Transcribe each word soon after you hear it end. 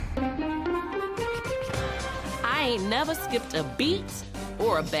I ain't never skipped a beat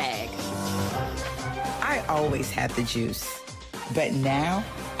or a bag. I always had the juice, but now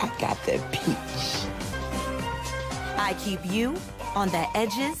I got the peach. I keep you on the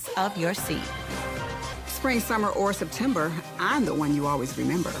edges of your seat. Spring, summer, or September, I'm the one you always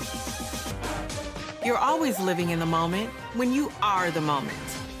remember. You're always living in the moment when you are the moment.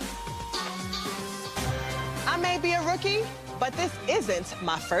 I may be a rookie, but this isn't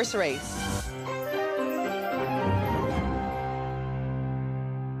my first race.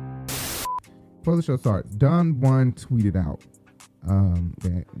 Before the show starts, Don One tweeted out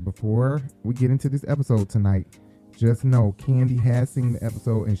that before we get into this episode tonight, just know Candy has seen the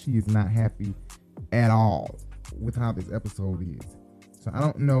episode and she is not happy at all with how this episode is. So I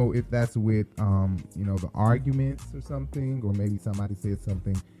don't know if that's with the arguments or something, or maybe somebody said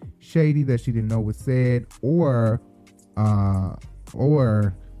something shady that she didn't know was said, or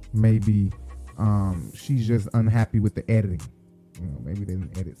maybe she's just unhappy with the editing. Maybe they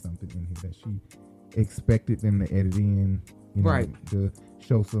didn't edit something in here that she expected them to edit in, right, to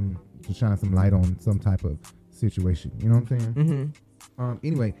shine some light on some type of situation. You know what I'm saying? Mm-hmm.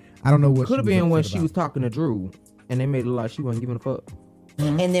 Anyway, I don't know what could have been when she was talking to Drew, and they made it like she wasn't giving a fuck.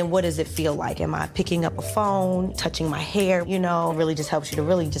 Mm-hmm. And then what does it feel like? Am I picking up a phone, touching my hair? Really just helps you to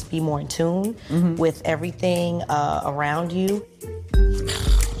really just be more in tune with everything around you.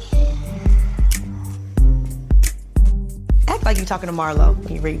 Act like you're talking to Marlo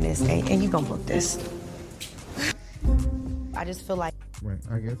when you're reading this, and you're gonna book this. I just feel like... Right,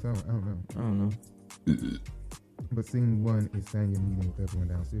 I guess I don't know. But scene one is Sanya meeting with everyone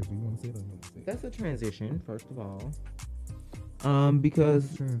downstairs. Do you want to say it or not? That's a transition, first of all.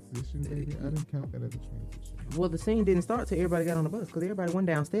 Because... Transition, baby? I didn't count that as a transition. Well, the scene didn't start till everybody got on the bus, because everybody went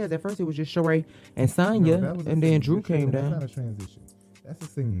downstairs. At first, it was just Sheree and Sanya, and then Drew came down. That's not a transition. That's a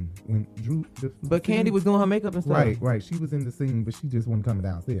scene. When Drew... But Candy was doing her makeup and stuff. Right. She was in the scene, but she just wasn't coming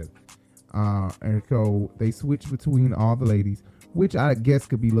downstairs. And so they switched between all the ladies, which I guess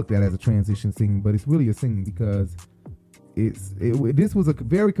could be looked at as a transition scene, but it's really a scene because this was a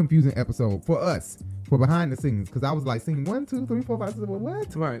very confusing episode for us, for behind the scenes, because I was like, scene 1, 2, 3, 4, 5, 6,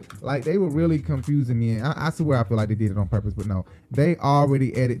 what? Right. Like, they were really confusing me, and I swear I feel like they did it on purpose, but no. They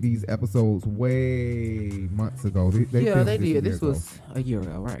already edited these episodes way months ago. They did. This was a year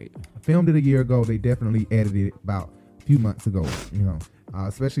ago, right? Filmed it a year ago. They definitely edited it about a few months ago,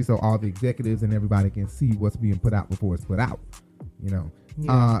 especially so all the executives and everybody can see what's being put out before it's put out,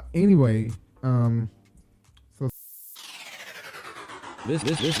 Yeah. Anyway, so this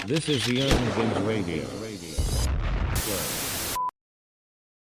is the Unhinged Radio.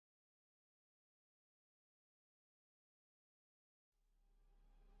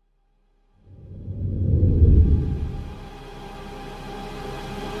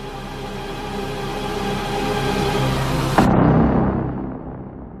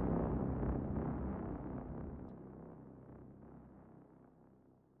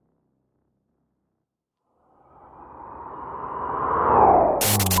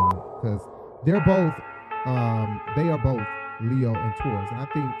 because they are both Leo and Taurus, and I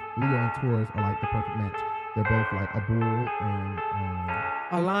think Leo and Taurus are like the perfect match. They're both like a bull and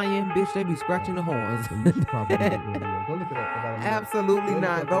a lion, bitch. They be scratching the horns. So you should probably get with Leo. Go look it up. Absolutely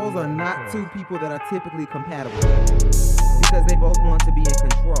not. Those are not two people that are typically compatible because they both want to be in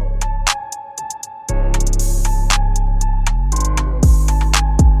control.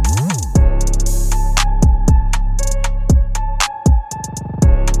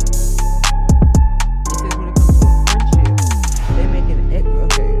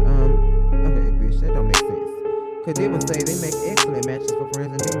 Cause they would say they make excellent matches for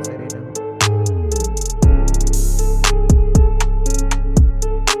friends, and they would say they don't.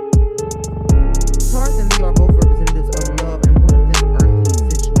 Taurus and Leo are both representatives of love, and one of them earthly,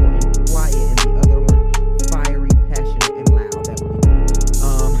 sensual, and quiet, and the other one fiery, passionate, and loud. That would be me.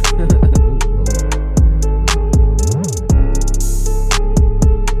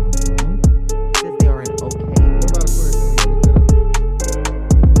 Since they are in okay. What about Aquarius?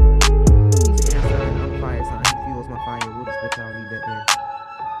 He's an air sign, I'm a fire sign. He fuels my fire. We'll just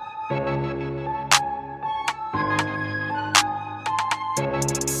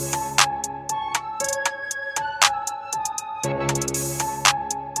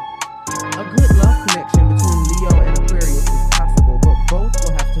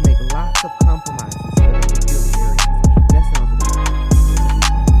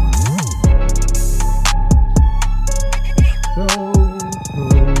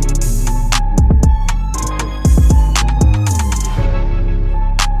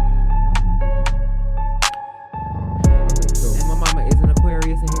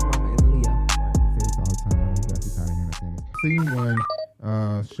scene one,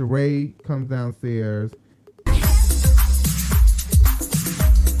 Sheree comes downstairs.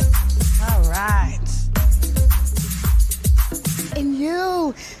 All right. And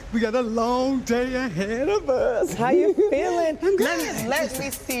you, we got a long day ahead of us. How you feeling? I'm good. Let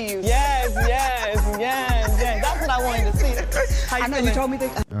me see you. Yes. That's what I wanted to see. How you feeling? You told me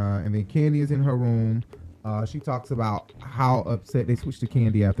that. And then Candy is in her room. She talks about how upset they switched to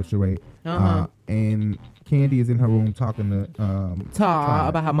Candy after Sheree. And Candy is in her room talking to Todd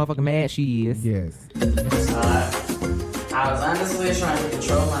about how motherfucking mad she is. Yes. I was honestly trying to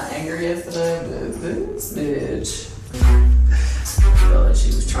control my anger yesterday, but this bitch felt like she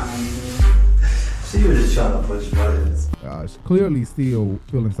was trying to. She was just trying to push buttons. She's clearly still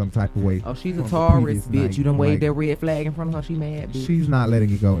feeling some type of way. Oh, she's a Taurus, bitch. Night. You done waved that red flag in front of her. She mad, bitch. She's not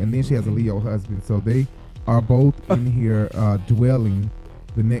letting it go. And then she has a Leo husband. So they are both in here dwelling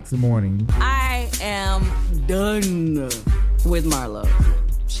the next morning. I am done with Marlo.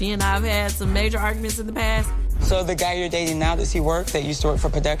 She and I have had some major arguments in the past. So the guy you're dating now, does he work? That used to work for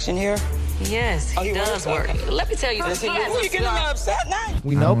production here? Yes, he does work. Okay. Let me tell you this. You getting upset now?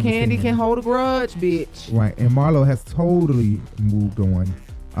 We know Candy can hold a grudge, bitch. Right, and Marlo has totally moved on.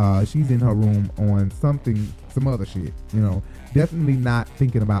 She's in her room on some other shit, Definitely not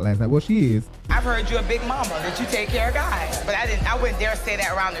thinking about last night. Well, she is. I've heard you're a big mama, that you take care of guys. But I wouldn't dare say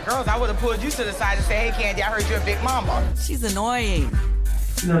that around the girls. I would have pulled you to the side and say, hey, Candy, I heard you're a big mama. She's annoying.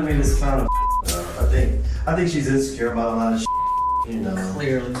 You know what I mean? It's kind of I think she's insecure about a lot of shit,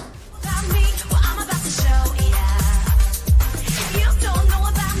 Clearly.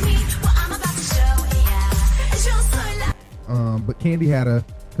 But Candy had a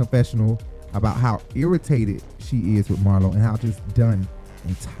confessional about how irritated she is with Marlo and how just done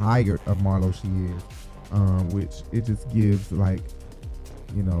and tired of Marlo she is, which it just gives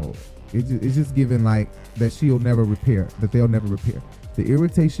it's just giving like that she'll never repair, that they'll never repair. The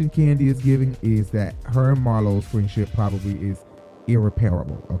irritation Candy is giving is that her and Marlo's friendship probably is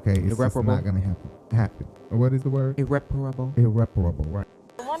irreparable. Okay, it's just not gonna happen. What is the word? Irreparable. Irreparable, right?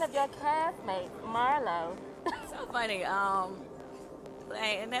 One of your classmates, Marlo. So funny.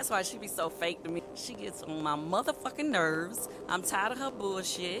 And that's why she be so fake to me. She gets on my motherfucking nerves. I'm tired of her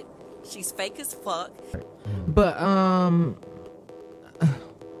bullshit. She's fake as fuck. But I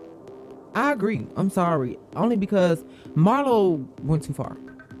agree. I'm sorry. Only because Marlo went too far.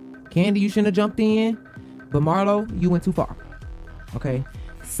 Candy, you shouldn't have jumped in. But Marlo, you went too far. Okay?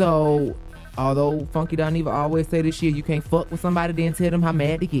 So, although Funky Dineva always say this shit, you can't fuck with somebody, then tell them how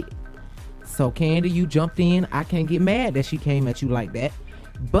mad they get. So, Candy, you jumped in. I can't get mad that she came at you like that.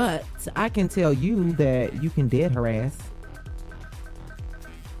 But I can tell you that you can dead her ass.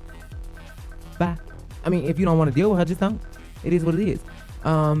 Bye. I mean, if you don't want to deal with her, just don't. It is what it is.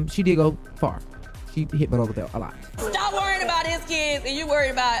 She did go far. She hit me over there a lot. Stop worrying about his kids and you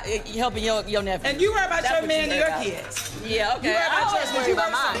worried about helping your nephew. And you worry about your man and your kids. Yeah, okay. You worry about yours, but you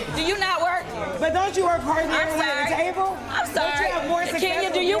work mine. Do you not work? But don't you work harder than everyone at the table? I'm sorry. Don't you have more success?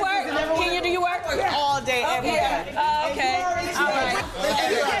 Kenya, do you work? Kenya, do you work? All day, every day. Okay. All right.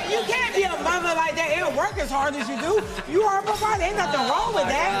 You can't be a mother like that and work as hard as you do. You are a provider. Ain't nothing wrong with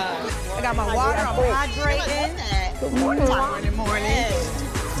that. I got my water. I'm hydrating. Good morning. Morning.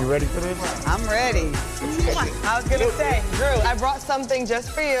 You ready for this? I'm ready. I was gonna say, Drew, I brought something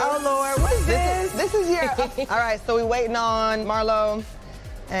just for you. Oh Lord, what is this? This is your. All right, so we're waiting on Marlo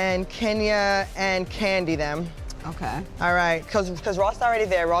and Kenya and Candy them. Okay. All right, because Ross is already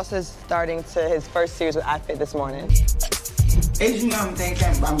there. Ross is starting to his first series with iFit this morning. As you know, I'm thinking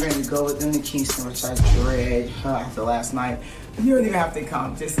I'm ready to go with them to Kingston, which I dread after last night. You don't even have to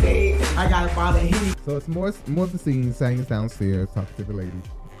come. Just stay. I gotta bother him. So it's more of the scene. Sang is downstairs talking to the lady.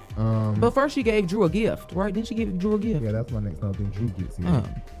 But first she gave Drew a gift, right? Didn't she give Drew a gift? Yeah, that's my next note. Then Drew gets here.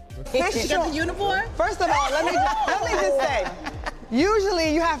 You got the uniform? First of all, let me just say,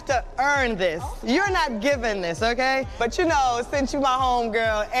 usually you have to earn this. You're not given this, okay? But since you my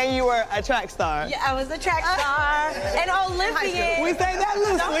homegirl and you were a track star. Yeah, I was a track star. An Olympian. We say that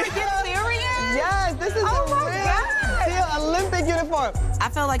loosely. Don't get serious. Yes, this is a real Olympic uniform. I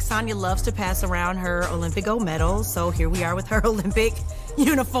felt like Sonya loves to pass around her Olympic gold medal, so here we are with her Olympic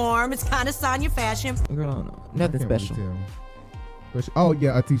uniform. It's kind of Sonya fashion. Girl, I don't know. Nothing special. But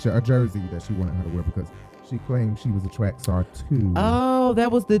a t-shirt, a jersey that she wanted her to wear because she claimed she was a track star too. Oh,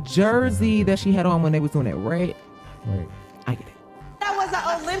 that was the jersey that she had on when they was doing that, right? Right. I get it. That was an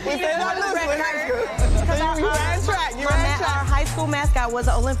Olympian record. You ran track. Our high school mascot was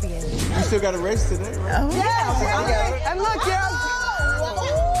an Olympian. You still got a race today, right? Oh, yeah. And look,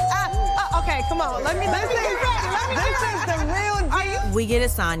 okay, come on. Let me this is the real deal. We get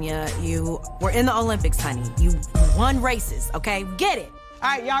it, Sonya. You were in the Olympics, honey. You won races, okay? Get it. All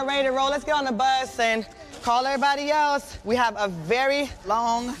right, y'all ready to roll? Let's get on the bus and call everybody else. We have a very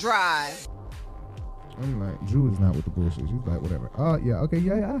long drive. I'm like, Drew is not with the bullshit. She's like, whatever. Oh, yeah, okay,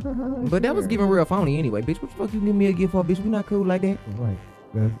 yeah. But that was giving real phony anyway. Bitch, what the fuck you give me a gift for, bitch? We not cool like that. Right.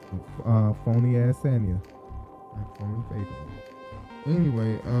 That's phony ass Sanya. Like phony faithful.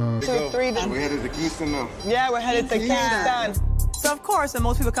 Anyway, 2, 3. We're headed to Kingston now. Yeah, we're headed to Kingston. So, of course, when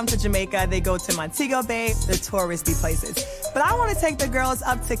most people come to Jamaica, they go to Montego Bay, the touristy places. But I want to take the girls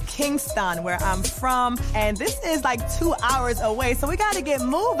up to Kingston, where I'm from, and this is like 2 hours away, so we got to get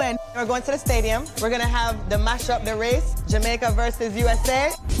moving. We're going to the stadium. We're going to have the mash up the race, Jamaica versus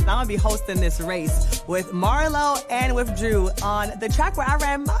USA. I'm going to be hosting this race with Marlo and with Drew on the track where I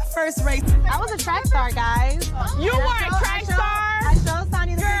ran my first race. I was a track star, guys. You were a track star? I showed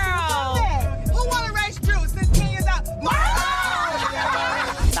Sonny the girl. Who won a race, Drew, since 10 years out? Marlo!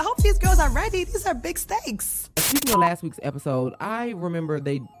 I hope these girls are ready. These are big stakes. Speaking of last week's episode, I remember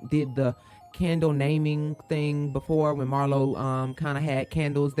they did the candle naming thing before when Marlo kind of had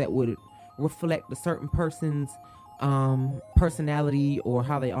candles that would reflect a certain person's personality or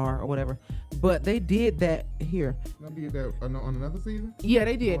how they are or whatever. But they did that here. They did that on another season? Yeah,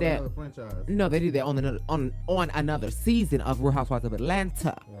 they did that. Another franchise. No, they did that on another season of Real Housewives of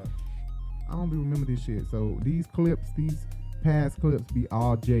Atlanta. Yeah. I don't remember this shit. So these clips, these past clips be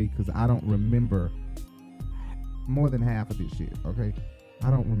all Jay because I don't remember more than half of this shit, okay? I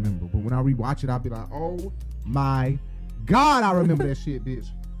don't remember. But when I rewatch it, I'll be like, oh my God, I remember that shit, bitch.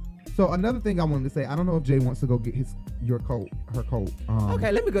 So another thing I wanted to say, I don't know if Jay wants to go get her coat.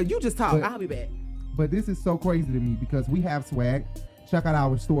 Okay, let me go. You just talk. I'll be back. But this is so crazy to me because we have swag. Check out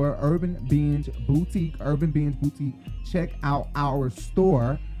our store, Urban Binge Boutique. Check out our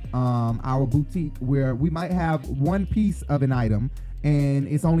store, our boutique, where we might have one piece of an item and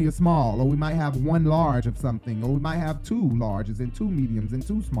it's only a small, or we might have one large of something, or we might have 2 larges and 2 mediums and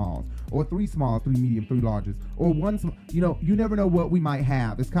 2 smalls, or 3 smalls, 3 medium, 3 larges, or one small. You never know what we might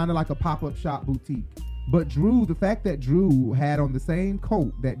have. It's kind of like a pop-up shop boutique. But Drew, the fact that Drew had on the same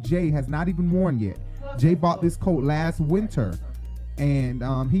coat that Jay has not even worn yet. Jay bought this coat last winter, and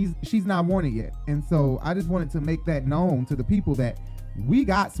she's not worn it yet. And so I just wanted to make that known to the people that we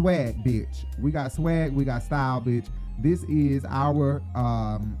got swag, bitch. We got swag, we got style, bitch. This is our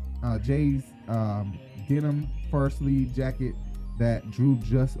Jay's denim fur sleeve jacket that Drew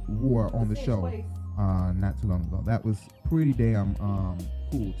just wore on the show not too long ago. That was pretty damn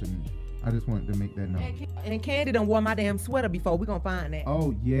cool to me. I just wanted to make that known. And Candy done wore my damn sweater before. We gonna find that.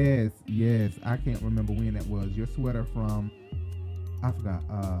 Oh, yes. I can't remember when that was. Your sweater from, I forgot.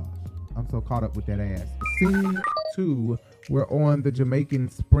 I'm so caught up with that ass. Scene 2, we're on the Jamaican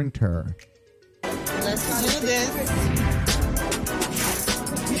Sprinter. Let's do this.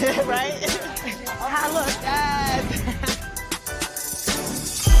 Yeah, right? I look bad.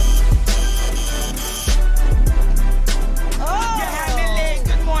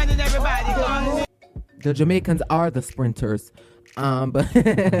 Good morning, everybody. The Jamaicans are the sprinters. But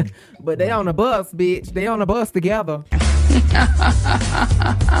they on the bus, bitch. They on the bus together.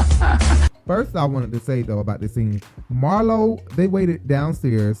 First, I wanted to say, though, about this scene. Marlo, they waited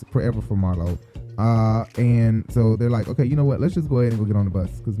downstairs forever for Marlo. And so they're like, okay, you know what? Let's just go ahead and go get on the bus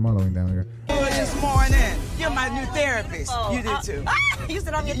because Marlo ain't down here. This morning, you're my new therapist. You did too. You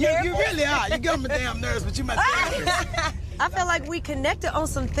said I'm your therapist? You really are. You get on my damn nerves, but you're my therapist. I feel like we connected on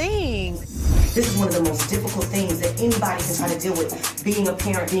some things. This is one of the most difficult things that anybody can try to deal with, being a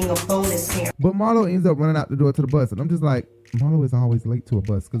parent, being a bonus parent. But Marlo ends up running out the door to the bus. And I'm just like, Marlo is always late to a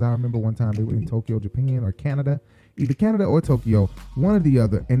bus. Because I remember one time they were in Tokyo, Japan, or Canada. Either Canada or Tokyo, one or the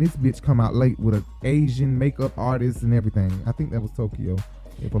other. And this bitch come out late with an Asian makeup artist and everything. I think that was Tokyo,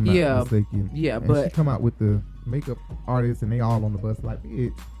 if I'm not mistaken. Yeah, and but she come out with the makeup artist and they all on the bus like,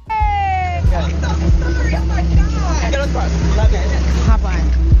 bitch. Hey! Oh my God! Get us first. Love it. Hop on.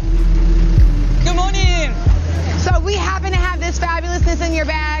 Good morning. So we happen to have this fabulousness in your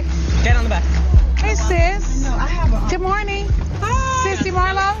bag. Get on the bus. Hey, sis. Good morning. Hi. Sissy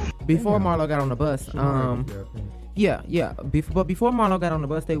Marlo. Before Marlo got on the bus, before Marlo got on the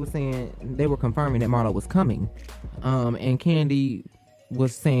bus, they were saying, they were confirming that Marlo was coming. And Candy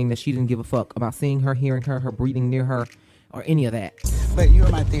was saying that she didn't give a fuck about seeing her, hearing her, her breathing near her, or any of that. But you're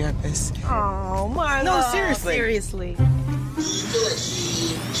my therapist. Oh, Marlo. No, seriously. Seriously. Do you feel like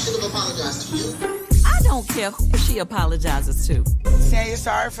she should have apologized to you? I don't care who she apologizes to. Saying you're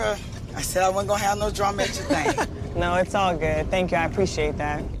sorry for, I said I wasn't going to have no drama at your thing. No, it's all good. Thank you. I appreciate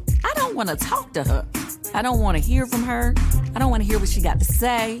that. I don't want to talk to her. I don't want to hear from her. I don't want to hear what she got to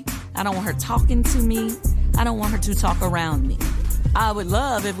say. I don't want her talking to me. I don't want her to talk around me. I would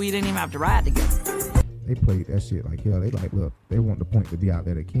love if we didn't even have to ride together. They played that shit like hell. They like, look, they want to point the D out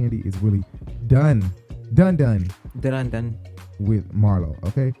there that Kandi is really done with Marlo,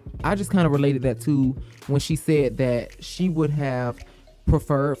 okay? I just kind of related that to when she said that she would have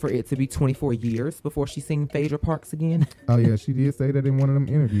preferred for it to be 24 years before she seen Phaedra Parks again. Oh, yeah, she did say that in one of them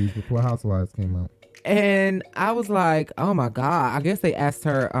interviews before Housewives came out. And I was like, oh my God. I guess they asked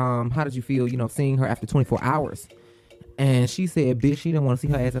her, how did you feel, seeing her after 24 hours? And she said, bitch, she didn't want to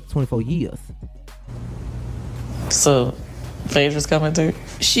see her ass after 24 years. So, Phaedra's coming too?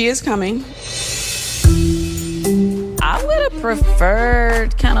 She is coming. I would have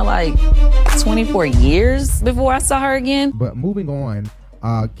preferred kind of like 24 years before I saw her again. But moving on,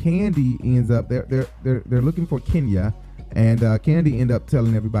 Kandi ends up, they're looking for Kenya. And Kandi ended up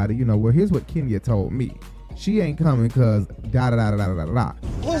telling everybody, well, here's what Kenya told me. She ain't coming because da-da-da-da-da-da-da.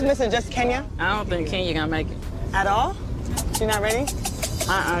 Who's missing, just Kenya? I don't think Kenya gonna make it. At all? She not ready?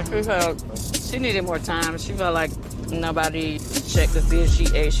 She needed more time. She felt like nobody checked to see if she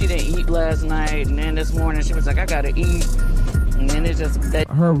ate. She didn't eat last night. And then this morning she was like, I gotta eat. And then it just...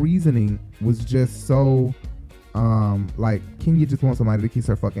 Her reasoning was just so, like, Kenya just wants somebody to kiss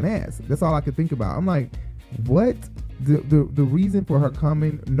her fucking ass. That's all I could think about. I'm like, what? The reason for her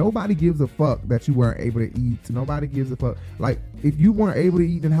coming, nobody gives a fuck that you weren't able to eat. Nobody gives a fuck. Like, if you weren't able to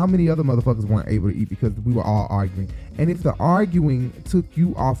eat, then how many other motherfuckers weren't able to eat because we were all arguing? And if the arguing took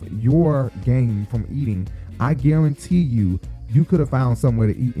you off your game from eating, I guarantee you could have found somewhere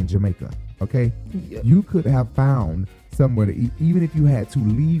to eat in Jamaica, okay? Yep. You could have found somewhere to eat, even if you had to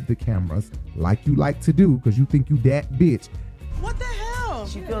leave the cameras like you like to do because you think you that bitch. What the hell?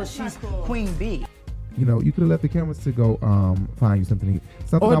 She feels she's Queen Bee. You could have left the cameras to go find you something to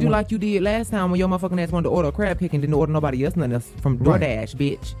eat. Or do like you did last time when your motherfucking ass wanted to order a crab cake and didn't order nobody else nothing else from DoorDash,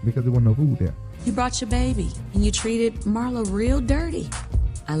 bitch. Because there wasn't no food there. You brought your baby and you treated Marlo real dirty.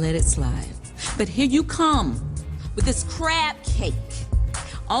 I let it slide. But here you come with this crab cake.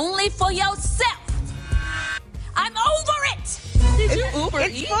 Only for yourself. I'm over it. Did you Uber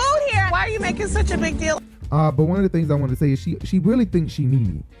eat? It's food here. Why are you making such a big deal? But one of the things I want to say is she really thinks she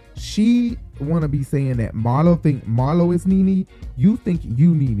Nene. She want to be saying that Marlo think Marlo is Nene. You think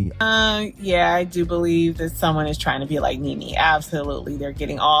you Nene. Yeah, I do believe that someone is trying to be like Nene. Absolutely. They're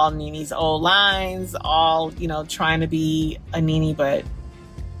getting all Nene's old lines, all, trying to be a Nene. But,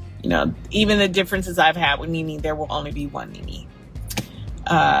 even the differences I've had with Nene, there will only be one Nene.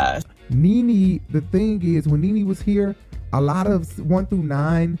 Nene, the thing is, when Nene was here, a lot of 1 through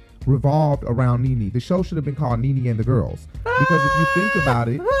 9 revolved around Nene. The show should have been called Nene and the Girls. Because if you think about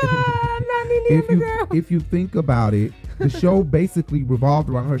it, if you think about it, the show basically revolved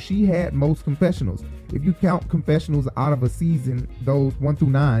around her. She had most confessionals. If you count confessionals out of a season, those 1 through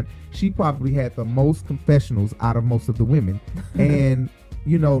 9, she probably had the most confessionals out of most of the women. And,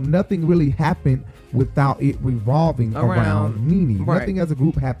 nothing really happened without it revolving around Nene. Right. Nothing as a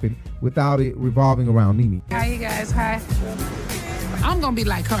group happened without it revolving around Nene. Hi, you guys. Hi. I'm gonna be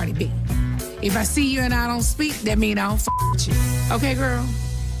like Cardi B. If I see you and I don't speak, that means I don't with you. Okay, girl?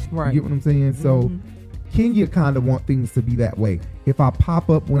 Right. You get what I'm saying? So Kenya kind of want things to be that way. If I pop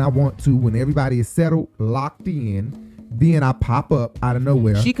up when I want to, when everybody is settled, locked in, then I pop up out of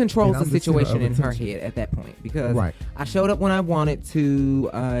nowhere. She controls the situation in her head at that point because I showed up when I wanted to.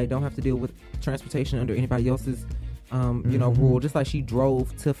 I don't have to deal with transportation under anybody else's, rule. Just like she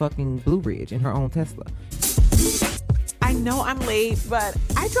drove to fucking Blue Ridge in her own Tesla. I know I'm late, but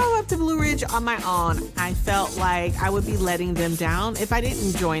I drove up to Blue Ridge on my own. I felt like I would be letting them down if I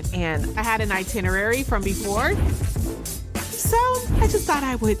didn't join, and I had an itinerary from before. So I just thought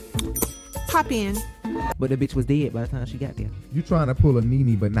I would pop in. But the bitch was dead by the time she got there. You trying to pull a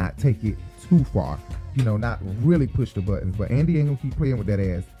Nene but not take it too far. Not really push the buttons. But Andy ain't gonna keep playing with that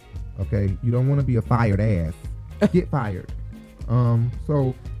ass. Okay? You don't want to be a fired ass. Get fired.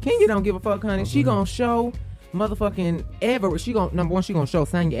 So Kenya don't give a fuck, honey. She gonna show motherfucking ever. She gonna show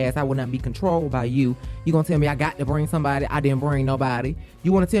Sonya ass I will not be controlled by you. You gonna tell me I got to bring somebody? I didn't bring nobody.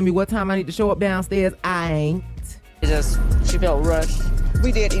 You wanna tell me what time I need to show up downstairs? I ain't. She felt rushed.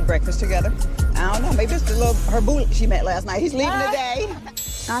 We did eat breakfast together. I don't know, maybe it's her boo she met last night. He's leaving today.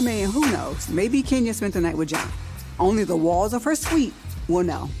 I mean, who knows? Maybe Kenya spent the night with John. Only the walls of her suite will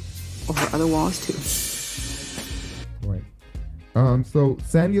know. Or her other walls too. Right. So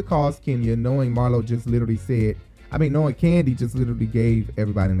Sonya calls Kenya knowing Marlo just literally said, knowing Kandi just literally gave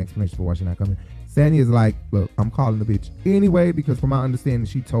everybody an explanation for why she's not coming. Sonya's like, look, I'm calling the bitch anyway because from my understanding,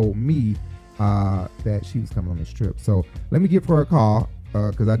 she told me that she was coming on this trip. So let me give her a call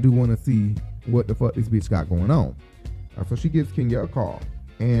because I do want to see what the fuck this bitch got going on. So she gives Kenya a call.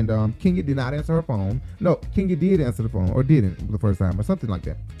 And Kenya did not answer her phone. No, Kenya did answer the phone or didn't the first time or something like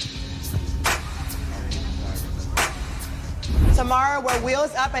that. Tomorrow, we're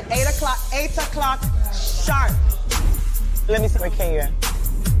wheels up at 8 o'clock. 8 o'clock sharp. Let me see where Kenya.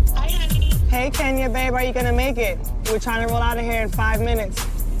 Hi, honey. Hey, Kenya, babe, are you gonna make it? We're trying to roll out of here in 5 minutes.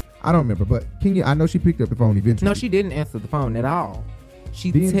 I don't remember, but Kenya, I know she picked up the phone eventually. No, she didn't answer the phone at all.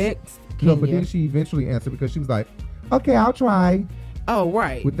 She texted Kenya. No, but then she eventually answered because she was like, okay, I'll try. Oh,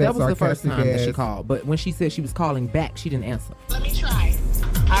 right. With That was the first sarcastic time that she ass. called. But when she said she was calling back, she didn't answer. Let me try.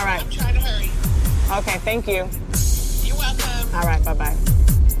 All right. I'm trying to hurry. Okay, thank you. You're welcome. All right, bye-bye.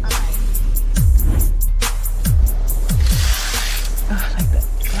 Oh, I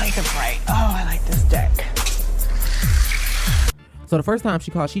like the bright. Oh, I like this deck. So the first time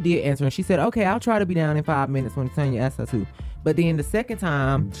she called, she did answer, and she said, okay, I'll try to be down in 5 minutes when Tanya asked her to. But then the second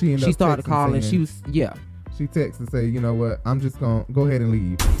time, she started calling. She was, She texted and said, you know what, I'm just going to go ahead and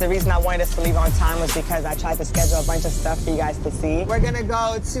leave. The reason I wanted us to leave on time was because I tried to schedule a bunch of stuff for you guys to see. We're gonna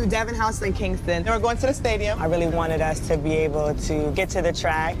go to Devon House in Kingston. Then we're going to the stadium. I really wanted us to be able to get to the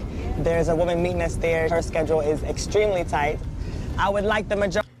track. There's a woman meeting us there. Her schedule is extremely tight. I would like the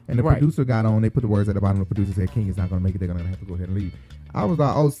majority. And the producer got on. They put the words at the bottom. The producer said, Kenya's not going to make it. They're going to have to go ahead and leave. I was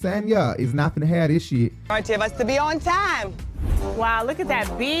like, oh, Sanya is not going to have this shit. Majority of us to be on time. Wow, look at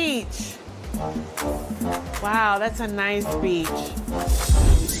that beach. Wow, that's a nice beach.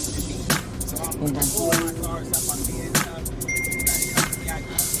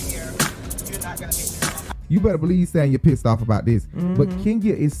 You better believe Sanya pissed off about this. Mm-hmm. But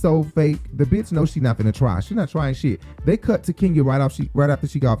Kenya is so fake. The bitch knows she's not finna try. She's not trying shit. They cut to Kenya right after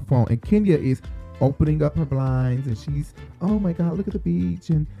she got off the phone. And Kenya is opening up her blinds. And she's, oh my God, look at the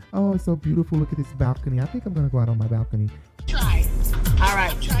beach. And oh, it's so beautiful. Look at this balcony. I think I'm going to go out on my balcony. Try. All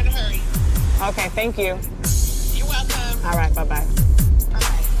right. I'm trying to hurry. Okay, thank you. You're welcome. All right, bye-bye.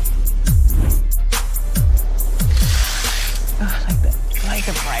 Oh, I like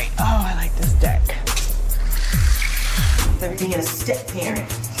the bright. Oh, I like this deck. Being a step parent,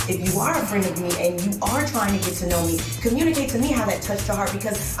 if you are a friend of me and you are trying to get to know me, communicate to me how that touched your heart,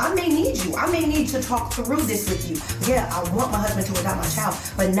 because I may need you. I may need to talk through this with you. Yeah, I want my husband to adopt my child,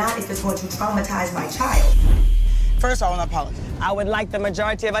 but not if it's going to traumatize my child. First, I want to apologize. I would like the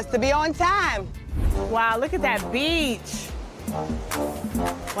majority of us to be on time. Wow, look at that beach.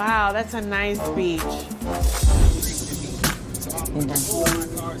 Wow, that's a nice beach.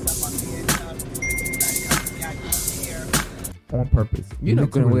 On purpose. You know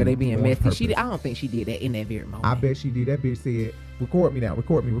good where they being on messy. purpose. I don't think she did that in that very moment. I bet she did. That bitch said, record me now.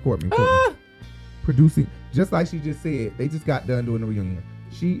 Record me. Producing. Just like she just said, they just got done doing the reunion.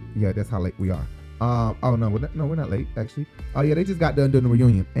 That's how late we are. Oh, no, we're not late, actually. Oh, yeah, they just got done doing the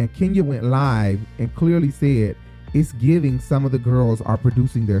reunion. And Kenya went live and clearly said, it's giving some of the girls are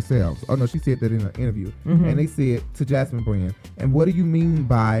producing themselves. Oh, no, she said that in an interview. Mm-hmm. And they said to Jasmine Brand, and what do you mean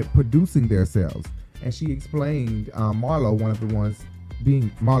by producing themselves? And she explained Marlo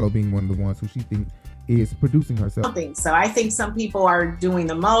being one of the ones who she thinks is producing herself. I don't think so. I think some people are doing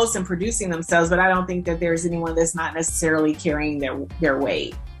the most and producing themselves, but I don't think that there's anyone that's not necessarily carrying their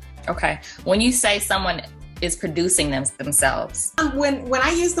weight. Okay. When you say someone is producing themselves, when I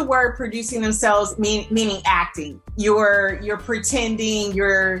use the word producing themselves, meaning acting, you're pretending,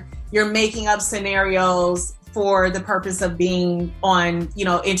 you're making up scenarios for the purpose of being on,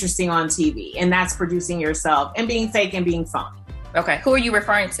 interesting on TV, and that's producing yourself and being fake and being phony. Okay. Who are you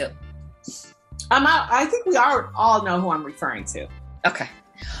referring to? I think we all know who I'm referring to. Okay.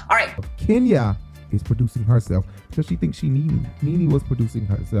 All right. Kenya is producing herself because she thinks Nene was producing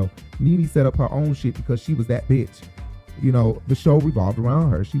herself. Nene set up her own shit because she was that bitch. The show revolved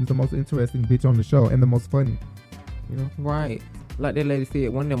around her. She was the most interesting bitch on the show and the most funny. Right. Like that lady said,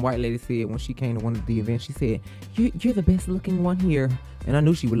 one of them white ladies said when she came to one of the events, she said, you're the best looking one here. And I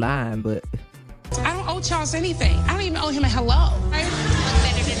knew she was lying, but... I don't owe Charles anything. I don't even owe him a hello. I look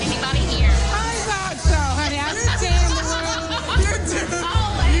better than anybody here. I thought so, honey. I didn't stand in the room. You do.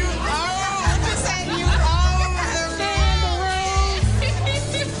 You owe. I'm just saying you owe the room.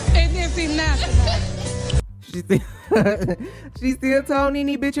 It didn't seem natural. She still told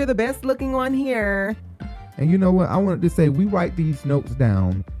Nene, bitch, you're the best looking one here. And you know what? I wanted to say, we write these notes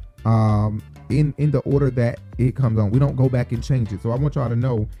down in the order that it comes on. We don't go back and change it. So I want y'all to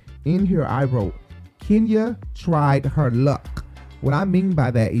know, in here I wrote, Kenya tried her luck. What I mean by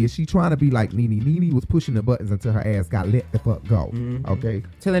that is she trying to be like Nene. Nene was pushing the buttons until her ass got let the fuck go. Mm-hmm. Okay?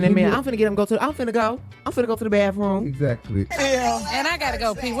 Telling that man, I'm finna go to the bathroom. Exactly. Yeah. And I gotta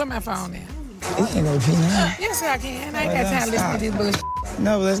go pee. Where my phone at? You can't go pee now. Yes, sir, I can. I ain't got time to listen to this bullshit.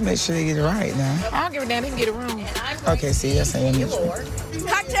 No, but let's make sure they get it right now. I don't give a damn. They can get it wrong. Okay, see, that's how you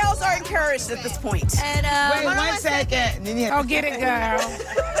Cocktails are encouraged at this point. And wait 1 second. Oh, get it, girl.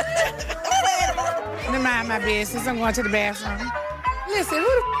 Never mind. my business. I'm going to the bathroom. Listen, who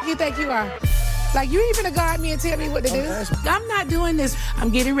the you think you are? Like, you ain't gonna guard me and tell me what to do? I'm not doing this. I'm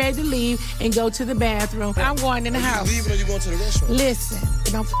getting ready to leave and go to the bathroom. I'm going in the house. You leaving or you going to the restaurant?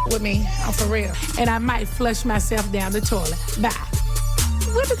 Listen, don't with me. I'm for real. And I might flush myself down the toilet. Bye.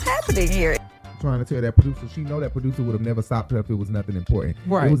 What is happening here? Trying to tell that producer, she know that producer would have never stopped her if it was nothing important.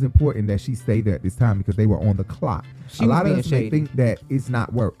 Right. It was important that she stayed there at this time because they were on the clock. She a was lot of being us may shady. think that it's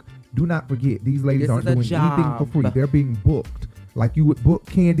not work. Do not forget, these ladies This aren't is a doing anything for job. free. They're being booked. Like you would book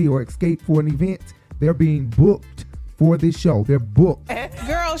Candy or Escape for an event. They're being booked for this show. They're booked.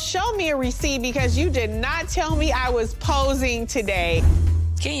 Girl, show me a receipt because you did not tell me I was posing today.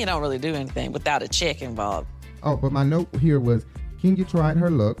 Kenya don't really do anything without a check involved. Oh, but my note here was Kenya tried her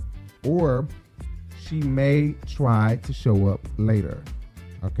luck, or she may try to show up later.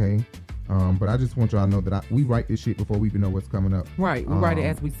 Okay? But I just want y'all to know that we write this shit before we even know what's coming up. Right, we write it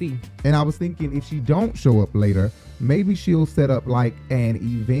as we see. And I was thinking if she don't show up later, maybe she'll set up like an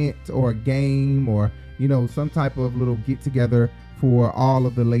event or a game or, you know, some type of little get together for all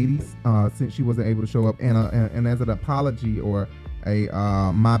of the ladies since she wasn't able to show up. And as an apology or a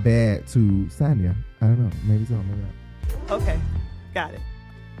my bad to Sanya. I don't know. Maybe so. Maybe not. Okay, got it.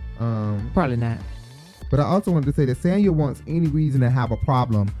 Probably not. But I also wanted to say that Sanya wants any reason to have a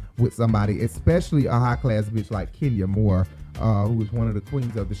problem with somebody, especially a high class bitch like Kenya Moore, who is one of the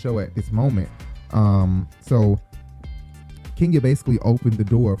queens of the show at this moment. So Kenya basically opened the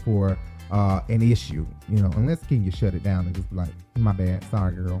door for an issue, you know, unless Kenya shut it down and just be like, my bad,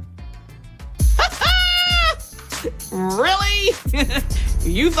 sorry girl. Really?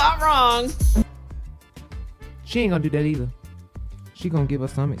 You thought wrong. She ain't gonna do that either. She gonna give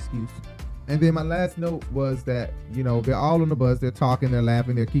us some excuse. And then my last note was that, you know, they're all on the bus. They're talking, they're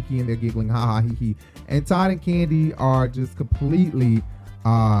laughing, they're kikiing, they're giggling, ha ha, hee hee. And Todd and Candy are just completely,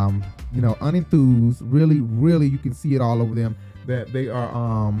 you know, unenthused. Really, really, you can see it all over them that they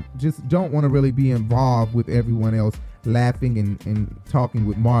are just don't want to really be involved with everyone else laughing and talking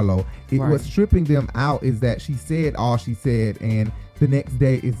with Marlo. What's tripping them out is that she said all she said, and the next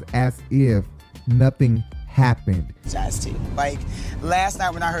day is as if nothing happened. Like last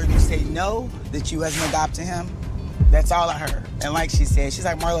night when I heard you say no, that you wasn't adopting him, that's all I heard. And like she said, she's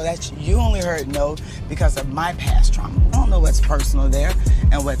like, Marlo, that's you only heard no because of my past trauma. I don't know what's personal there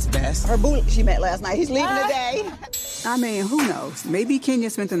and what's best. Her boo she met last night, he's leaving today. I mean, who knows? Maybe Kenya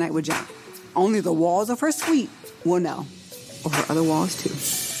spent the night with John. Only the walls of her suite will know. Or her other walls, too.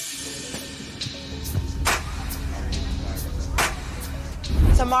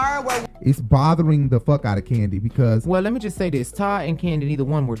 Tomorrow, It's bothering the fuck out of Candy because... Well, let me just say this. Todd and Candy, neither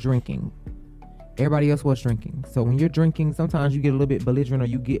one were drinking. Everybody else was drinking. So when you're drinking, sometimes you get a little bit belligerent or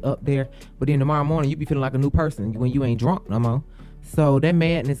you get up there. But then tomorrow morning, you be feeling like a new person when you ain't drunk no more. So that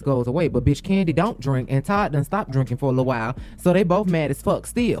madness goes away. But bitch, Candy don't drink, and Todd done stopped drinking for a little while. So they both mad as fuck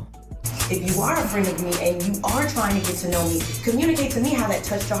still. If you are a friend of me and you are trying to get to know me, communicate to me how that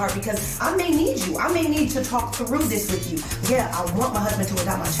touched your heart, because I may need you. I may need to talk through this with you. Yeah, I want my husband to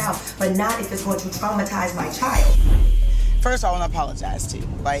adopt my child, but not if it's going to traumatize my child. First, I want to apologize to you.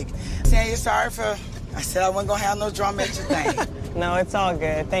 Like, saying you're sorry for, I said I wasn't going to have no drama at your thing. No, it's all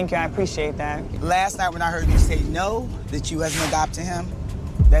good. Thank you. I appreciate that. Last night when I heard you say no, that you wasn't adopting him,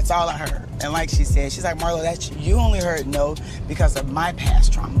 that's all I heard. And like she said, she's like, Marlo, that's you only heard no because of my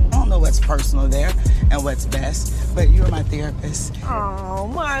past trauma. I don't know what's personal there and what's best, but you're my therapist.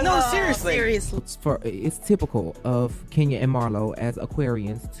 Oh, Marlo. No, seriously. It's typical of Kenya and Marlo as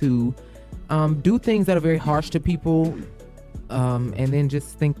Aquarians to do things that are very harsh to people, and then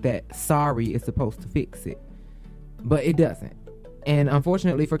just think that sorry is supposed to fix it. But it doesn't. And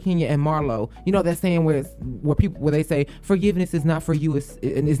unfortunately for Kenya and Marlo, you know that saying where they say forgiveness is not for you,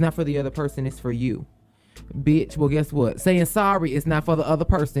 it's not for the other person, it's for you. Bitch, well guess what? Saying sorry is not for the other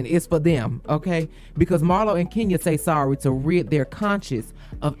person, it's for them, okay? Because Marlo and Kenya say sorry to rid their conscience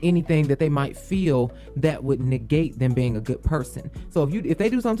of anything that they might feel that would negate them being a good person. So if they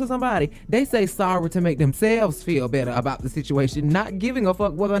do something to somebody, they say sorry to make themselves feel better about the situation, not giving a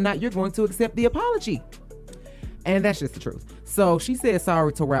fuck whether or not you're going to accept the apology. And that's just the truth. So she said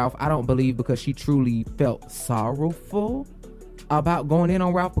sorry to Ralph, I don't believe because she truly felt sorrowful about going in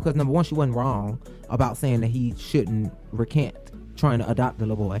on Ralph, because number one, she wasn't wrong about saying that he shouldn't recant trying to adopt the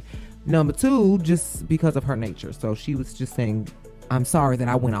little boy. Number two, just because of her nature. So she was just saying, I'm sorry that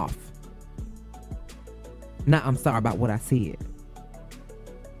I went off. Not I'm sorry about what I said.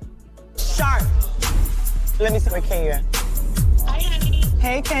 Sharp. Let me see where Kenya. Hi, honey.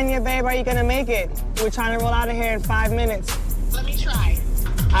 Hey, Kenya, babe, are you gonna make it? We're trying to roll out of here in 5 minutes. Let me try.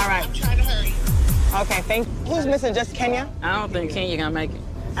 All right. I'm trying to hurry. Okay, thank you. Who's missing? Just Kenya? I don't think Kenya gonna make it.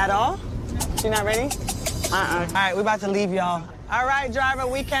 At all? She not ready? All right, we about to leave, y'all. All right, driver,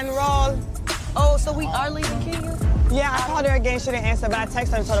 we can roll. Oh, so we are leaving Kenya? Yeah, I called her again. She didn't answer, but I texted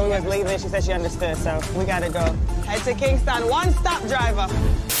her and told her we was leaving. She said she understood, so we gotta go. Head to Kingston. One stop, driver.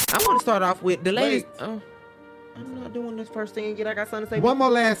 I want to start off with the ladies. I'm not doing this first thing yet. I got something to say. One more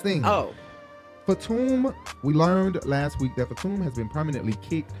last thing. Oh. Fatum, we learned last week that Fatum has been permanently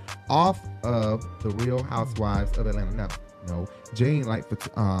kicked off of the Real Housewives of Atlanta. No, Jane, like,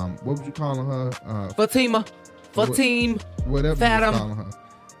 what would you calling her? Fatima. Fatim. Whatever Fatim. you calling her.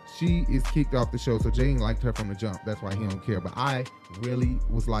 She is kicked off the show, so Jane liked her from the jump. That's why he don't care. But I really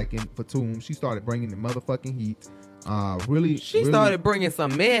was liking Fatum. She started bringing the motherfucking heat. She started bringing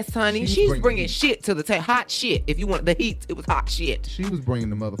some mess, honey. She's bringing shit to the table. Hot shit. If you want the heat, it was hot shit. She was bringing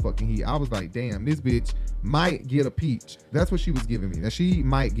the motherfucking heat. I was like, damn, this bitch might get a peach. That's what she was giving me. That she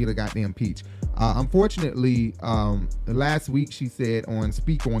might get a goddamn peach. Unfortunately, last week she said on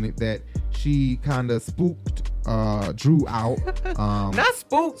Speak On It that she kind of spooked Drew out. Not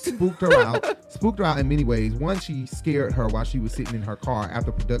spooked. Spooked her out. Spooked her out in many ways. One, she scared her while she was sitting in her car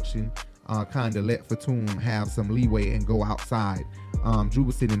after production. Kind of let Fatum have some leeway and go outside. Drew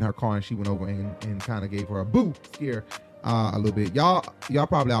was sitting in her car and she went over and kind of gave her a boo scare a little bit. Y'all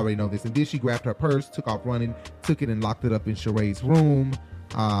probably already know this. And then she grabbed her purse, took off running, took it and locked it up in Sheree's room,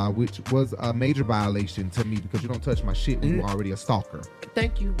 which was a major violation to me because you don't touch my shit when you're already a stalker.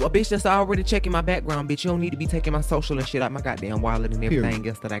 Thank you. Well, bitch, that's already checking my background, bitch. You don't need to be taking my social and shit out my goddamn wallet and everything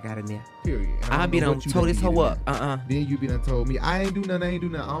else that I got in there. Period. I be done told this hoe up. Then you be done told me I ain't do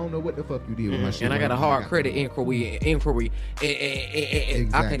nothing. I don't know what the fuck you did with my shit. And I got a hard credit inquiry. Exactly.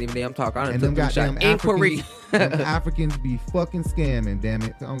 I can't even damn talk. And them goddamn inquiry. Them Africans be fucking scamming, damn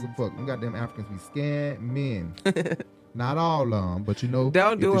it. I don't give a fuck. Them goddamn Africans be scamming. Not all of them, but you know,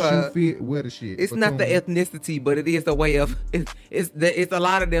 don't do if the shoe fit, wear the shit. It's not the ethnicity, but it is the way of. It's a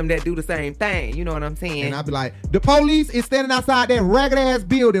lot of them that do the same thing. You know what I'm saying? And I'd be like, the police is standing outside that ragged ass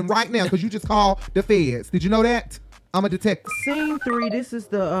building right now because you just called the feds. Did you know that? I'm a detective. Scene 3. This is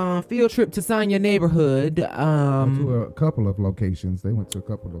the field trip to Sanya neighborhood. Went to a couple of locations. They went to a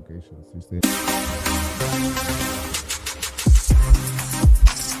couple of locations. He said.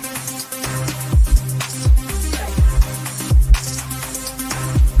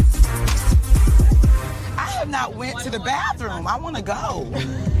 Not went to the bathroom. I want to go. No,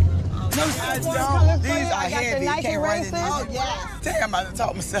 I don't. These are heavy. You can't run in. Oh, yeah. Damn, I'm about to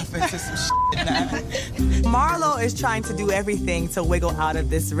talk myself into some shit now. Marlo is trying to do everything to wiggle out of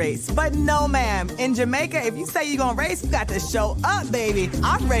this race. But no, ma'am. In Jamaica, if you say you're going to race, you got to show up, baby.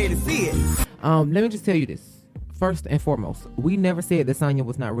 I'm ready to see it. Let me just tell you this. First and foremost, we never said that Sanya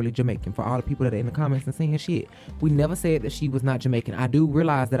was not really Jamaican. For all the people that are in the comments and saying shit, we never said that she was not Jamaican. I do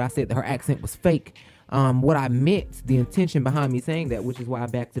realize that I said that her accent was fake. What I meant, the intention behind me saying that, which is why I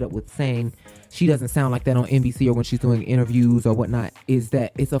backed it up with saying she doesn't sound like that on NBC or when she's doing interviews or whatnot, is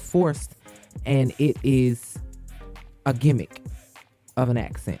that it's a forced and it is a gimmick of an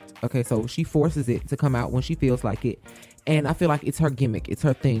accent. Okay, so she forces it to come out when she feels like it. And I feel like it's her gimmick. It's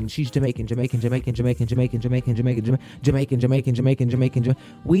her thing. She's Jamaican. We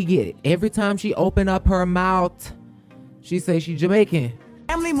get it. Every time she open up her mouth, she says she's Jamaican.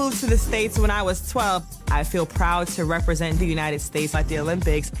 Family moved to the States when I was 12. I feel proud to represent the United States at the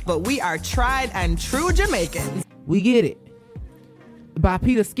Olympics, but we are tried and true Jamaicans. We get it. By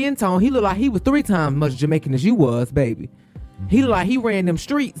Peter's skin tone, he looked like he was 3 times much Jamaican as you was, baby. He looked like he ran them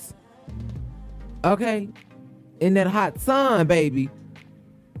streets. Okay? In that hot sun, baby.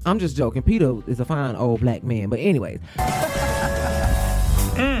 I'm just joking. Peter is a fine old black man. But anyways.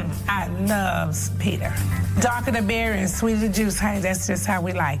 I loves Peter. Darker the berry and sweeter the juice, honey. That's just how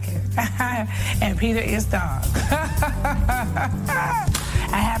we like it. And Peter is dark.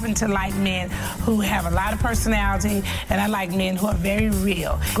 I happen to like men who have a lot of personality, and I like men who are very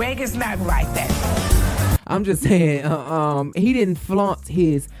real. Greg is not like that. I'm just saying, he didn't flaunt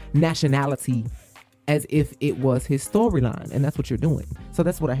his nationality as if it was his storyline, and that's what you're doing. So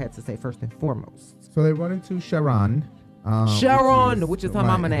that's what I had to say first and foremost. So they run into Sharon. Which is her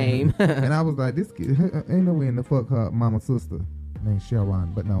mama name. And I was like, this kid, ain't no way in the fuck her mama's sister named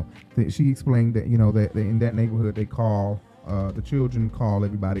Sharon. But no, she explained that, you know, that in that neighborhood they call, the children call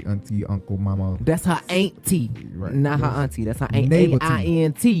everybody auntie, uncle, mama. That's her auntie, right. Not her auntie. That's her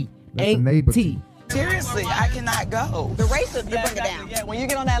A-I-N-T. Auntie. Seriously, I cannot go. The racer, you bring it down. Yeah, when you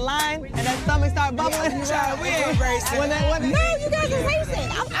get on that line and that stomach start bubbling, we ain't racing. No, you guys are racing.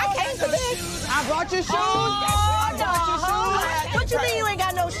 I came for this. I brought your shoes. I brought your shoes. What you mean you ain't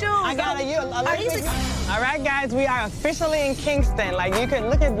got no shoes? I got a All right, guys, we are officially in Kingston. Like you can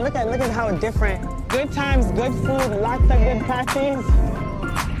look at how different. Good times, good food, lots of good parties.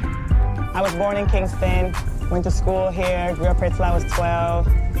 I was born in Kingston, went to school here, grew up here till I was 12.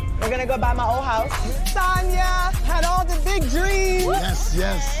 We're gonna go by my old house. Sonia had all the big dreams. Yes,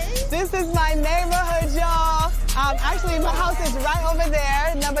 yes. This is my neighborhood, y'all. Actually, my house is right over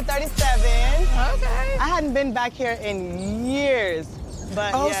there, number 37. Okay. I hadn't been back here in years,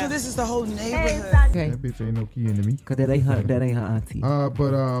 but Oh, yeah. so this is the whole neighborhood. Okay. That bitch ain't no key into me. Cause that ain't her auntie.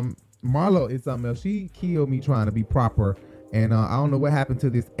 But Marlo is something else. She killed me trying to be proper, and I don't know what happened to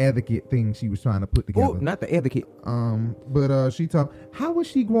this etiquette thing she was trying to put together. Oh, not the etiquette. But she talked. How was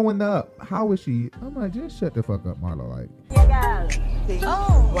she growing up? How was she? I'm like, just shut the fuck up, Marlo. Like,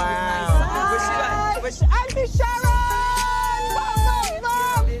 Oh, wow. Auntie Sharon! Mom!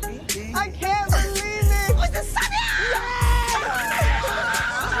 I can't believe it! With the sun!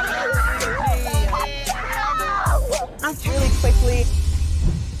 I'm really quickly.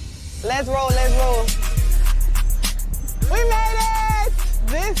 Let's roll, let's roll. We made it!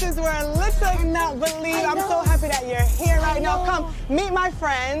 This is where I cannot believe. I'm so happy that you're here right now. Come, meet my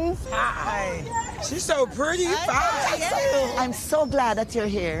friends. Hi. She's so pretty. I'm so glad that you're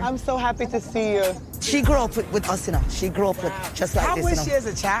here. I'm so happy to see you. She grew up with us, you know. She grew up with just like How this, was you she know. as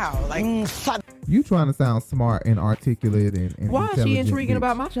a child? Like, you trying to sound smart and articulate and Why is she intelligent, intriguing bitch.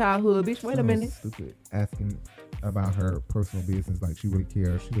 about my childhood, bitch? Wait a minute. Stupid. Asking about her personal business like she really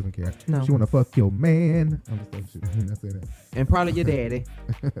cares. She doesn't care. No. She want to fuck your man. I'm just I say that. And probably your daddy.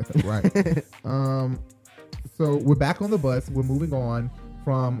 Right. So we're back on the bus. We're moving on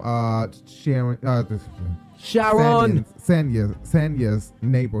from Sharon. Sanya's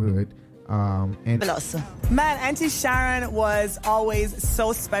neighborhood. And Man, Auntie Sharon was always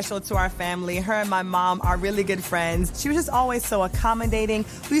so special to our family. Her and my mom are really good friends. She was just always so accommodating.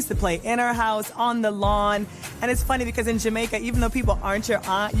 We used to play in her house, on the lawn. And it's funny because in Jamaica, even though people aren't your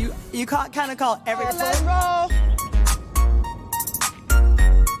aunt, you kind of call everything. Let's roll.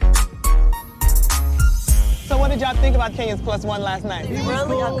 So what did y'all think about Kenya's +1 last night?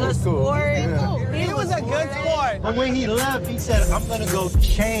 Really a good sport. He was a good sport. But when he left, he said, I'm gonna go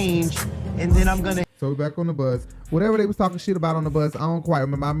change, and then I'm gonna. so we're back on the bus. Whatever they was talking shit about on the bus, I don't quite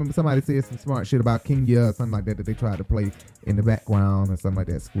remember. I remember somebody said some smart shit about Kenya or something like that they tried to play in the background or something like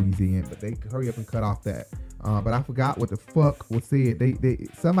that, squeeze in. But they hurry up and cut off that. But I forgot what the fuck was said.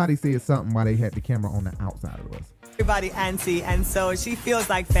 Somebody said something while they had the camera on the outside of the bus. Everybody auntie, and so she feels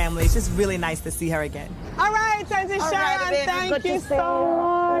like family. It's just really nice to see her again. All right, Auntie Sharon, thank you so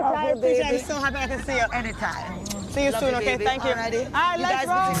much. I appreciate it. I'm so happy I can see you. Anytime. See you soon, okay? Thank you. All right, let's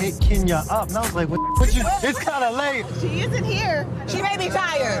roll. Hit Kenya up, and I was like, what you? It's kind of late. She isn't here. She may be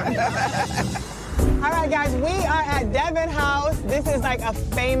tired. All right, guys, we are at Devon House. This is like a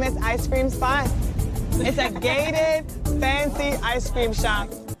famous ice cream spot. It's a gated, fancy ice cream shop.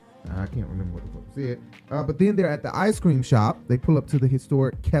 I can't remember what the fuck was said. But then they're at the ice cream shop. They pull up to the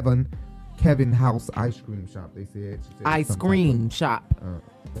historic Kevin House ice cream shop. She said Ice cream shop.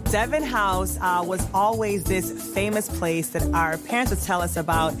 Devon House was always this famous place that our parents would tell us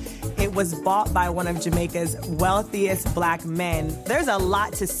about. It was bought by one of Jamaica's wealthiest black men. There's a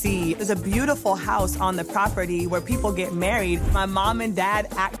lot to see. There's a beautiful house on the property where people get married. My mom and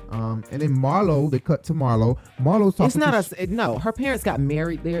dad and then Marlo, they cut to Marlo. Marlo's talking It's not no, her parents got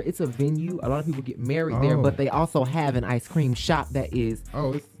married there. It's a venue. A lot of people get married there, but they also have an ice cream shop that is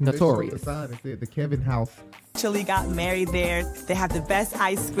notorious. The sign that said the Kevin House. actually got married there. They have the best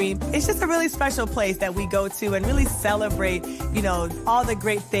ice cream. It's just a really special place that we go to and really celebrate, you know, all the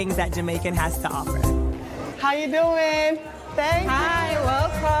great things that Jamaican has to offer. How you doing? Thank Hi,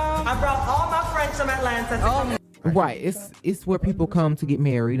 welcome. I brought all my friends from Atlanta to come. Right, it's where people come to get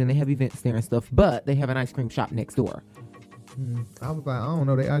married and they have events there and stuff, but they have an ice cream shop next door. I was like, I don't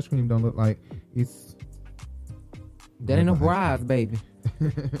know, the ice cream don't look like it's... That ain't no brides, baby.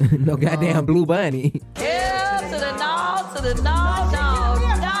 No goddamn Blue Bunny. Yeah, to the no.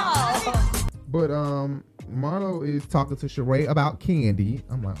 But Marlo is talking to Sheree about Candy.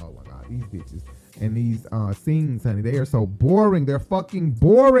 I'm like, oh my god, these bitches and these scenes, honey, they are so boring. They're fucking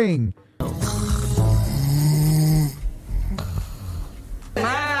boring.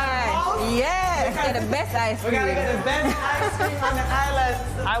 Yes, get the best ice cream. We gotta get the best ice cream on the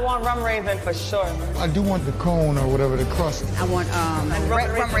island. I want rum raisin for sure. I do want the cone or whatever, the crust. I want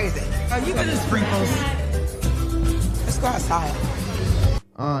rum raisin. Oh, you get the sprinkles. Let's go outside.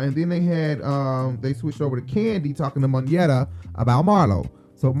 And then they had they switched over to Candy talking to Monietta about Marlo.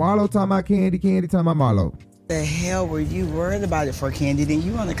 So Marlo talking about Candy, Candy talking about Marlo. The hell were you worried about it for, Candy? Then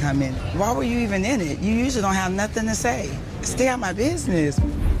you want to come in. Why were you even in it? You usually don't have nothing to say. Stay out my business.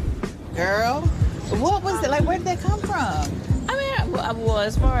 Girl, what was it? Like, where did that come from? I mean, Well,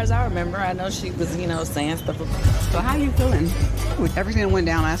 as far as I remember, I know she was, saying stuff. So how you feeling with everything that went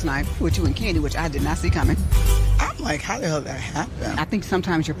down last night with you and Candy, which I did not see coming? I'm like, how the hell did that happen? I think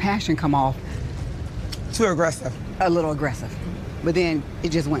sometimes your passion come off Too aggressive. a little aggressive, but then it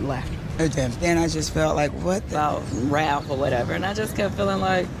just went left. It did. Then I just felt like, what the? About Ralph or whatever, and I just kept feeling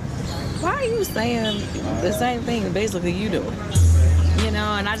like, why are you saying the same thing basically you do? And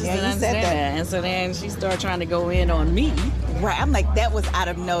I just didn't understand that. And so then she started trying to go in on me. Right, I'm like, that was out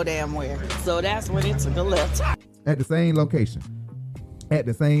of no damn where. So that's when it took a left turn. At the same location. At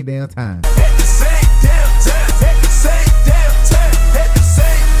the same damn time.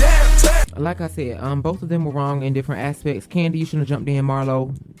 Like I said, both of them were wrong in different aspects. Candy, you shouldn't have jumped in.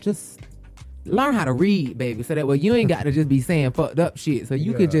 Marlo, just learn how to read, baby, so that way you ain't got to just be saying fucked up shit. So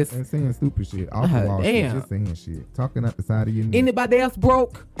you could just and saying stupid shit. Off the wall shit, just saying shit. Talking out the side of your neck. Anybody else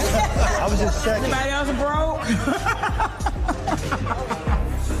broke? I was just checking. Anybody else broke?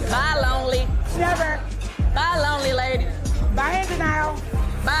 Bye, lonely. Never. Bye, lonely lady. Bye, now.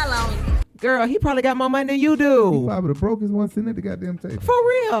 Bye, lonely. Girl, he probably got more money than you do. He probably the brokest one sitting at the goddamn table. For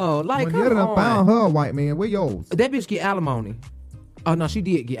real. Like, when come you done on. found her, white man, where yours? That bitch get alimony. Oh, no, she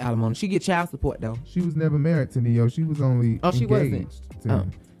did get alimony. She get child support, though. She was never married to Neo. She was only she engaged wasn't. to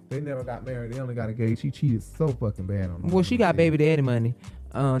him. They never got married. They only got engaged. She cheated so fucking bad on him. Well, she got baby daddy money.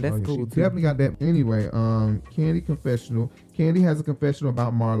 That's cool, she too. definitely got that. Anyway, Candy confessional. Candy has a confessional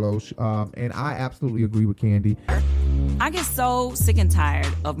about Marlo, and I absolutely agree with Candy. I get so sick and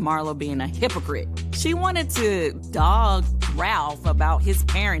tired of Marlo being a hypocrite. She wanted to dog Ralph about his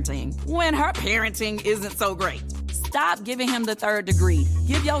parenting when her parenting isn't so great. Stop giving him the third degree.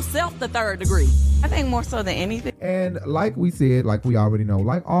 Give yourself the third degree. I think more so than anything. And like we said, like we already know,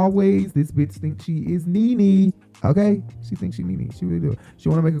 like always, this bitch thinks she is Nene. Okay? She thinks she Nene. She really do. She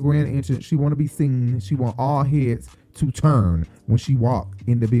want to make a grand entrance. She want to be seen. She want all heads to turn when she walk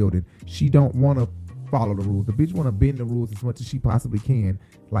in the building. She don't want to follow the rules. The bitch want to bend the rules as much as she possibly can,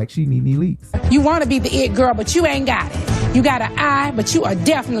 like she Nene Leakes. You want to be the it girl, but you ain't got it. You got an I, but you are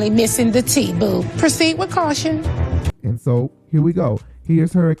definitely missing the T, boo. Proceed with caution. And so here we go.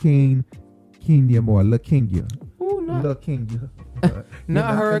 Here's Hurricane Kenya Moore. La Kenya. Ooh, no. La Kenya.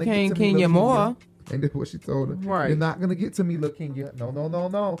 Not Hurricane Kenya Moore. And that's what she told her. Right. You're not gonna get to me, La Kenya. No, no, no,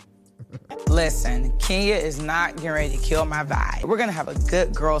 no. Listen, Kenya is not getting ready to kill my vibe. We're gonna have a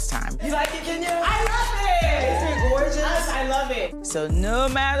good girls' time. You like it, Kenya? I love it. Isn't it gorgeous? I love it. So no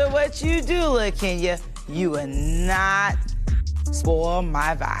matter what you do, La Kenya, you will not spoil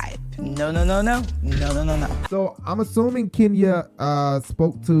my vibe. No, no, no, no. No, no, no, no. So I'm assuming Kenya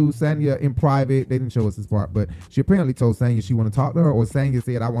spoke to Sanya in private. They didn't show us this part, but she apparently told Sanya she want to talk to her, or Sanya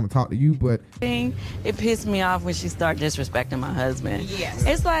said, I want to talk to you, but... It pissed me off when she started disrespecting my husband. Yes.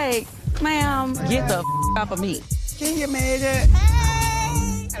 It's like, ma'am, get the off of me. Kenya made it.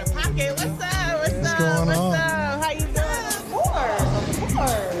 Hey! Got a pocket. What's up? What's up? What's up? How you doing? Of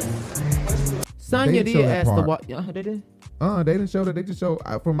course. Sonya did ask the what? They did? They didn't show that. They just showed,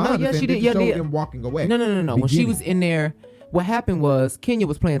 from my understanding, she did. they just showed them walking away. No. When she was in there, what happened was Kenya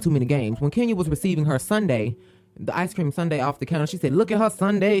was playing too many games. When Kenya was receiving her sundae, the ice cream sundae off the counter, she said, look at her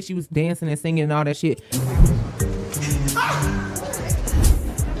sundae. She was dancing and singing and all that shit.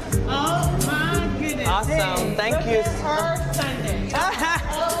 Oh my goodness. Awesome. Thank you. Look at her Sunday.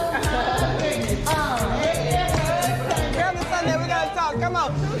 Grab the Sunday. We gotta talk. Come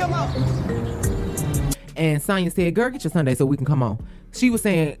on. Come on. And Sonya said, girl, get your sundae so we can come on. She was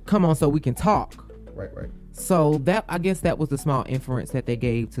saying, come on so we can talk. Right. So that, I guess that was the small inference that they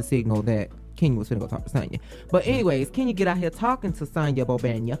gave to signal that Kenya was finna go talk to Sonya. But anyways, can you get out here talking to Sonya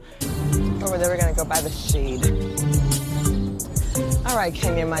Bobania? Over there, we're gonna go by the shade. All right,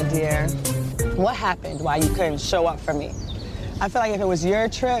 Kenya, my dear. What happened? Why you couldn't show up for me? I feel like if it was your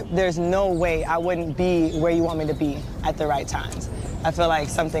trip, there's no way I wouldn't be where you want me to be at the right times. I feel like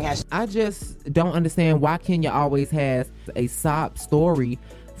something has... I just don't understand why Kenya always has a sob story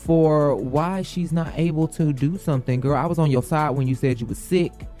for why she's not able to do something. Girl, I was on your side when you said you was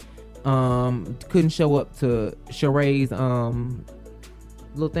sick. Couldn't show up to Sheree's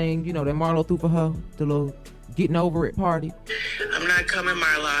little thing, that Marlo threw for her, the little getting over it party. I'm not coming,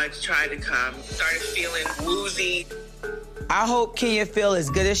 Marlo. I tried to come. Started feeling woozy. I hope Kenya feel as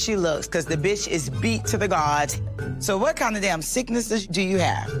good as she looks, because the bitch is beat to the gods. So what kind of damn sicknesses do you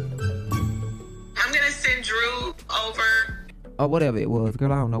have? I'm going to send Drew over. Or whatever it was.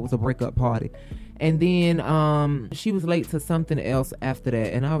 Girl, I don't know. It was a breakup party. And then she was late to something else after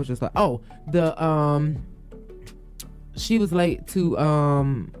that. And I was just like, she was late to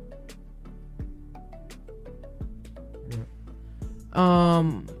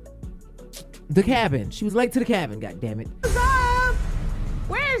the cabin. She was late to the cabin, god damn it.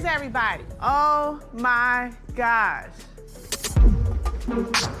 Where's everybody? Oh my gosh.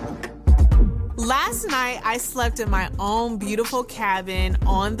 Last night, I slept in my own beautiful cabin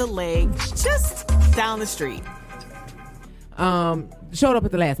on the lake, just down the street. Showed up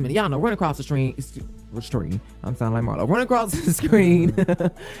at the last minute. Y'all know, run across the stream. I'm sounding like Marlo. Run across the screen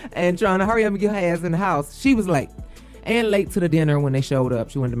and trying to hurry up and get her ass in the house. She was late. And late to the dinner when they showed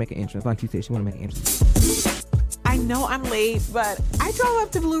up. She wanted to make an entrance. Like you said, she wanted to make an entrance. I know I'm late, but I drove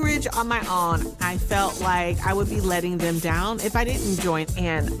up to Blue Ridge on my own. I felt like I would be letting them down if I didn't join.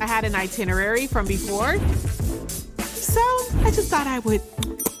 And I had an itinerary from before. So I just thought I would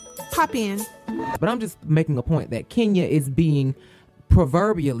pop in. But I'm just making a point that Kenya is being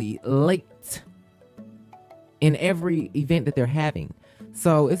proverbially late in every event that they're having.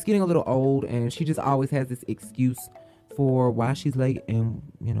 So it's getting a little old, and she just always has this excuse for why she's late. And,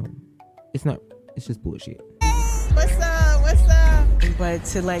 you know, it's just bullshit. What's up? What's up? But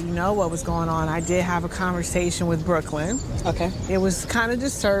to let you know what was going on, I did have a conversation with Brooklyn. Okay. It was kind of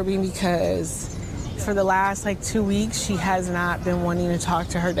disturbing because for the last 2 weeks, she has not been wanting to talk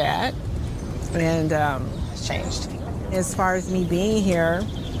to her dad. And it's changed. As far as me being here,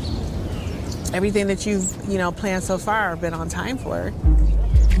 everything that you've, planned so far, been on time for.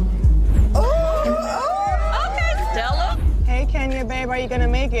 Okay, Stella. Hey, Kenya, babe, are you gonna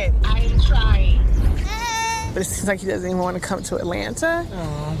make it? I am trying. But it seems like he doesn't even want to come to Atlanta.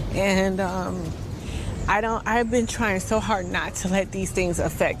 Aww. And I've been trying so hard not to let these things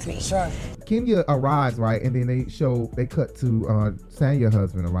affect me. Sure. Kenya arrives, right? And then they cut to Sanya's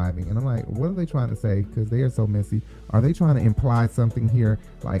husband arriving. And I'm like, what are they trying to say? Because they are so messy. Are they trying to imply something here?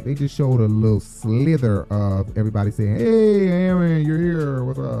 Like, they just showed a little slither of everybody saying, hey, Aaron, you're here.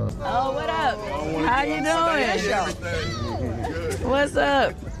 What's up? Oh, what up? How you doing? What's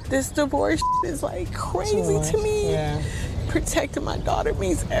up? This divorce is crazy to me. Yeah. Protecting my daughter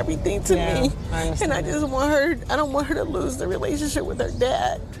means everything to me. And I don't want her to lose the relationship with her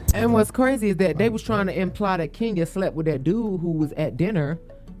dad. And what's crazy is that they was trying to imply that Kenya slept with that dude who was at dinner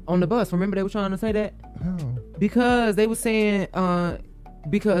on the bus. Remember they were trying to say that? Oh. Because they were saying,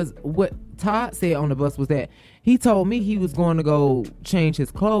 because what Todd said on the bus was that he told me he was going to go change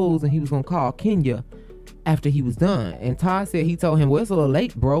his clothes and he was going to call Kenya after he was done. And Todd said he told him, well, it's a little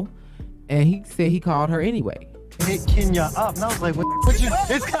late, bro. And he said he called her anyway. Hit Kenya up. And I was like, what you,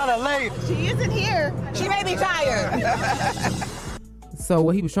 it's kind of late. She isn't here. She may be tired. So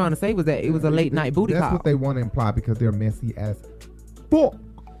what he was trying to say was that it was a late night booty call. That's what they want to imply because they're messy as fuck.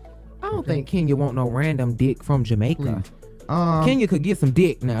 I don't think Kenya want no random dick from Jamaica. Kenya could get some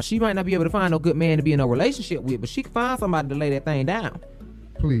dick now. She might not be able to find no good man to be in a relationship with, but she could find somebody to lay that thing down.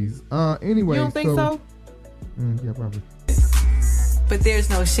 Please. Anyway. You don't think so? Yeah, probably. But there's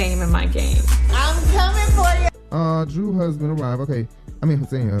no shame in my game. I'm coming for you. Drew's husband arrived. Okay. I mean,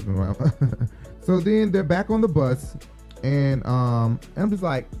 Hussein's husband arrived. So then they're back on the bus. And I'm just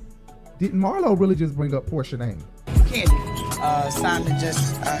like, did Marlo really just bring up Portia's name? Candy. Simon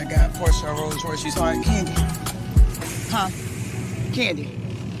just got Portia a Rolls Royce. She's like, Candy. Huh? Candy.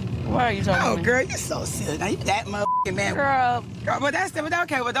 Why are you talking to me? Girl, you're so silly. Now you that motherfucking man. Girl, but that's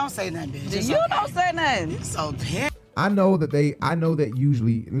okay. Well, don't say nothing, bitch. You don't say nothing. You're so pissed. I know that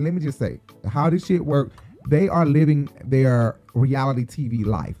usually, let me just say, how this shit work, they are living their reality TV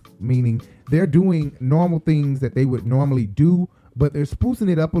life, meaning they're doing normal things that they would normally do, but they're sprucing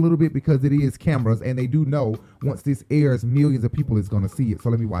it up a little bit because it is cameras, and they do know once this airs, millions of people is going to see it. So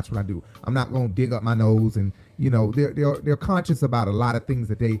let me watch what I do. I'm not going to dig up my nose, and they're conscious about a lot of things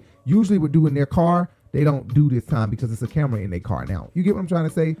that they usually would do in their car. They don't do this time because it's a camera in their car now. You get what I'm trying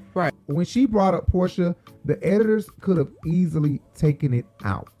to say? Right. When she brought up Portia, the editors could have easily taken it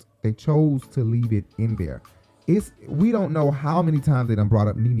out. They chose to leave it in there. We don't know how many times they done brought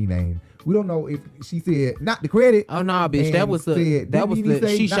up Nene name. We don't know if she said not the credit. Oh no, bitch, that was the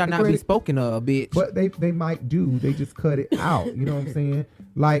she shall not be spoken of, bitch. But they might do. They just cut it out. You know what I'm saying?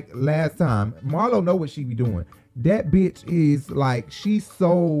 Like last time, Marlo know what she be doing. That bitch is like, she's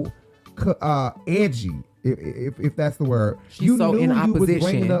so edgy, if that's the word. She's so in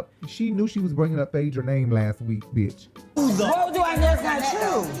opposition. She knew she was bringing up Phaedra name last week, bitch. What do I know it's not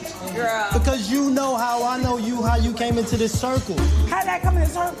true? Girl. Because you know how I know you, how you came into this circle. How did I come in the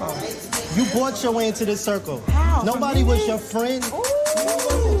circle? You bought your way into this circle. How? Nobody was your friend.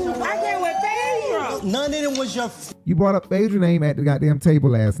 Ooh, I came with Phaedra. None of them was your You brought up Phaedra name at the goddamn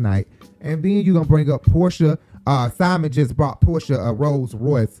table last night, and then you gonna bring up Portia. Simon just brought Portia a Rolls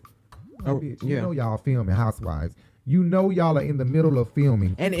Royce. Oh, bitch, you know y'all filming Housewives. You know y'all are in the middle of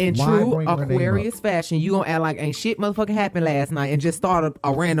filming. And in true Aquarius fashion, you gonna act like ain't shit motherfucking happened last night and just start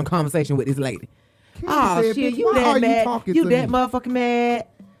a random conversation with this lady. Oh shit, you that mad? You that motherfucking mad?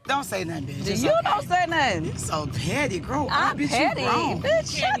 Don't say nothing, bitch. It's You okay. don't say nothing. You so petty. Grow up, I'm bitch. petty. You grown.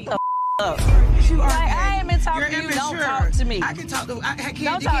 Bitch, shut the up. You are Like, petty. I ain't been talking You're to you. immature. Don't talk to me. I can talk to Candy.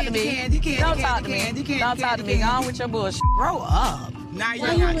 Don't talk to me. Don't talk to me. Don't talk to me. Go on with your bullshit. Grow up. Now you're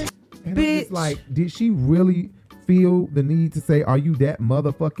not. And I'm just like, did she really feel the need to say, "Are you that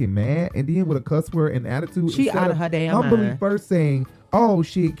motherfucking mad?" And then with a cuss word and attitude, She instead out of her damn humbly mind. first saying, "Oh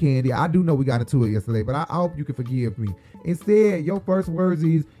shit, Candy, I do know we got into it yesterday, but I hope you can forgive me." Instead, your first words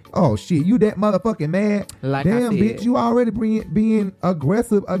is, "Oh shit, you that motherfucking mad?" Like I damn, said. bitch, you already being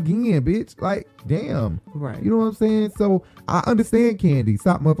aggressive again, bitch. Like, damn. Right. You know what I'm saying? So I understand, Candy.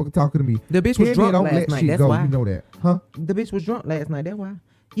 Stop motherfucking talking to me. The bitch Candy was drunk don't last let night. shit That's go. why. You know that, huh? The bitch was drunk last night. That's why.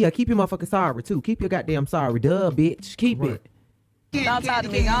 Yeah, keep your motherfucking sorry too. Keep your goddamn sorry, duh, bitch. Keep it. Don't talk to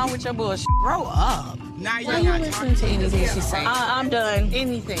me. Go on with your bullshit. Grow up. Now Why you're you not listening to anything she says? I'm done.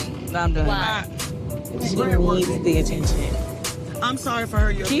 Anything. I'm done. Why? She needs the attention. I'm sorry for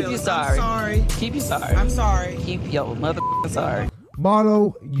her. Keep you sorry. I'm sorry. Keep you sorry. I'm sorry. Keep your motherfucking sorry.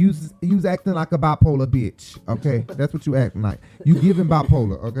 Marlo, you's acting like a bipolar bitch. Okay, that's what you acting like. You giving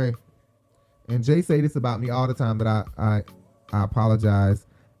bipolar. Okay, and Jay say this about me all the time, that I apologize,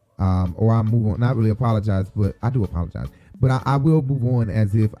 or I move on. Not really apologize, but I do apologize. But I will move on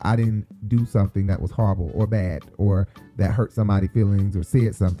as if I didn't do something that was horrible or bad, or that hurt somebody's feelings, or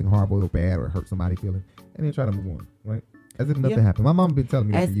said something horrible or bad, or hurt somebody's feelings, and then try to move on, right? As if nothing happened. My mom been telling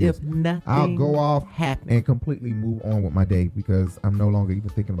me that As for years. if nothing I'll go off happened. and completely move on with my day because I'm no longer even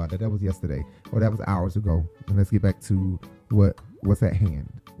thinking about that. That was yesterday, or that was hours ago. And let's get back to what's at hand,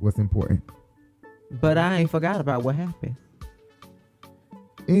 what's important. But I ain't forgot about what happened.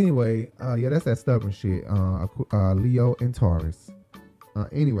 Anyway, yeah, that's that stubborn shit. Leo and Taurus.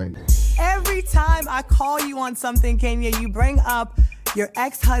 Anyway, Every time I call you on something, Kenya, you bring up your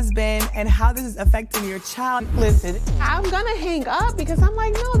ex-husband and how this is affecting your child. Listen, I'm gonna hang up because I'm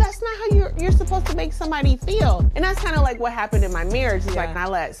like, no, that's not how you're supposed to make somebody feel. And that's kind of like what happened in my marriage. It's like, I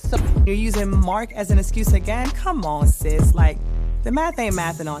let You're using Mark as an excuse again? Come on, sis. Like, the math ain't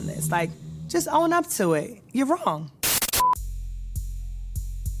mathing on this. Like, just own up to it. You're wrong.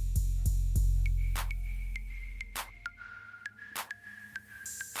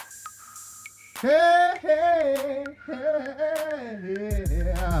 hey, hey, hey,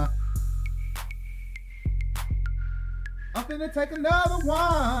 I'm finna take another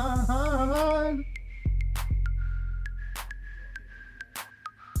one.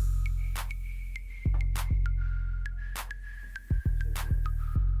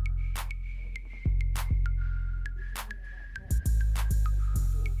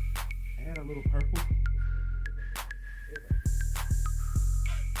 Add a little purple.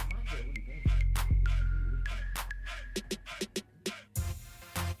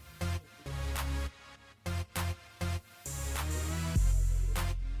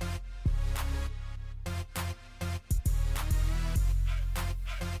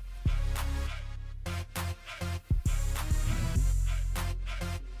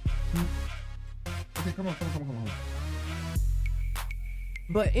 Okay, come on.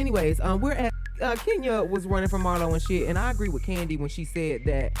 But anyways, we're at Kenya was running from Marlo and shit, and I agree with Candy when she said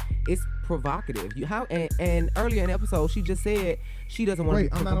that it's provocative. And earlier in the episode, she just said she doesn't want to.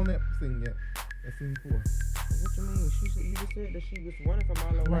 Wait, I'm not on that scene yet. That's scene 4. What you mean? You just said that she was running from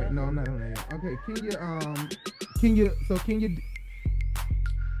Marlo. Right? No, I'm not on that yet. Okay, Kenya. So Kenya.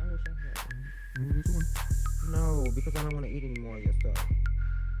 Which one? No, because I don't want to eat any more of your stuff.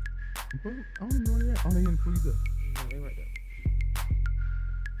 I don't even know where they're at. Oh, they in the freezer. Yeah, they right there.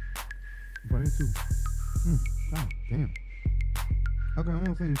 Brain 2. God damn. Okay, I'm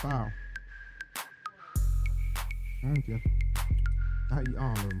on scene 5. I don't care. I eat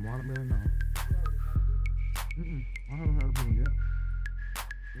all of them. Watermelon, no. I haven't had a blue yet.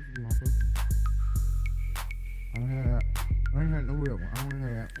 This is my first. I don't have that. I ain't had no real one. I don't have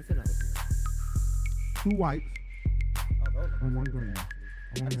that. It's another 2 whites. Oh, those are and 1 green.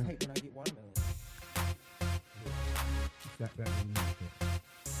 I just hate when I get watermelon. That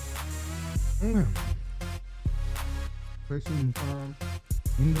fresh and firm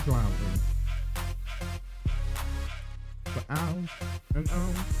in the driveway. For hours and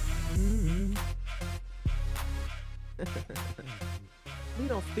hours. We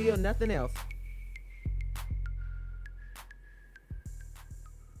don't feel nothing else.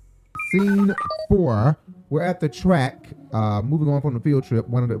 Scene 4. We're at the track. Moving on from the field trip.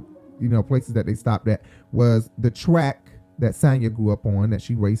 One of the places that they stopped at was the track that Sanya grew up on, that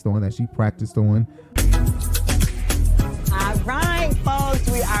she raced on, that she practiced on. All right, folks,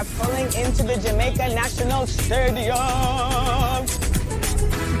 we are pulling into the Jamaica National Stadium.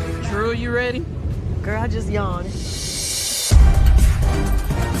 Drew, you ready? Girl, I just yawned.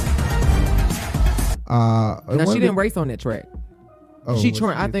 Now she didn't race on that track. She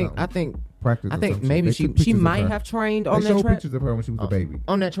trained. I think practice. I think or maybe They she took pictures of might her. have trained They on that showed track. pictures of her when she was a baby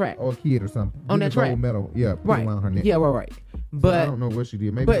On that track. or a kid or something. On With that the gold track. medal. Yeah, put Right. it around her neck. Yeah, right. So But I don't know what she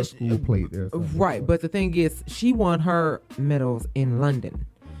did. Maybe her school played there. Or something. Right, but the thing is, she won her medals in London,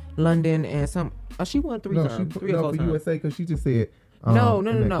 and some. She won three No, times. she Three or four for times. USA because she just said. No.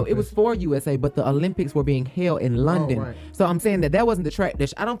 in that It was for USA, but the Olympics were being held in London. right. So I'm saying that wasn't the track.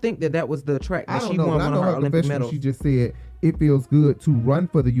 I don't think that was the track I that don't she know, won but I one know of her her Olympic confession. medals. She just said it feels good to run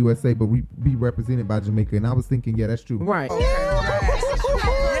for the USA, but we be represented by Jamaica. And I was thinking, yeah, that's true. Right.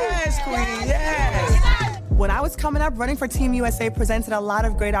 Yes, queen, yes. When I was coming up, running for Team USA presented a lot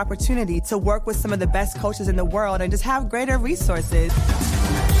of great opportunity to work with some of the best coaches in the world and just have greater resources.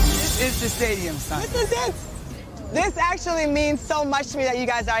 This is the stadium, son. This is it. This actually means so much to me that you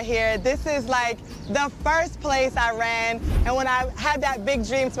guys are here. This is like the first place I ran, and when I had that big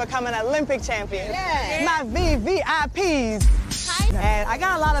dream to become an Olympic champion. Yeah. My VVIPs. And I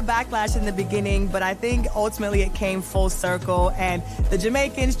got a lot of backlash in the beginning, but I think ultimately it came full circle, and the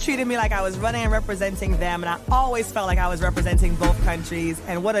Jamaicans treated me like I was running and representing them, and I always felt like I was representing both countries,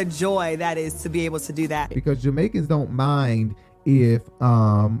 and what a joy that is to be able to do that. Because Jamaicans don't mind if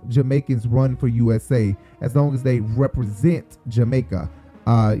Jamaicans run for USA as long as they represent Jamaica.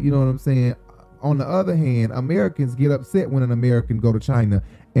 You know what I'm saying? On the other hand, Americans get upset when an American go to China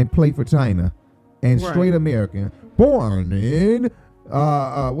and play for China. And Right. straight American, born in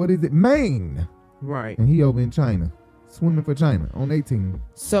Maine. Right. And he over in China, swimming for China on 18.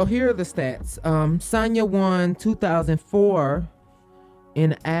 So here are the stats. Sonia won 2004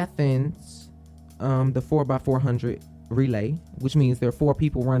 in Athens, the 4x400 relay, which means there are 4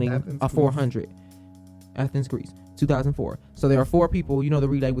 people running a 400. Athens, Greece, 2004. So there are 4 people, the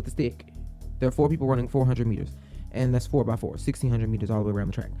relay with the stick. There are 4 people running 400 meters, and that's 4x4, 1,600 meters all the way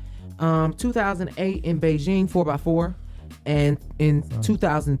around the track. 2008 in Beijing, 4x4, and in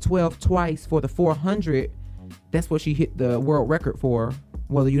 2012 twice for the 400. That's what she hit the world record for.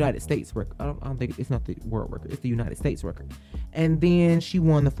 Well, the United States record. I don't think it's not the world record. It's the United States record. And then she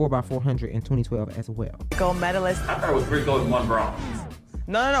won the 4x400 in 2012 as well. Gold medalist. I thought it was 3 gold and 1 bronze.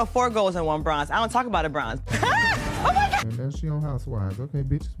 No, 4 golds and 1 bronze. I don't talk about a bronze. And then she on Housewives. Okay,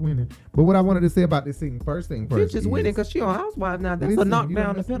 bitch is winning. But what I wanted to say about this thing, first thing first. Bitch is winning because she on Housewives now. That's a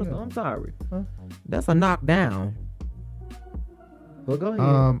knockdown the pedestal. I'm sorry. Huh? That's a knockdown. Well, go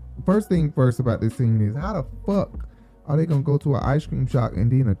ahead. First thing first about this scene is how the fuck are they gonna go to an ice cream shop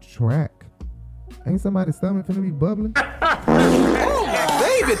and then a track? Ain't somebody's stomach finna be bubbling? Baby,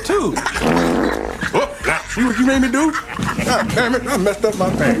 too. Oh, now, see what you made me do? God damn it, I messed up my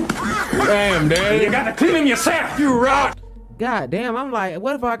pants. Damn, Daddy. You gotta clean them yourself, you rot. God damn, I'm like,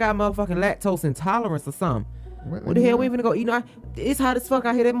 what if I got motherfucking lactose intolerance or something? What the hell we even go? It's hot as fuck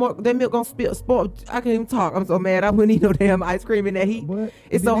out here. That milk gonna spoil. I can't even talk. I'm so mad. I wouldn't eat no damn ice cream in that heat.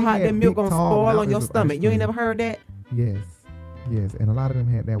 It's so hot that milk gonna spoil on your stomach. You ain't never heard that? Yes. And a lot of them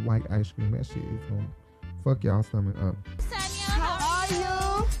had that white ice cream. That shit is gonna fuck y'all stomach up. How are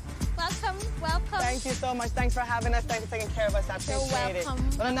you? Welcome. Thank you so much. Thanks for having us. Thanks for taking care of us. I appreciate it.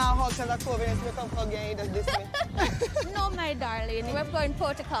 But now hug because of COVID and come hug you. Does this me? No, my darling. We're following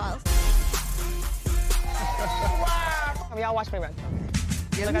protocols. Wow. Y'all watch me run.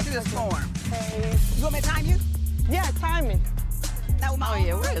 Yeah, let me see this form. Hey. You want me to time you? Yeah, time me. Oh,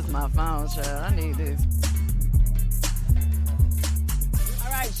 yeah, where's my phone, child? I need this.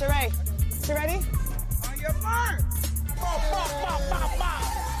 All right, Sheree. You ready? On your mark.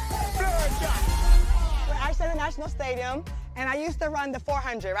 We're actually at the National Stadium, and I used to run the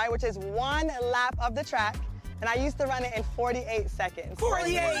 400, right, which is 1 lap of the track, and I used to run it in 48 seconds.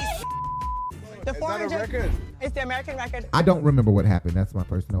 48! The 400, Is that a record? It's the American record. I don't remember what happened. That's my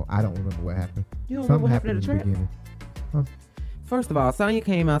first note. I don't remember what happened. You don't Something remember what happened at the in track? beginning. Huh? First of all, Sonya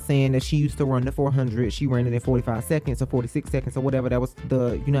came out saying that she used to run the 400. She ran it in 45 seconds or 46 seconds or whatever. That was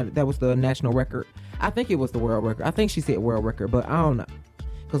the national record. I think it was the world record. I think she said world record, but I don't know.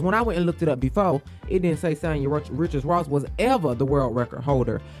 Because when I went and looked it up before, it didn't say Sonya Richards-Ross was ever the world record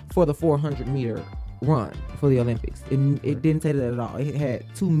holder for the 400 meter run for the Olympics. It didn't say that at all. It had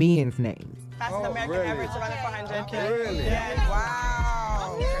 2 men's names. Fastest American ever to run the 400. Okay. Really? Yeah.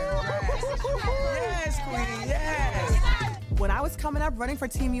 Wow. Yes, Queenie, yes. When I was coming up, running for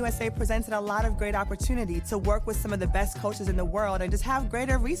Team USA presented a lot of great opportunity to work with some of the best coaches in the world and just have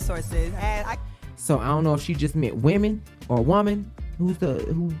greater resources. So I don't know if she just meant women or woman who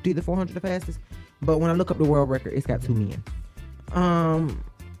did the 400 the fastest. But when I look up the world record, it's got 2 men.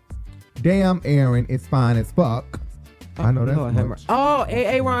 Damn, Aaron, it's fine as fuck. I know that's Lord, much. Oh,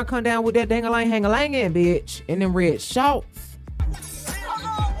 Aaron come down with that hang-a-lang-bitch in them red shorts.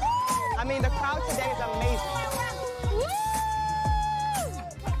 I mean, the crowd today is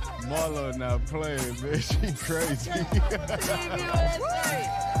Marlo not playing, man. She crazy.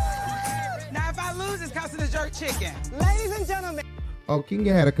 Now, if I lose, it's because of the jerk chicken. Ladies and gentlemen. Oh,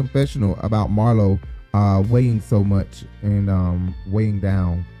 Kenya had a confessional about Marlo weighing so much and weighing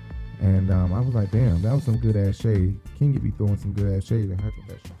down. And I was like, damn, that was some good ass shade. Kenya be throwing some good ass shade in her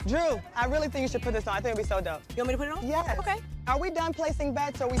confession. Drew, I really think you should put this on. I think it'll be so dope. You want me to put it on? Yes. Okay. Are we done placing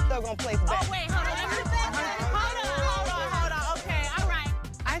bets or are we still gonna place bets? Oh, wait, hold on. Okay, all right.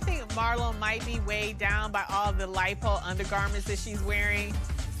 I think Marlo might be weighed down by all the lipo undergarments that she's wearing.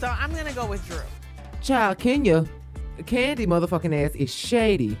 So I'm gonna go with Drew. Child, Kenya, Candy motherfucking ass is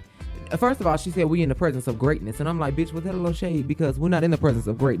shady. First of all, she said we in the presence of greatness. And I'm like, bitch, was that a little shade? Because we're not in the presence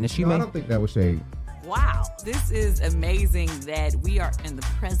of greatness. I don't think that was shade. Wow, this is amazing that we are in the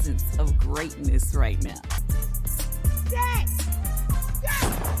presence of greatness right now.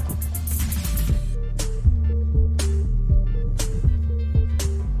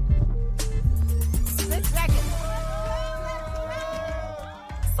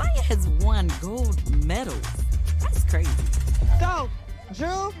 Saya has won gold medals. That's crazy. So,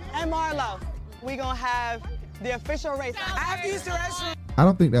 Drew and Marlo, we gonna have the official race. I have to use the restroom. I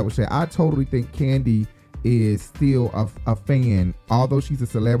don't think that was shade. I totally think Candy is still a fan. Although she's a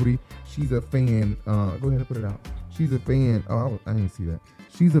celebrity, she's a fan. Go ahead and put it out. She's a fan. Oh, I didn't see that.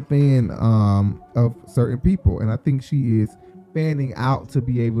 She's a fan of certain people. And I think she is fanning out to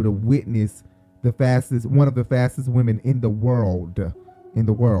be able to witness one of the fastest women in the world.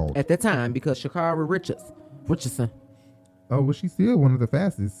 At that time, because Sha'Carri Richardson. Oh, well, she's still one of the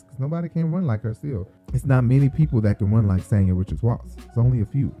fastest because nobody can run like her still. It's not many people that can run like Sanya Richards-Watts. It's only a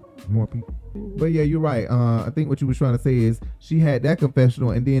few more people. But yeah, you're right. I think what you were trying to say is she had that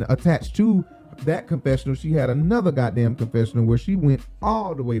confessional and then attached to that confessional, she had another goddamn confessional where she went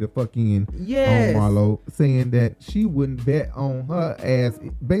all the way to fucking on Marlo, saying that she wouldn't bet on her ass.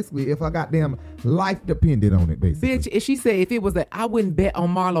 Basically, if her goddamn life depended on it, basically. Bitch, she said if it was I wouldn't bet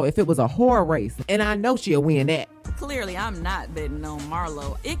on Marlo if it was a horror race. And I know she'll win that. Clearly, I'm not betting on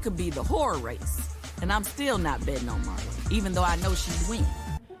Marlo. It could be the horror race. And I'm still not betting on Marlo, even though I know she'd win.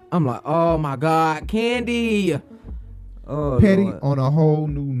 I'm like, oh my God, Candy. Oh, petty Lord. On a whole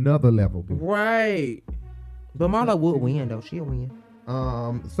new another level. Bitch. Right. But Marlo would win, though. She'll win.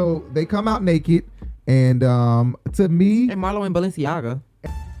 So they come out naked. And to me... And Marlo and Balenciaga.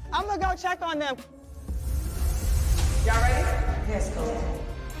 I'm going to go check on them. Y'all ready? Yes, go.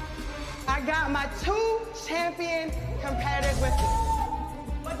 I got my 2 champion competitors with me.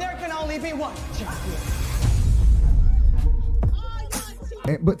 But there can only be one champion.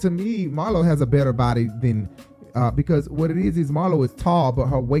 But to me, Marlo has a better body than... because what it is Marlo is tall, but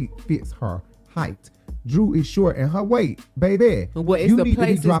her weight fits her height. Drew is short, and her weight, baby. Well, you need to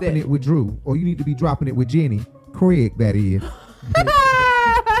be dropping it with Drew, or you need to be dropping it with Jenny Craig. That is.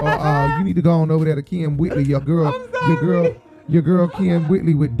 Or you need to go on over there to Kim Whitley, your girl Kim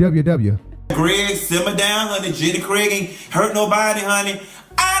Whitley with WW. Craig, simmer down, honey. Jenny Craig ain't hurt nobody, honey.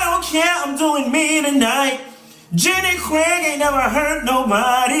 I don't care. I'm doing me tonight. Jenny Craig ain't never hurt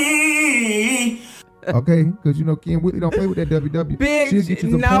nobody. Okay, because you know Kim Whitley don't play with that WW. Bitch, she'll get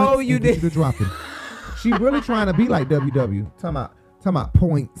you some no, points you did. You to drop it. She really trying to be like WW. Talking about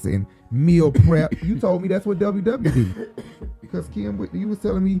points and meal prep. You told me that's what WW did. Because Kim Whitley, you was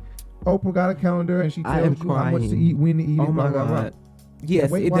telling me Oprah got a calendar and she tells you how much to eat, when to eat it. Oh my God.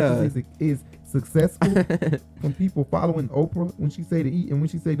 Yes, Weight it Watchers does. is successful when people following Oprah when she say to eat and when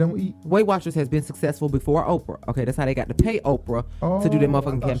she say don't eat. Weight Watchers has been successful before Oprah. Okay, that's how they got to pay Oprah to do that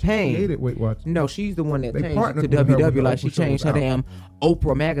motherfucking campaign. She created Weight Watchers. No, she's the one that They changed it partnered to with her when WW like Oprah she changed show her was out. damn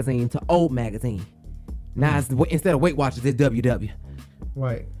Oprah magazine to Old magazine. Now it's, instead of Weight Watchers, it's WW.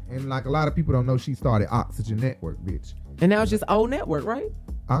 Right, and like a lot of people don't know, she started Oxygen Network, bitch. And now it's just Old Network, right?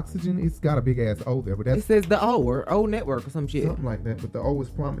 Oxygen, it's got a big ass O there, but that's It says the O or Old Network or some shit. something like that. But the O is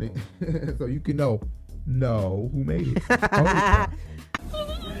prominent, so you can know who made it.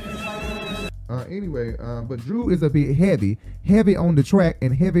 Anyway, but Drew is a bit heavy on the track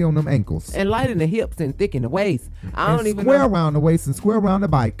and heavy on them ankles. And light in the hips and thick in the waist. I don't even square know. around the waist and square around the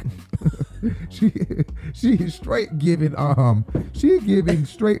bike. she is straight giving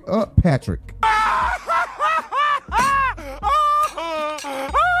straight up Patrick.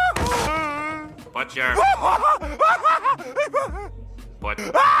 Put your... Put...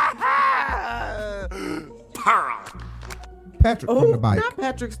 Pearl. Patrick from the bike. Not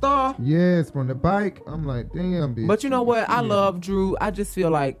Patrick Starr. Yes, from the bike. I'm like, damn, bitch. But you know what? I love Drew. I just feel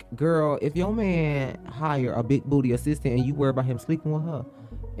like, girl, if your man hire a big booty assistant and you worry about him sleeping with her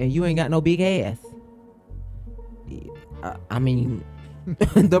and you ain't got no big ass, I mean,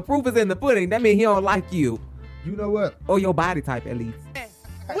 the proof is in the pudding. That means he don't like you. You know what? Or your body type, at least.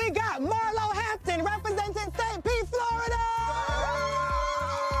 We got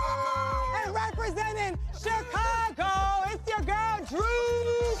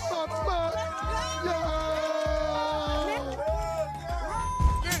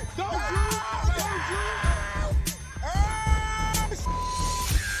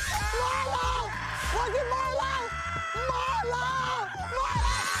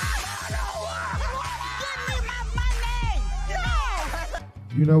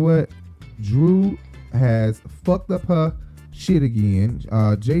you know what? Drew has fucked up her shit again.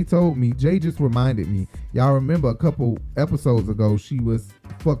 Jay told me. Jay just reminded me. Y'all remember a couple episodes ago, she was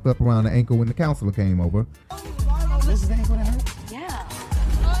fucked up around the ankle when the counselor came over. This is the ankle that hurt? Yeah.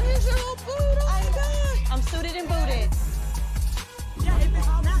 Oh, here's your little boot. Oh my God. I'm suited and booted.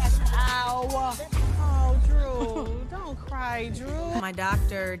 Ow. Oh, Drew. Don't cry, Drew. My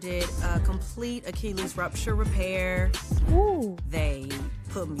doctor did a complete Achilles rupture repair. Ooh. They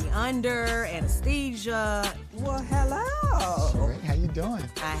put me under anesthesia. Well, hello. Great. How you doing?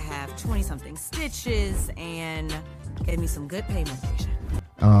 I have 20-something stitches and gave me some good pain medication.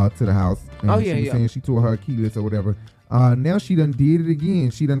 To the house. And she was saying she tore her Achilles or whatever. Now she done did it again.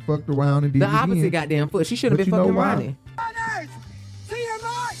 She done fucked around and did it again. The opposite goddamn foot. She should have been fucking running. See your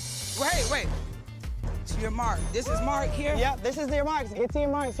mark. Wait. To your mark. This is Mark here? Yep, this is your marks. Get to your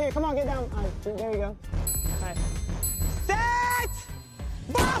marks. Here, come on, get down. There you go. All right. Set!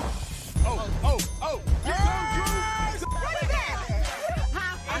 Bump! Oh. Here comes Drew. What is that?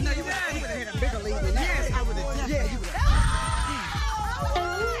 I know you would have hit a bigger lead than that. Yes, I would have. Yeah, you would have.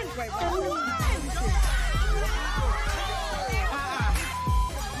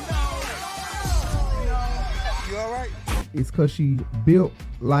 You all right? It's because she built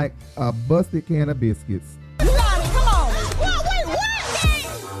like a busted can of biscuits. You got it. Come on. Wait,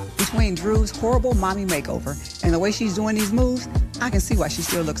 what? Between Drew's horrible mommy makeover and the way she's doing these moves, I can see why she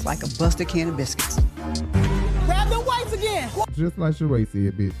still looks like a busted can of biscuits. Grab the weights again. Just like Sheree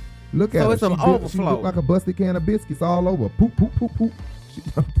said, bitch. Look at So her. it's some She overflow. looked like a busted can of biscuits all over. Poop, poop, poop, poop. She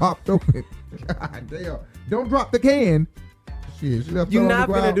done popped open. God damn. Don't drop the can. Shit, she You're not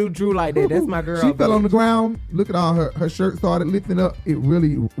gonna do Drew like that. That's my girl. She fell on the ground. Look at all her shirt started lifting up. It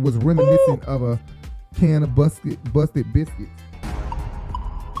really was reminiscent of a can of busted biscuits.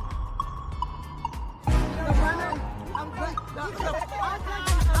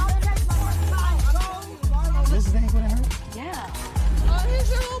 This is the ankle that hurt? Yeah. Oh, here's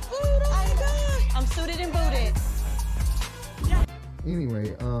your little boot. Oh my God. I'm suited and booted.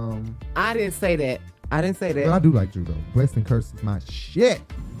 Anyway, I didn't say that. But I do like Drew though. Blessed and cursed is my shit.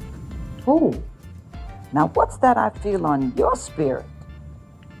 Oh, now what's that I feel on your spirit?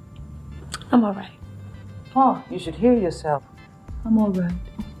 I'm all right. Oh, you should hear yourself. I'm all right.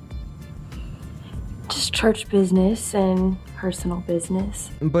 Just church business and personal business.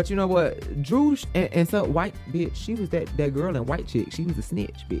 But you know what? Drew and some white bitch, she was that girl in White Chick. She was a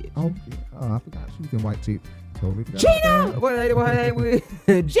snitch, bitch. Oh, I forgot she was in White Chick. Totally forgot. Gina! What her name was?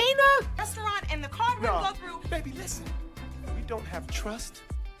 Gina? Restaurant and the car will go through. Baby, listen. We don't have trust.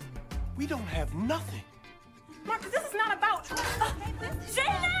 We don't have nothing. Marcus, this is not about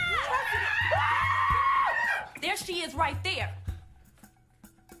Gina! There she is right there.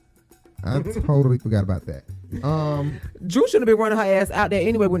 I totally forgot about that. Drew should have been running her ass out there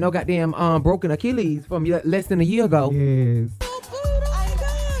anyway with no goddamn broken Achilles from less than a year ago. Yes.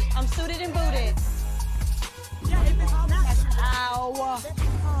 I'm suited and booted. Ow.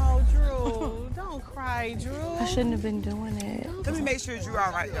 Oh, Drew. Don't cry, Drew. I shouldn't have been doing it. Let me make sure Drew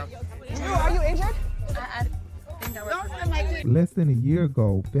all right, though. Drew, are you injured? Less than a year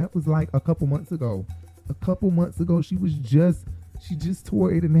ago. That was like a couple months ago. She just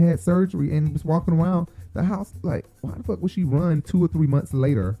tore it and had surgery and was walking around the house like, why the fuck would she run 2 or 3 months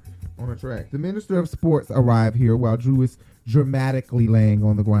later on a track? The Minister of Sports arrived here while Drew is dramatically laying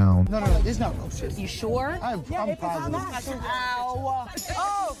on the ground. No, there's no shit. You sure? I'm positive. Ow.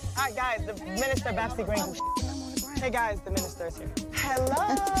 Oh, all right, guys, the minister Babsy Green. Hey, guys, the minister's here.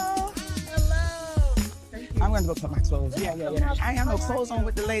 Hello. I'm going to go put my clothes. Yeah. I ain't have no clothes on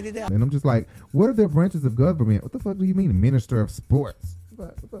with the lady there. And I'm just like, what are their branches of government? What the fuck do you mean, Minister of Sports?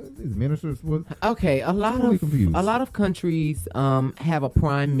 What is Minister of Sports? Okay, a lot of countries have a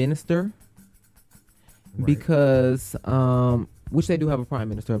prime minister because which they do have a prime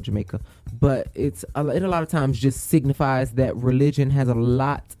minister of Jamaica, but it a lot of times just signifies that religion has a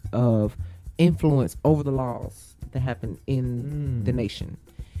lot of influence over the laws that happen in the nation.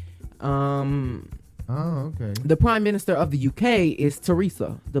 Oh, okay. The Prime Minister of the UK is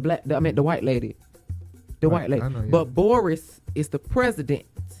Theresa, the white lady. The white lady. I know, yeah. But Boris is the president.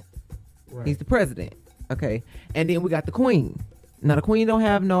 Right. He's the president. Okay. And then we got the Queen. Now the Queen don't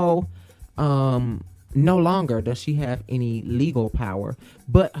have no longer does she have any legal power,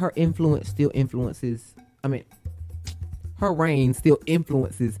 but her influence still influences, her reign still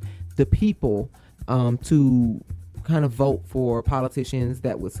influences the people to kind of vote for politicians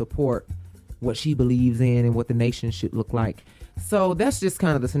that would support what she believes in and what the nation should look like. So that's just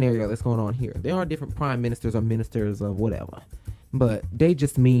kind of the scenario that's going on here. There are different prime ministers or ministers of whatever, but they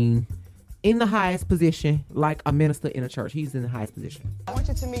just mean in the highest position, like a minister in a church. He's in the highest position. I want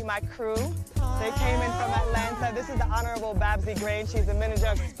you to meet my crew. They came in from Atlanta. This is the Honorable Babsy Grange. She's the manager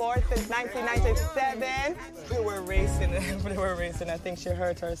of sports since 1997. They were racing. I think she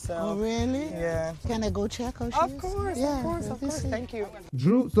hurt herself. Oh, really? Yeah. Can I go check her? Of course. Thank you.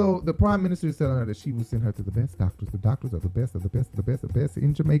 Drew, so the prime minister is telling her that she will send her to the best doctors. The doctors are the best of the best of the best of the best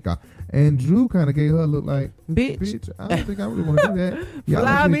in Jamaica. And Drew kind of gave her a look like, bitch, I don't think I really want to do that. Y'all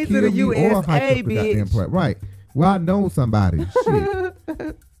Fly me to the USA, bitch. Right. Well, I know somebody. Shit.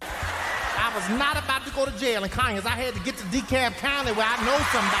 I was not about to go to jail in Conyers. I had to get to DeKalb County where I know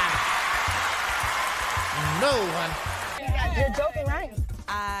somebody. No, You're joking, right?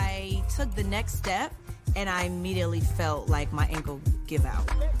 I took the next step and I immediately felt like my ankle give out.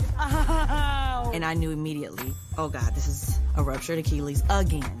 Oh. And I knew immediately, oh God, this is a ruptured Achilles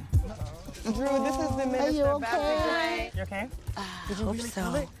again. Drew, this is the minister. Are you okay? You okay? Did you really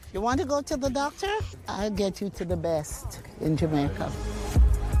feel it? You want to go to the doctor? I'll get you to the best in Jamaica.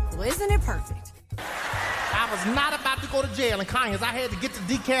 Well, isn't it perfect? I was not about to go to jail in Conyers. I had to get to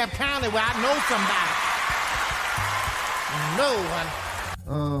DeKalb County where I know somebody. No,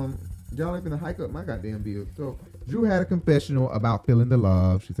 honey. Y'all ain't finna hike up my goddamn bill. So Drew had a confessional about feeling the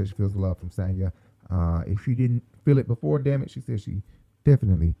love. She said she feels the love from Sanya. If she didn't feel it before, damn it, she said she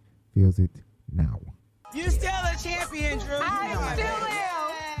definitely feels it now. You still a champion, Drew. I still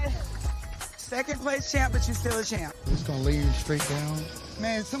am. Second place champ, but you still a champ. It's gonna lay you straight down.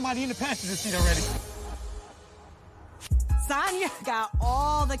 Man, somebody in the passenger seat already. Sonya got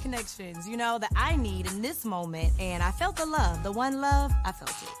all the connections, that I need in this moment. And I felt the love. The one love, I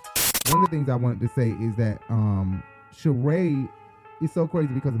felt it. One of the things I wanted to say is that Sheree is so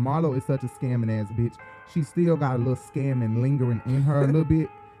crazy because Marlo is such a scamming ass bitch. She still got a little scamming lingering in her a little bit.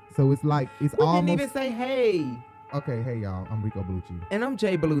 So it's like, it's we almost... didn't even say hey. Okay, hey y'all, I'm Rico Bellucci. And I'm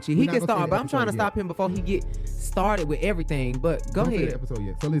Jay Bellucci. He can start, but I'm trying to stop him before he get started with everything. But go ahead. The episode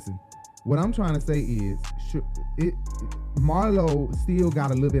yet. So listen, what I'm trying to say is, Marlo still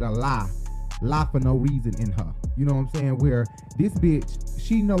got a little bit of lie for no reason in her. You know what I'm saying? Where this bitch,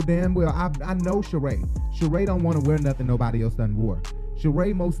 she know damn well, I know Sheree. Sheree don't want to wear nothing nobody else done wore.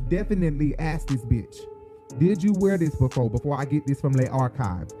 Sheree most definitely asked this bitch, did you wear this before I get this from the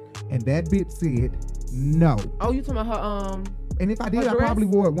archive? And that bitch said no. Oh, you talking about her and if I did, I probably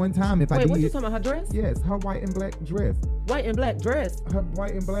wore it one time if I did. Wait, what you talking about, her dress? Yes, her white and black dress. White and black dress? Her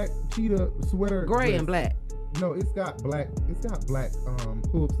white and black cheetah sweater. Gray dress. and black. No, it's got black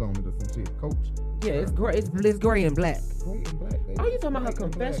hooves on it or some shit. Coach. Yeah, it's gray. It's gray and black. Gray and black. Baby. Are you talking about her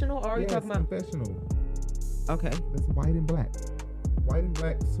confessional or are you talking about confessional? Okay. That's white and black. White and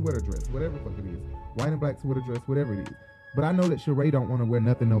black sweater dress, whatever the fuck it is. White and black sweater dress, whatever it is. But I know that Sheree don't want to wear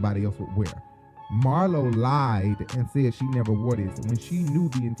nothing nobody else would wear. Marlo lied and said she never wore this when she knew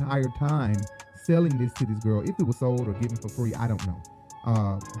the entire time selling this to this girl. If it was sold or given for free, I don't know.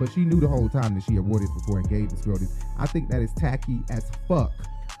 But she knew the whole time that she had wore this before and gave this girl this. I think that is tacky as fuck.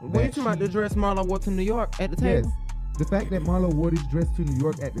 What are you talking about, the dress Marlo wore to New York at the table? Yes. The fact that Marlo wore this dress to New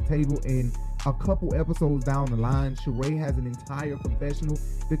York at the table and a couple episodes down the line, Sheree has an entire confessional.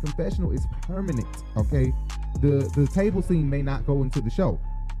 The confessional is permanent, okay? The table scene may not go into the show.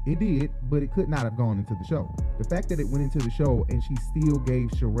 It did, but it could not have gone into the show. The fact that it went into the show and she still gave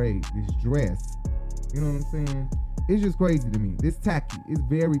Sheree this dress, you know what I'm saying? It's just crazy to me. It's tacky. It's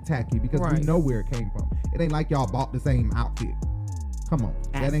very tacky because we know where it came from. It ain't like y'all bought the same outfit. Come on.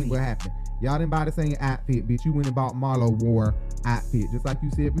 That ain't what happened. Y'all didn't buy the same outfit, bitch. You went and bought Marlo wore outfit. Just like you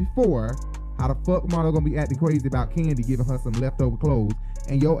said before, how the fuck Marlo gonna be acting crazy about Candy giving her some leftover clothes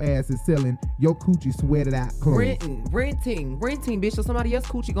and your ass is selling your coochie sweated out clothes? Renting, bitch. So somebody else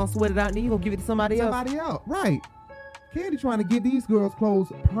coochie gonna sweat it out and then you gonna give it to somebody else. Right. Candy trying to give these girls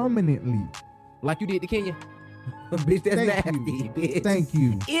clothes permanently. Like you did to Kenya. Bitch, that's nasty, bitch. Thank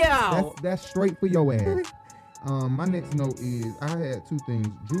you. Yeah. That's straight for your ass. My next note is I had two things.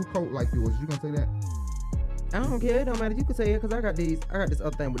 Drew coat like yours. You gonna say that? I don't care. It don't matter. You can say it because I got this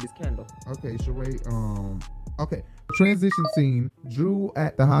other thing with this candle. Okay, Sheree. Okay. Transition scene. Drew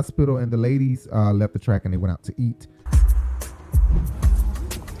at the hospital and the ladies left the track and they went out to eat.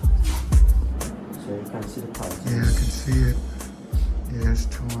 So you can see the part. Yeah, I can see it. Yeah, it's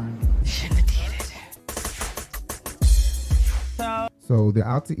torn. Shouldn't have did it. So they're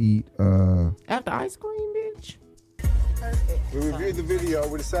out to eat. After ice cream, bitch. We reviewed the video.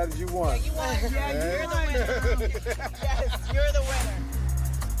 We decided you won. You won. Yeah, you're the winner. Yes, you're the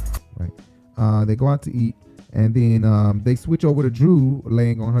winner. Right. They go out to eat, and then they switch over to Drew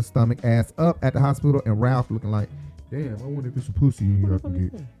laying on her stomach, ass up at the hospital, and Ralph looking like, damn, I wonder if there's some pussy in here I can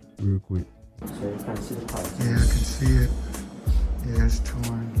get real quick. So you can see the part. Yeah, I can see it. Yeah, it's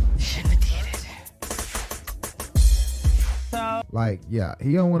torn. Like, yeah,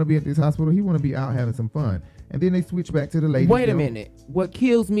 he don't want to be at this hospital. He want to be out having some fun. And then they switch back to the lady. Wait a minute. What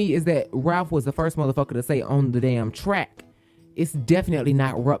kills me is that Ralph was the first motherfucker to say on the damn track, it's definitely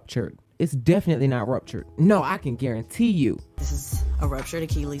not ruptured. It's definitely not ruptured. No, I can guarantee you. This is a ruptured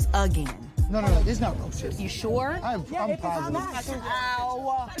Achilles again. No, it's not ruptured. You sure? I'm positive.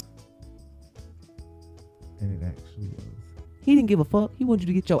 Ow. And it actually was. He didn't give a fuck. He wanted you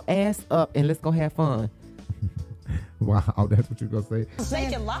to get your ass up and let's go have fun. Wow, that's what you're going to say?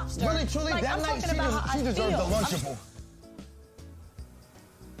 Steak and lobster. Really, truly, Like, that I'm night talking about how she I deserved the feel. Lunchable.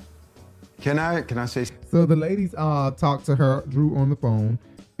 Can I say? So the ladies talk to her, Drew, on the phone,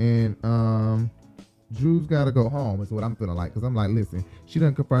 and Drew's got to go home is what I'm feeling like, because I'm like, listen, she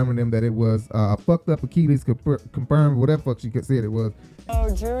done confirming them that it was a fucked up Achilles, confirmed whatever fuck she said it was. Oh,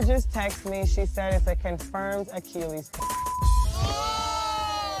 Drew just texted me. She said it's a confirmed Achilles.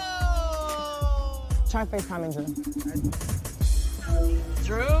 Try FaceTiming Drew.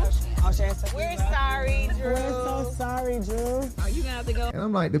 Drew? Oh, she answered. We're sorry, Drew. We're so sorry, Drew. Are you gonna have to go? And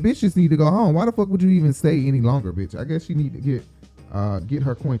I'm like, the bitch just need to go home. Why the fuck would you even stay any longer, bitch? I guess she need to get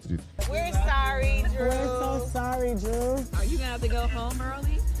her coincidence. We're sorry, Drew. We're so sorry, Drew. Are you gonna have to go home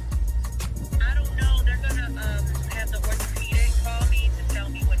early? I don't know. They're gonna have the orthopedic call me to tell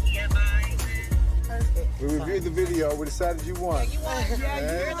me what EMI is. Perfect. We reviewed the video. We decided you won.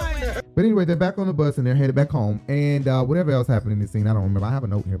 But anyway, they're back on the bus and they're headed back home. And whatever else happened in this scene, I don't remember. I have a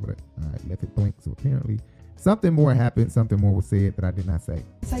note here, but I left it blank. So apparently something more happened. Something more was said that I did not say.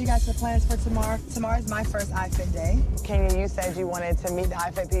 So you got your plans for tomorrow? Tomorrow's my first iFit day. Kenya, you said you wanted to meet the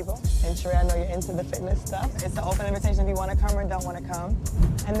iFit people. And Sheree, I know you're into the fitness stuff. It's an open invitation if you want to come or don't want to come.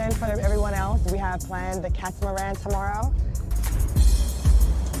 And then for everyone else, we have planned the catamaran tomorrow.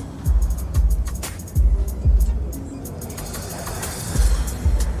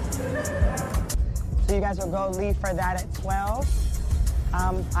 So you guys will go leave for that at 12.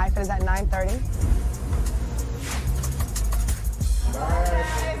 iFit is at 9:30.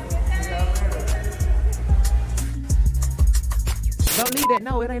 Don't leave that.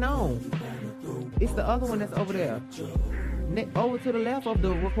 No, it ain't on. It's the other one that's over there. Over to the left of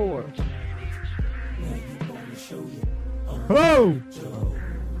the record. Oh!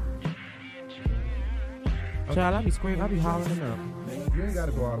 Child, I be screaming. I be hollering up. You ain't got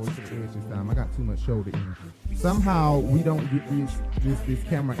to go all the way to the edge this time. I got too much shoulder energy. Somehow we don't get this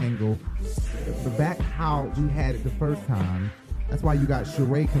camera angle back how we had it the first time. That's why you got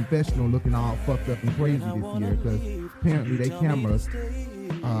Sheree Confessional looking all fucked up and crazy this year, because apparently they cameras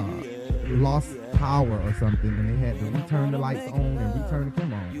lost power or something, and they had to return the lights on and return the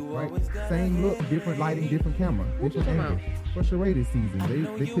camera on. Right? Same look, different lighting, different camera, different angle. For Sheree this season,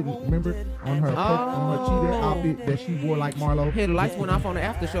 they couldn't remember on her cheetah outfit that she wore like Marlo. Hey, the lights went off on the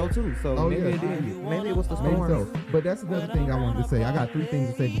after show too, so maybe it did. Maybe it was the storm. Maybe so. But that's another thing I wanted to say. I got 3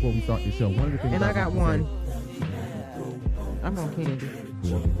 things to say before we start the show. One of the things, and I got one. Say, I'm on Candy.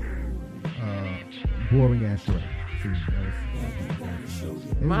 Boring ass Shrek.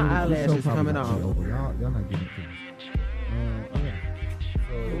 My eyelash is coming off. Y'all not getting it to me. Okay.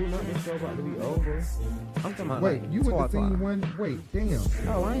 So, not this show about to be over. I'm talking about. Wait, you went to scene one? Wait, damn.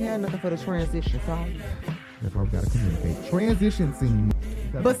 Oh, I ain't had nothing for the transition, sorry. That's why we gotta communicate. Transition scene.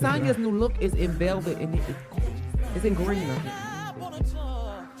 But Sonya's new look is in velvet and it's gorgeous. It's in green.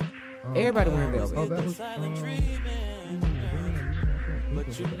 Everybody wearing velvet. Oh, that was.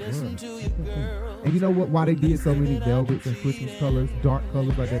 And you know what? Why they did so many velvets and Christmas colors, dark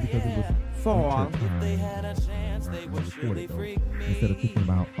colors like that, because it was fall. Instead of thinking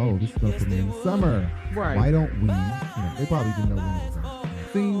about, oh, this stuff for me in the summer. Right. Why don't we? They probably didn't know when it was summer.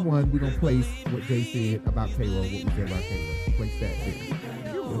 Scene 1, we're gonna place what Jay said about K-Roll, what we said about K-Roll. Place that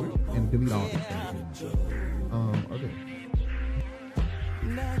there. And delete all these things. Okay.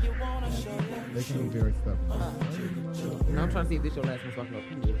 They can be very stuff. Now I'm trying to see if this your last one talking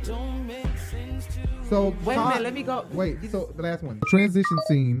about. So wait a minute, let me go. Wait, so the last one. Transition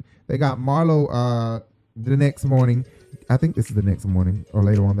scene. They got Marlo the next morning. I think this is the next morning or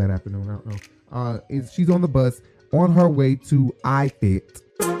later on that afternoon. I don't know. She's on the bus on her way to iFit.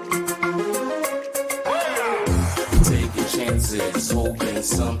 Taking chances, hoping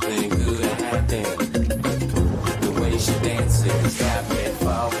something good happen. The way she dances, got me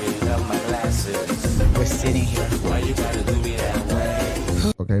fogging up my glasses. We're sitting here. Why you gotta do me that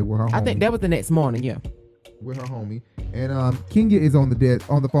way? Okay, with her homie. I think that was the next morning, yeah. With her homie. And Kenya is on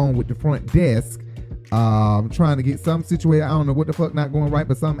the phone with the front desk, trying to get something situated. I don't know what the fuck not going right,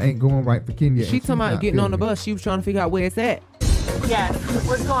 but something ain't going right for Kenya. She talking about getting on the bus. She was trying to figure out where it's at. Yes.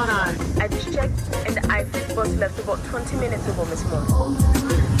 What's going on? I just checked and the iFit bus left about 20 minutes ago, Miss Moore.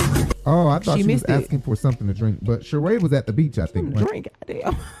 Oh, I thought she was missed it. asking for something to drink, but Sheree was at the beach, I think. Right? Drink,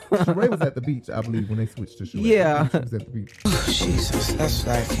 goddamn. Sheree was at the beach, I believe, when they switched to Sheree. Yeah. She was at the beach. Oh, Jesus, that's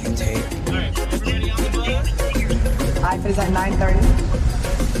what I can't take. iFit is at 9:30.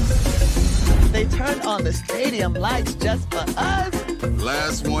 They turned on the stadium lights just for us.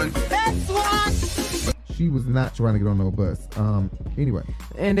 Last one. That's what. She was not trying to get on no bus. Anyway.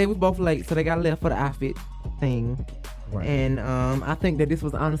 And they was both late, so they got left for the outfit thing. Right. And I think that this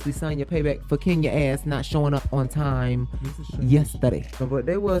was honestly Sonya payback for Kenya ass not showing up on time yesterday. But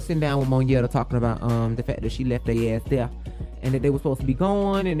they were sitting down with Monietta talking about the fact that she left their ass there, and that they were supposed to be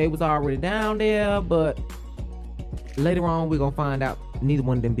going, and they was already down there. But later on, we're gonna find out neither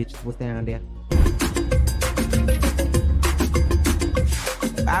one of them bitches was down there.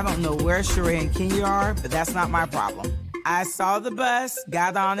 I don't know where Sheree and Kenya are, but that's not my problem. I saw the bus,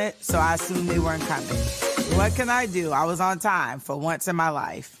 got on it, so I assumed they weren't coming. What can I do? I was on time for once in my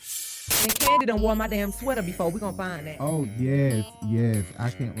life. And Candy done wore my damn sweater before. We gonna find that. Oh, yes. I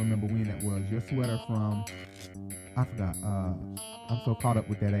can't remember when that was. Your sweater from, I forgot. I'm so caught up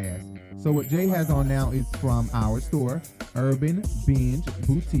with that ass. So what Jay has on now is from our store, Urban Binge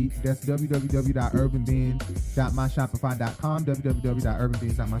Boutique. That's www.urbanbinge.myshopify.com,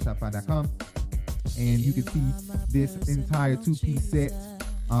 www.urbanbinge.myshopify.com. And you can see this entire two-piece set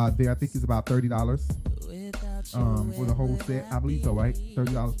there. I think it's about $30 for the whole set. I believe so, right?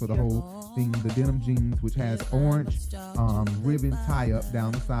 $30 for the whole thing. The denim jeans, which has orange ribbon tie-up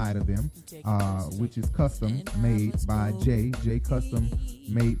down the side of them, which is custom made by Jay. Jay custom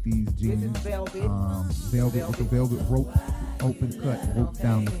made these jeans. Velvet with a velvet rope, open cut rope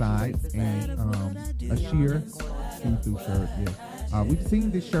down the sides, and a sheer see-through shirt. Yeah. We've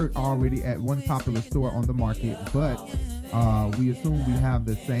seen this shirt already at one popular store on the market, but we assume we have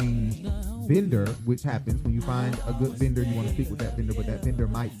the same vendor, which happens when you find a good vendor, you want to stick with that vendor, but that vendor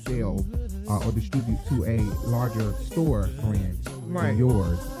might sell or distribute to a larger store brand than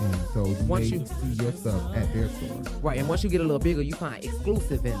yours, and so you may see your stuff at their store. Right, and once you get a little bigger, you find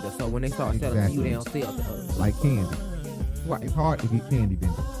exclusive vendors, so when they start selling to you, they don't sell to us. Like candy. Right. It's hard to get candy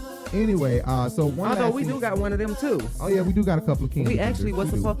vendors. Anyway, so one. Although we do got one of them too. Oh yeah, we do got a couple of candy. We actually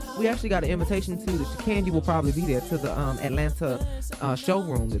we actually got an invitation to the Candy will probably be there to the Atlanta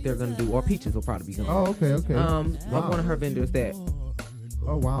showroom that they're gonna do, or Peaches will probably be going. Oh okay. One of her vendors that.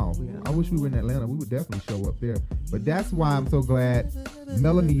 Oh wow! I wish we were in Atlanta. We would definitely show up there. But that's why I'm so glad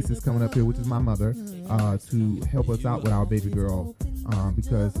Melanice is coming up here, which is my mother, to help us out with our baby girl,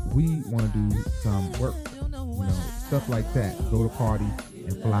 because we want to do some work, stuff like that. Go to party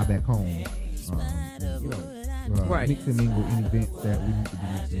and fly back home. Mix and mingle in events that we need to be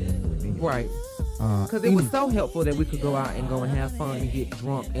mixing and mingling. Right. Because it was so helpful that we could go out and have fun and get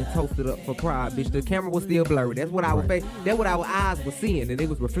drunk and toast it up for pride, bitch. The camera was still blurry. That's what our face. That's what our eyes were seeing, and it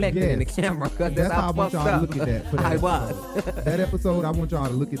was reflected in the camera. Because that's how I want y'all to look at that. I was. That episode, I want y'all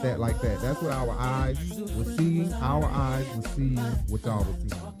to look at that like that. That's what our eyes were seeing. Our eyes were seeing what y'all were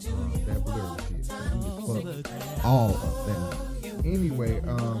seeing. That blurry shit. All of that. Anyway,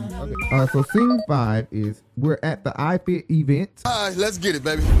 okay. So scene 5 is we're at the iFit event. All right, let's get it,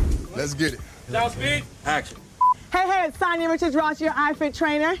 baby. Let's get it. Now speed. Action. Hey, it's Sonya Richards Ross, your iFit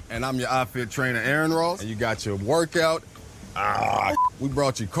trainer. And I'm your iFit trainer, Aaron Ross. And you got your workout. We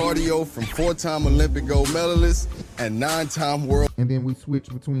brought you cardio from 4-time Olympic gold medalist and 9-time world. And then we switch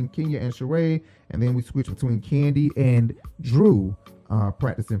between Kenya and Sheree, and then we switch between Candy and Drew,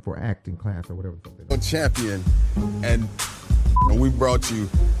 practicing for acting class or whatever. Champion. And we brought you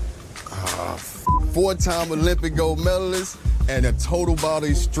 4-time Olympic gold medalist and a total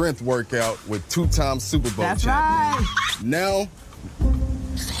body strength workout with 2-time Super Bowl That's champion. Right. Now,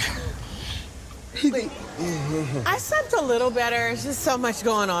 I slept a little better. There's just so much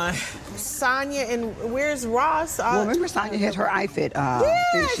going on. Sonya and where's Ross? Well, remember Sonya had her iFit.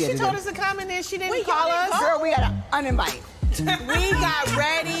 She told us to come and then she didn't call us. Girl, we got to uninvite. We got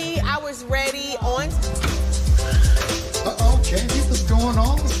ready. I was ready on. Uh-oh, Candy, what's going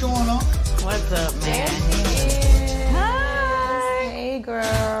on? What's going on? What's up, man? Hi. Hey,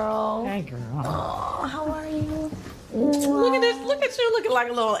 girl. Hey, girl. Oh, how are you? Look at this. Look at you looking like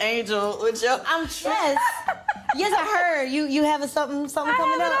a little angel with your. I'm dressed. Yes, I heard you having something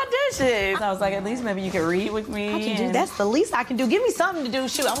coming up. Audition. I was like, at least maybe you can read with me. I can do. That's the least I can do. Give me something to do.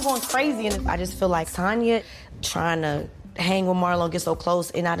 Shoot, I'm going crazy, and I just feel like Sonya trying to hang with Marlo and get so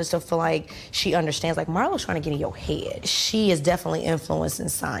close, and I just feel like she understands. Like, Marlo's trying to get in your head. She is definitely influencing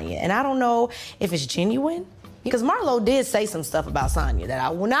Sonya, and I don't know if it's genuine. Because Marlo did say some stuff about Sonya that I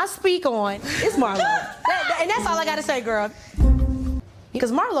will not speak on. It's Marlo. And that's all I got to say, girl.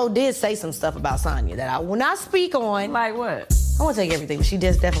 Because Marlo did say some stuff about Sonya that I will not speak on. Like what? I won't take everything, but she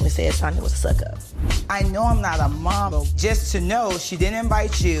just definitely said Sonya was a suck up. I know I'm not a mom, but just to know she didn't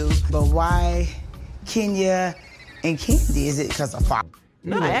invite you, but why Kenya and Candy? Is it because of father?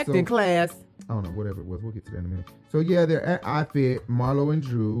 Not acting class. I don't know, whatever it was. We'll get to that in a minute. So yeah, they're at iFit. Marlo and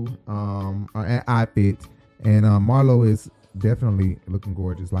Drew are at iFit, and Marlo is definitely looking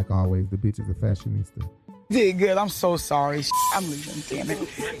gorgeous, like always. The bitch is a fashionista. Did good. I'm so sorry. I'm leaving. Damn it.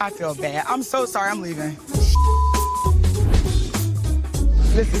 I feel bad. I'm so sorry. I'm leaving.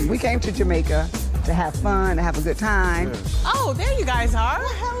 Listen, we came to Jamaica to have fun, to have a good time. Oh, there you guys are.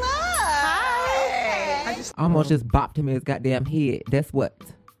 Hello. Hi. Almost just bopped him in his goddamn head. That's what.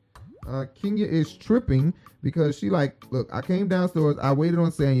 Kenya is tripping because she like, look, I came downstairs, I waited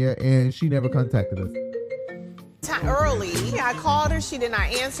on Sanya, and she never contacted us. Early, I called her, she did not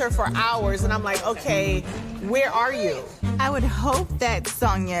answer for hours, and I'm like, okay, where are you? I would hope that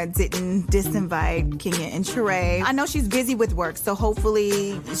Sonya didn't disinvite Kenya and Sheree. I know she's busy with work, so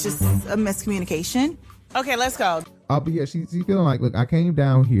hopefully it's just a miscommunication. Okay, let's go. But yeah, she's feeling like, look, I came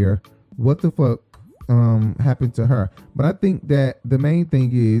down here, what the fuck happened to her? But I think that the main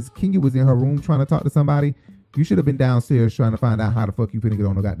thing is Kenya was in her room trying to talk to somebody. You should have been downstairs trying to find out how the fuck you finna get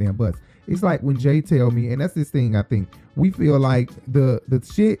on the goddamn bus. It's like when Jay tell me, and that's this thing I think, we feel like the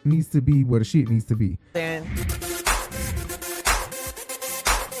shit needs to be where the shit needs to be. Then.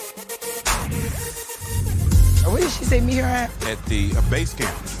 Where did she say meet her at? At the base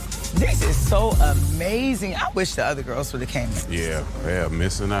camp. This is so amazing. I wish the other girls would have came in. Yeah,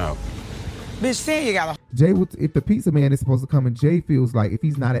 missing out. Bitch, say you got a... Jay, if the pizza man is supposed to come and Jay feels like if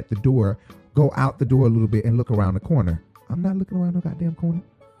he's not at the door, go out the door a little bit and look around the corner. I'm not looking around no goddamn corner.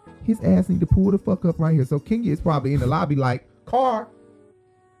 His ass need to pull the fuck up right here. So Kenya is probably in the lobby like, car.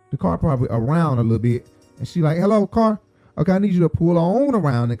 The car probably around a little bit. And she like, hello, car. Okay, I need you to pull on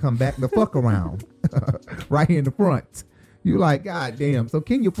around and come back the fuck around. Right here in the front. You like, god damn. So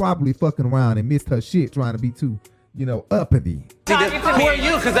Kenya probably fucking around and missed her shit trying to be too, uppity. Who are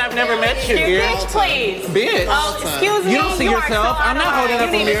you? Because I've never met you, dear. Bitch, please. Bitch. Oh, excuse me. You don't see yourself. I'm not holding up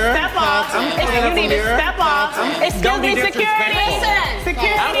a mirror. Step off. You need to step off. Excuse me, security. Listen.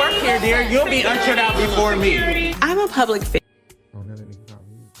 Security. I work here, dear. You'll be ushered out before me. I'm a public figure.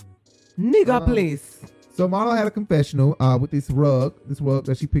 Nigga, please. So Marlo had a confessional with this rug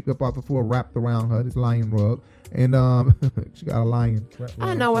that she picked up off the floor, wrapped around her, this lion rug. And she got a lion.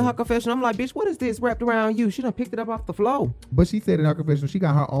 I know in her confession, I'm like, bitch, what is this wrapped around you? She done picked it up off the floor. But she said in her confession, she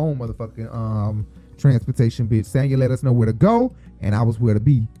got her own motherfucking transportation, bitch. Sanya let us know where to go, and I was where to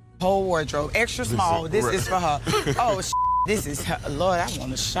be. Whole wardrobe, extra small. This is for her. Oh, this is her. Lord, I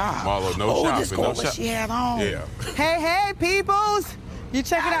want to shop. Marlo, no shopping. This No what she had on. Yeah. Hey, peoples. You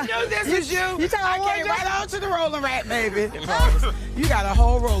check it out. I knew this was you. I came right on to the rolling rack, baby. You got a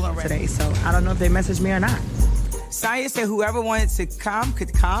whole rolling rack. Today, so I don't know if they messaged me or not. Saya said whoever wanted to come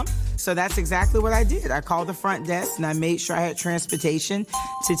could come. So that's exactly what I did. I called the front desk and I made sure I had transportation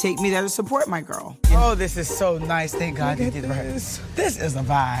to take me there to support my girl. Oh, this is so nice. Thank God they did this. This is a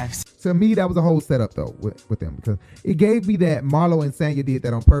vibe. To me, that was a whole setup though with them because it gave me that Marlo and Sanya did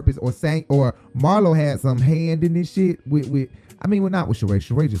that on purpose, or Marlo had some hand in this shit with not with Sheree.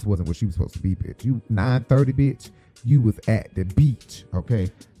 Sheree just wasn't what she was supposed to be, bitch. You 9:30, bitch. You was at the beach, okay?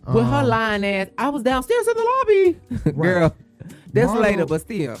 With her lying ass, I was downstairs in the lobby. Girl, that's Marlo, later, but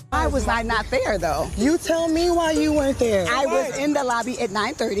still. Why was I not there, though? You tell me why you weren't there. I was in the lobby at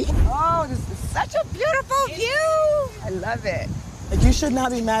 9:30. Oh, this is such a beautiful view. I love it. Like, you should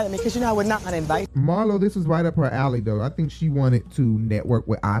not be mad at me because you know I would not invite. Marlo, this was right up her alley, though. I think she wanted to network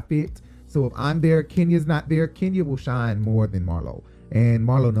with iFit. So if I'm there, Kenya's not there, Kenya will shine more than Marlo. And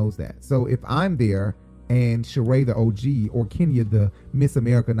Marlo knows that. So if I'm there and Sheree, the OG, or Kenya, the Miss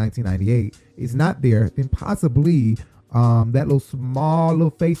America 1998, is not there, then possibly that little small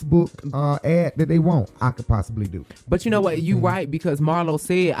little Facebook ad that they want, I could possibly do. But you know what? You right, because Marlo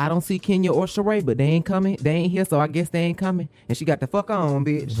said, I don't see Kenya or Sheree, but they ain't coming. They ain't here, so I guess they ain't coming. And she got the fuck on,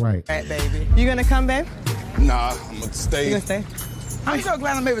 bitch. Right. Right, baby. You gonna come, babe? Nah, I'm gonna stay. You gonna stay? I'm so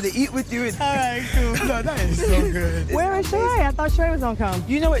glad I'm able to eat with you. All right, cool. No, that is so good. Where is Sheree? I thought Sheree was gonna come.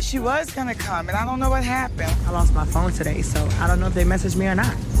 You know what? She was gonna come, and I don't know what happened. I lost my phone today, so I don't know if they messaged me or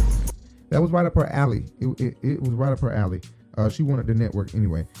not. That was right up her alley. It was right up her alley. She wanted the network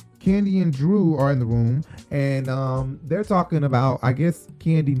anyway. Candy and Drew are in the room, and they're talking about, I guess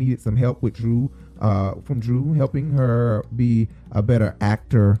Candy needed some help with Drew, from Drew, helping her be a better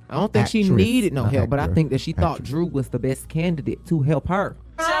actor. I don't think she needed no help, but I think that she thought Drew was the best candidate to help her.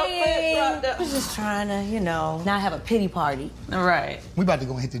 So I was just trying to, not have a pity party. Right. We about to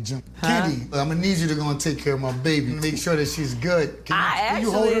go and hit the gym. Candy, I'm gonna need you to go and take care of my baby. Make sure that she's good. Can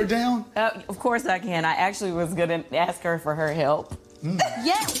you hold her down? Of course I can. I actually was gonna ask her for her help.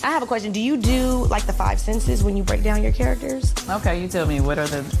 Yes. I have a question. Do you do like the 5 senses when you break down your characters? Okay, you tell me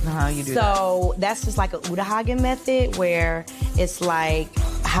how you do that. So that's just like a Udahagen method where it's like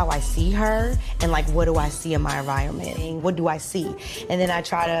how I see her and like what do I see in my environment? What do I see? And then I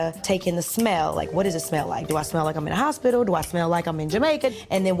try to take in the smell. Like what does it smell like? Do I smell like I'm in a hospital? Do I smell like I'm in Jamaica?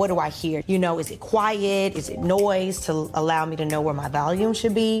 And then what do I hear? Is it quiet? Is it noise to allow me to know where my volume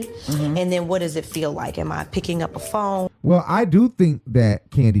should be? And then what does it feel like? Am I picking up a phone? Well, I do think that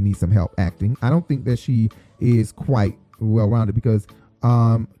Candy needs some help acting. I don't think that she is quite well-rounded because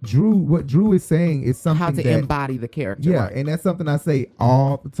what Drew is saying is something how to embody the character. Yeah, and that's something I say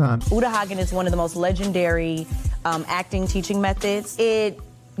all the time. Udahagen is one of the most legendary acting teaching methods. It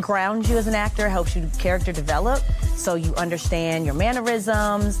grounds you as an actor, helps you character develop, so you understand your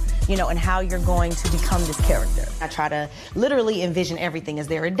mannerisms, and how you're going to become this character. I try to literally envision everything. Is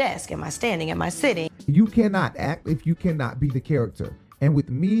there a desk? Am I standing? Am I sitting? You cannot act if you cannot be the character. And with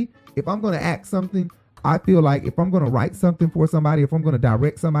me, if I'm going to act something, I feel like if I'm going to write something for somebody, if I'm going to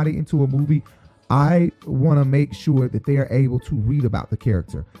direct somebody into a movie, I want to make sure that they are able to read about the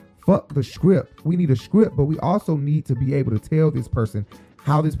character. Fuck the script. We need a script, but we also need to be able to tell this person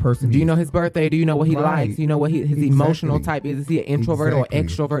how this person Do you know his birthday? Do you know what he Right. likes? Do you know what his emotional type is? Is he an introvert or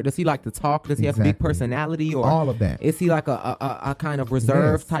extrovert? Does he like to talk? Does he have a big personality? Or all of that? Is he like a kind of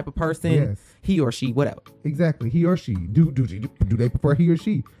reserved type of person? Yes. He or she, whatever. Exactly. He or she. Do they prefer he or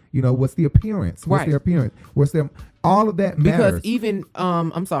she? What's the appearance? What's their appearance? What's their all of that matters. Because even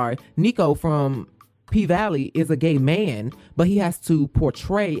I'm sorry, Nico from P Valley is a gay man, but he has to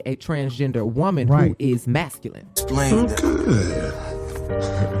portray a transgender woman who is masculine. Explain that.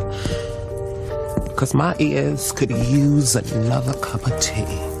 Because my ears could use another cup of tea.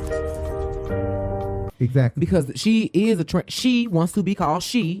 Exactly. Because she is she wants to be called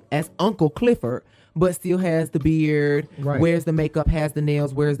she as Uncle Clifford, but still has the beard, wears the makeup, has the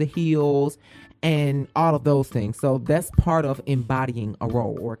nails, wears the heels, and all of those things. So that's part of embodying a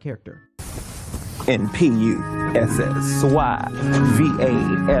role or a character.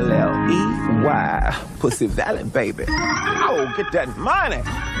 NPUSSYVALLEY. Pussy Valley, baby. Oh, get that money.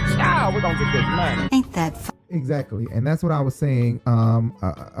 Yeah, we're gonna get this money. Ain't that Exactly. And that's what I was saying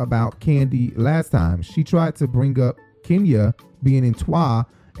about Candy last time. She tried to bring up Kenya being in Twa,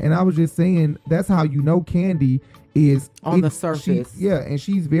 and I was just saying that's how Candy is on the surface. And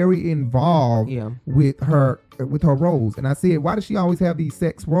she's very involved with her roles. And I said, why does she always have these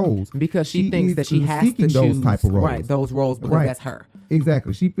sex roles? Because she thinks that she has to choose those type of roles. Right, those roles because that's her.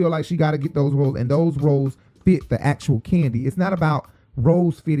 Exactly. She feel like she got to get those roles, and those roles fit the actual Candy. It's not about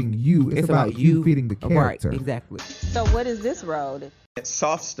roles fitting you. It's about you fitting the character. Right, exactly. So what is this road?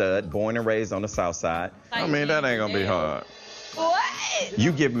 Soft stud, born and raised on the south side. I mean, that ain't gonna be hard. What?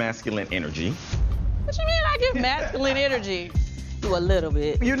 You give masculine energy. What you mean I give masculine energy? Do a little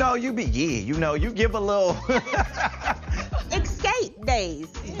bit. You give a little. Escape days.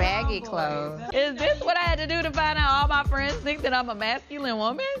 Baggy clothes. Is this what I had to do to find out all my friends think that I'm a masculine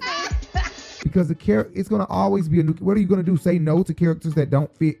woman? Because it's going to always be what are you going to do? Say no to characters that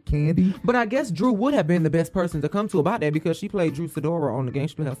don't fit Candy? But I guess Drew would have been the best person to come to about that because she played Drew Sidora on The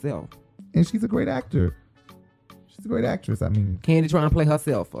Gangster herself. And she's a great actor. She's a great actress. I mean, Candy trying to play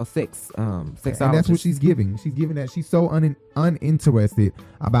herself, a sexologist. And that's what she's giving. She's giving that. She's so uninterested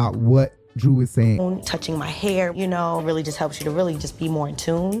about what Drew is saying. Touching my hair, really just helps you to really just be more in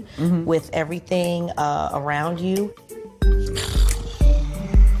tune with everything around you.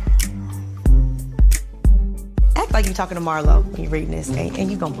 Act like you're talking to Marlo when you're reading this,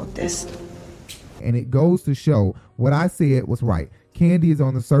 and you're gonna book this. And it goes to show what I said was right. Candy is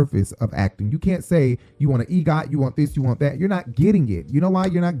on the surface of acting. You can't say you want an EGOT, you want this, you want that. You're not getting it. You know why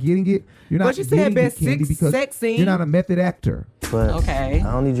you're not getting it? You're not getting it, Candy, because you're not a method actor. But okay.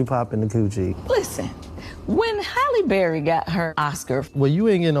 I don't need you popping the coochie. Listen, when Halle Berry got her Oscar. Well, you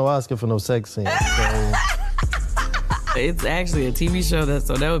ain't getting no Oscar for no sex scene. So. It's actually a TV show,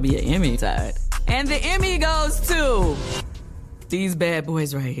 so that would be an Emmy side. And the Emmy goes to these bad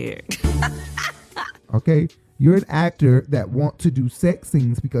boys right here. Okay? You're an actor that want to do sex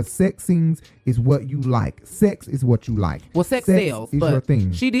scenes because sex scenes is what you like. Sex is what you like. Well, sex sells, is but your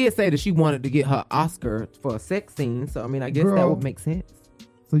thing. She did say that she wanted to get her Oscar for a sex scene, so I mean, I guess that would make sense.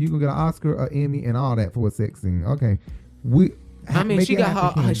 So you can get an Oscar, an Emmy, and all that for a sex scene. Okay. She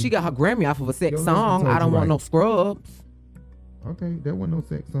got her Grammy off of a sex song. I don't want no scrubs. Okay, that wasn't no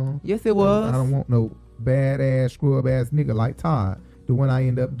sex song. Yes, it was. I don't want no badass scrub ass nigga like Todd. the one I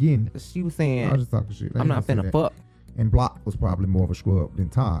end up getting. She was saying, I was just talking shit. I'm not finna fuck. And Block was probably more of a scrub than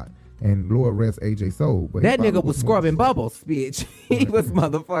Todd. And Lord rest AJ Soul. But that nigga was scrubbing bubbles, bitch. He was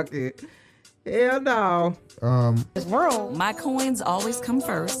motherfucking. Hell no. My coins always come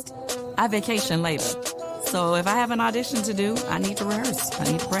first. I vacation later. So if I have an audition to do, I need to rehearse. I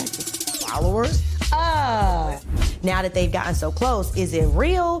need to practice. Followers? Now that they've gotten so close, is it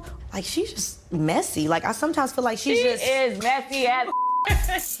real? Like, she's just messy. Like, I sometimes feel like she is messy as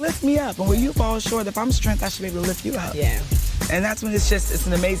Lift me up. And when you fall short, if I'm strength, I should be able to lift you up. Yeah. And that's when it's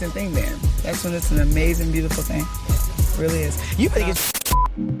an amazing thing, man. That's when it's an amazing, beautiful thing. It really is. You better get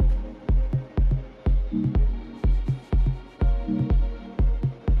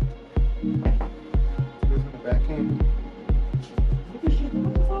back in.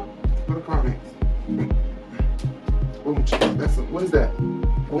 What the car next? What is that?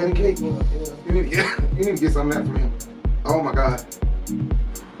 Wedding cake? You need to get some of that from him. Oh my God.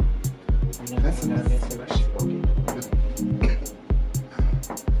 That's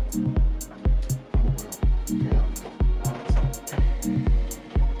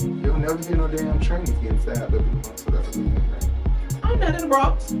You'll never see no damn trains getting stabbed up in the month, so that's a good thing, right? I'm not in the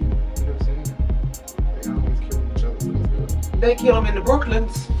Bronx. You know what I'm saying? They always kill each other because They kill them in the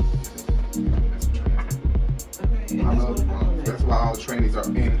Brooklyns. I love the Bronx. That's why all the trainees are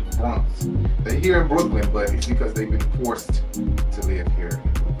in Bronx. They're here in Brooklyn, but it's because they've been forced to live here.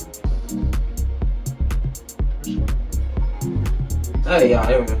 Hey, y'all,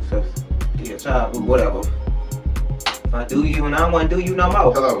 everyone. Yeah, child, whatever. If I do you and I don't want to do you no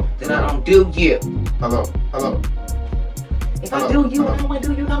more, hello, then I don't do you. Hello. If I do you and I don't want to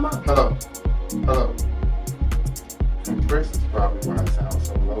do you no more. Hello. Compressed is probably why it sounds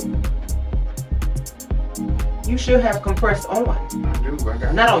so low. You should have compressed on. I do. I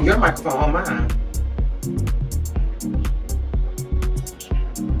got Not on your microphone, on mine.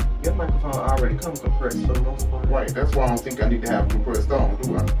 Your microphone already comes compressed for the most part. Right, that's why I don't think I need to have compressed on,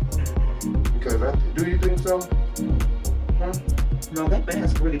 do I? Because do you think so? Huh? No, that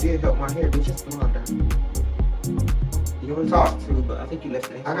mask really did help my hair. It just blonde out. Yours Talk. too, but I think you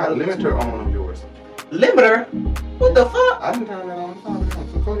left it. I got a limiter on yours. Limiter? What the fuck? I didn't turn that on.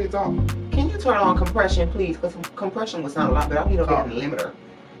 So go ahead, talk. Can you turn on compression, please? Because compression would sound a lot better. I need a limiter.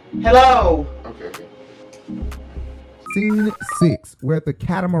 Hello? Okay. Scene 6. We're at the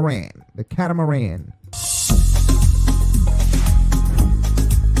catamaran. The catamaran.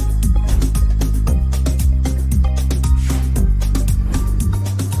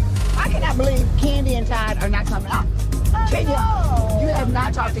 I cannot believe Candy and Todd are not coming out. Can you? You have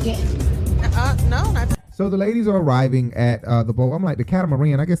not talked to Candy. No, not. So the ladies are arriving at the boat. I'm like, the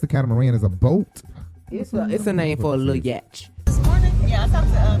catamaran. I guess the catamaran is a boat. It's a name for a little yacht. This morning? Yeah, I talked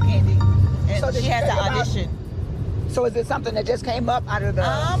to Candy. And So she had to audition. So is it something that just came up out of the...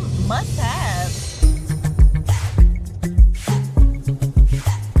 Must have.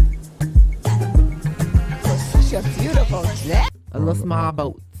 Such a beautiful jet. A little small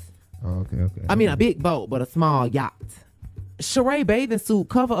boat. Okay. I mean, a big boat, but a small yacht. Sheree bathing suit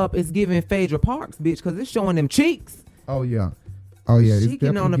cover up is giving Phaedra Parks, bitch, because it's showing them cheeks. Oh, yeah. She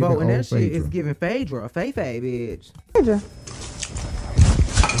getting on the boat, and that shit is giving Phaedra a Faye, bitch. Phaedra.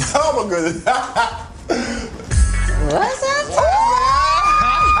 Oh, my goodness. What's up?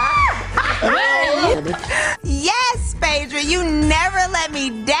 Yes, Phaedra, you never let me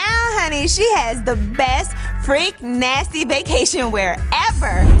down, honey. She has the best freak nasty vacation wear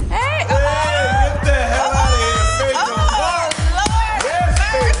ever. Hey, get the hell out of here, Phaedra. Lord,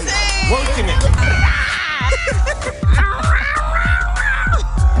 mercy. Working it.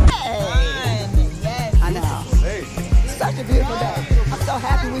 Yes, I know. Such a beautiful day. I'm so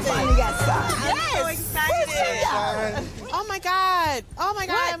happy we finally got started. I'm so excited. Oh my God.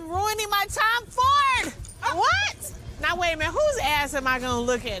 I'm ruining my Tom Ford. What? Now wait a minute, whose ass am I gonna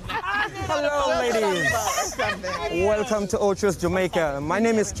look at now? Hello, ladies. Welcome to Otrus, Jamaica. My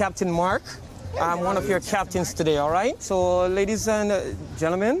name is Captain Mark. I'm one of your captains today, all right? So, ladies and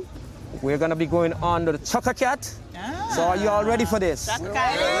gentlemen, we're gonna be going on the Chaka Cat. So, are you all ready for this?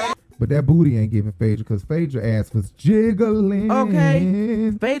 But that booty ain't giving Phaedra because Phaedra ass was jiggling.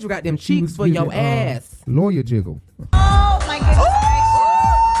 Okay. Phaedra got them cheeks for your ass. Lawyer jiggle. Oh my goodness.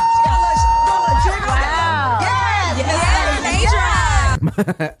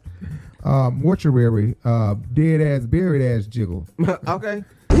 Mortuary, dead ass, buried ass jiggle. Okay.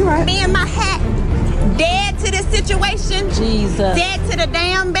 You right. Me and my hat, dead to this situation. Jesus. Dead to the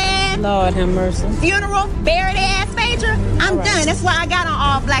damn bed. Lord have mercy. Funeral, buried ass Phaedra. I'm done. That's why I got on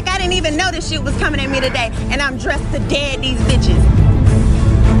all black. I didn't even know this shit was coming at me today. And I'm dressed to dead these bitches.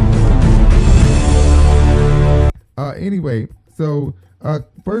 Anyway, So,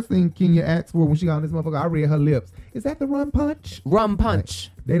 first thing Kenya asked for when she got on this motherfucker, I read her lips. Is that the rum punch? Rum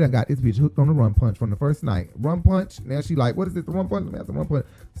punch. Like, they done got this bitch hooked on the rum punch from the first night. Rum punch. Now she like, what is it? The rum punch? Let me have the rum punch.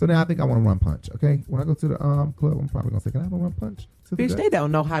 So now I think I want a rum punch. Okay. When I go to the club, I'm probably gonna say, can I have a rum punch? Bitch, they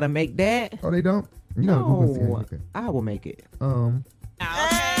don't know how to make that. Oh, they don't. You know, No, I will make it. Pick one. You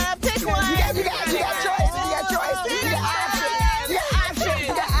got choices. You got choices. You got options. You got options.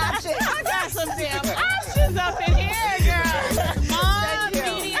 You got options. I got some damn options up in here, girl. Small,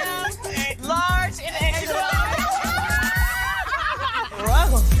 medium, large, and extra large.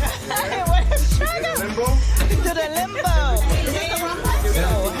 To the limbo. So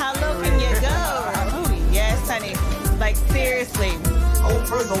how low can you go? Yes, honey. Like seriously. Oh,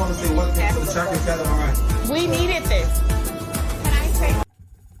 first I want to say one thing for the chocolate calamari. We needed this. Can I say?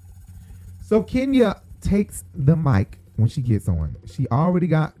 So Kenya takes the mic when she gets on. She already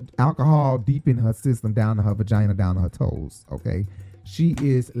got alcohol deep in her system, down to her vagina, down to her toes. Okay, she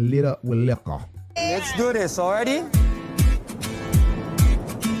is lit up with liquor. Let's do this already.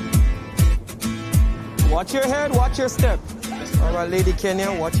 Watch your head, watch your step. All right, Lady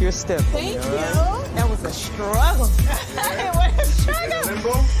Kenya, watch your step. Thank you. That was a struggle. It was a struggle.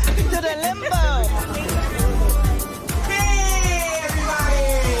 To the limbo. Hey, everybody.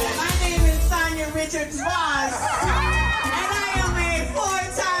 My name is Sonia Richards-Voss, and I am a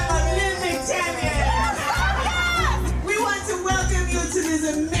four-time Olympic champion. We want to welcome you to this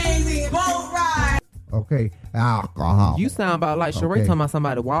amazing boat ride. Okay, alcohol. You sound about like Sheree talking about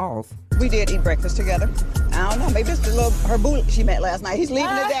somebody's walls. We did eat breakfast together. I don't know. Maybe it's the little her boo she met last night. He's leaving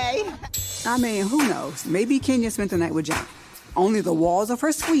today. I mean, who knows? Maybe Kenya spent the night with John. Only the walls of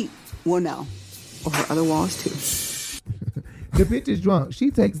her suite will know. Or her other walls, too. The bitch is drunk. She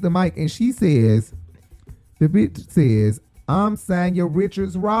takes the mic and she says, the bitch says, I'm Sonya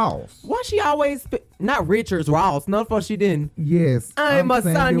Richards-Ross. Why she always, not Richards-Ross, not for she didn't. Yes. I'm a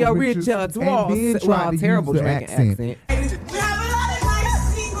Sonya Richards-Ross. And then tried to terrible use the Jamaican accent. We have a lot of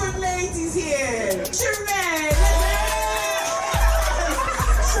nice secret ladies here.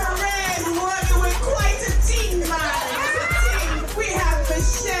 Sheree working with quite a team, man. We have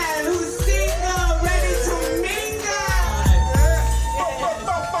Michelle, who's single, ready to mingle.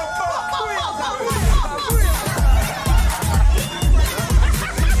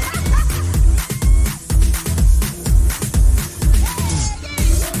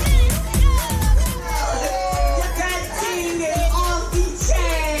 That thing is off the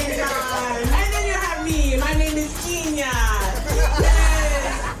chain, man. And then you have me. My name is Kenya.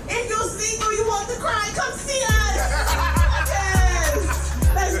 Yes. If you're single, you want to cry, come see us.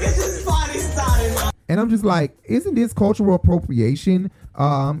 Yes. Let's get this party started, man. And I'm just like, isn't this cultural appropriation?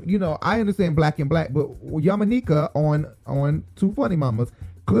 You know, I understand black and black, but Yamanika on Two Funny Mamas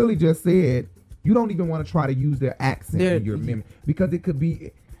clearly just said you don't even want to try to use their accent in your memory because it could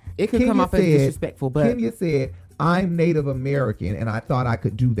be. It could come off as disrespectful, but Kenya said, I'm Native American and I thought I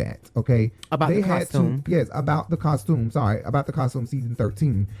could do that. Okay. About the costume. Yes, about the costume. Sorry, about the costume season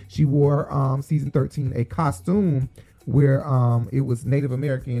 13. She wore season 13 a costume where it was Native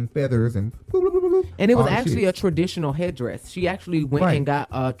American feathers and and it was actually a traditional headdress. She actually went and got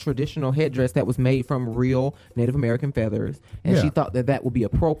a traditional headdress that was made from real Native American feathers, and she thought that that would be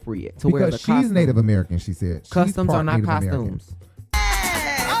appropriate to wear the she's costume. Native American. She said Customs are not Native costumes. American.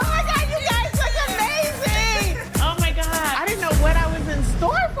 Oh my God, you guys look amazing! Oh my God, I didn't know what I was in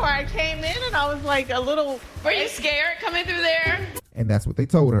store for. I came in and I was like a little. Were you scared coming through there? And that's what they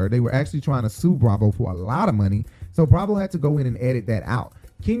told her. They were actually trying to sue Bravo for a lot of money. So Bravo had to go in and edit that out.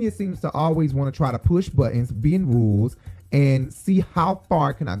 Kenya seems to always want to try to push buttons, bend rules, and see how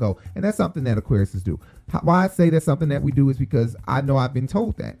far can I go. And that's something that Aquariuses do. Why I say that's something that we do is because I know I've been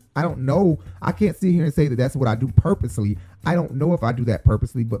told that. I don't know. I can't sit here and say that that's what I do purposely. I don't know if I do that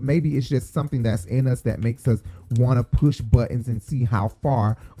purposely, but maybe it's just something that's in us that makes us want to push buttons and see how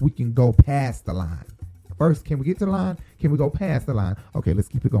far we can go past the line. First, can we get to the line? Can we go past the line? Okay, let's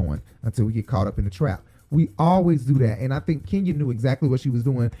keep it going until we get caught up in the trap. We always do that. And I think Kenya knew exactly what she was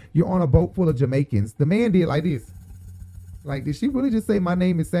doing. You're on a boat full of Jamaicans. The man did like this. Like, did she really just say my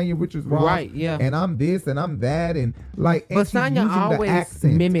name is Sonya Richards-Ross? Right, yeah. And I'm this and I'm that and like. But and she's Sonya using the always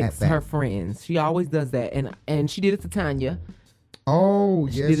accent mimics at that. her friends. She always does that, and she did it to Tanya. Oh,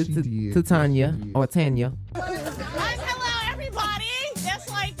 she yes, did it she to, did. to Tanya or Tanya. Hello, everybody. Just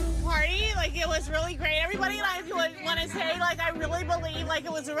like party, like it was really great. Everybody, like want to say, like I really believe, like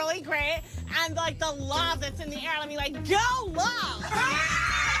it was really great, and like the love that's in the air. Let me like go love.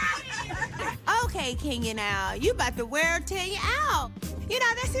 Okay, Kenya, now you about to wear Tanya out. You know,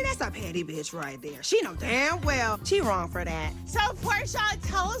 that's a petty bitch right there. She know damn well she wrong for that. So, Portia,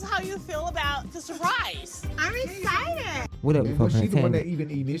 tell us how you feel about the surprise. I'm excited. whatever. And was she the one that even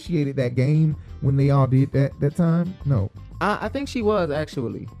initiated that game when they all did that time? No. I think she was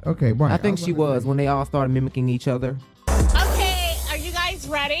actually. Okay, right. I think she was when they all started mimicking each other. Okay, are you guys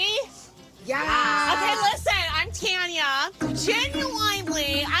ready? Yeah. Okay, listen, I'm Tanya.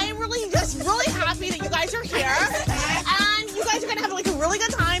 Genuinely, I am really happy that you guys are here. And you guys are gonna have like a really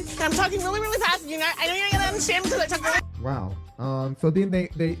good time. And I'm talking really, really fast. I know you're not gonna understand because I talk really. Wow. So then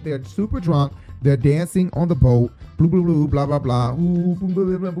they're super drunk. They're dancing on the boat. Blue, blue, blue, blah, blah, blah. Ooh, boom,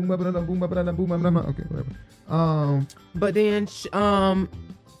 boom, boom, boom, boom, boom, boom, boom, boom. Okay, whatever. But then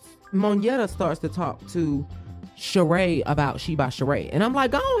Monyetta starts to talk to Sheree about She by Sheree. And I'm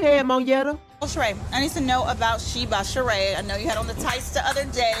like, go ahead, Monyetta. Oh, Sheree, I need to know about She by Sheree. I know you had on the tights the other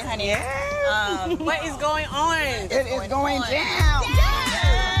day, honey. Yeah. What is going on? It is going down.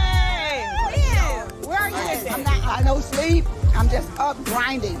 Where are you with it? I no sleep. I'm just up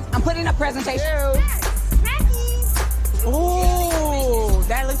grinding. I'm putting a presentation. Ooh,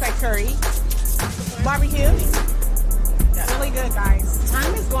 that looks like curry. Barbecue. Really good, guys.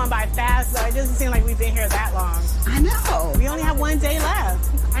 Time is going by fast, though. It doesn't seem like we've been here that long. I know. We only have one day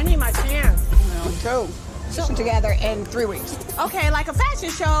left. I need my chance. Go. Sitting together in 3 weeks. Okay, like a fashion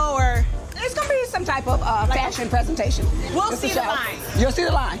show or... It's going to be some type of fashion presentation. We'll see the line. You'll see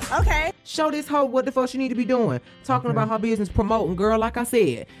the line. Okay. Show this hoe what the fuck she need to be doing. Talking about her business, promoting, girl. Like I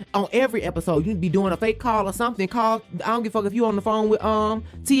said, on every episode, you need to be doing a fake call or something. I don't give a fuck if you on the phone with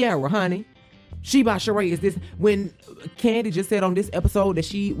Tiara, honey. She by Sheree is this. When Candy just said on this episode that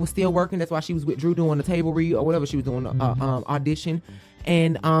she was still working, that's why she was with Drew doing the table read or whatever she was doing, audition.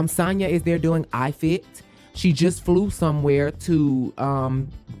 And Sonya is there doing iFit. She just flew somewhere to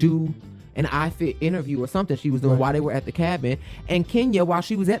do an iFit interview or something she was doing while they were at the cabin. And Kenya, while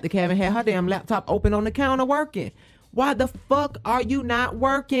she was at the cabin, had her damn laptop open on the counter working. Why the fuck are you not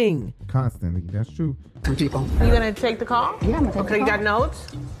working? Constantly. That's true. For people. You gonna take the call? Yeah, I'm gonna take the call. You got notes?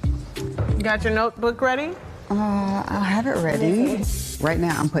 You got your notebook ready? I have it ready. Right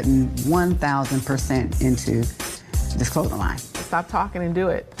now, I'm putting 1,000% into this clothing line. Stop talking and do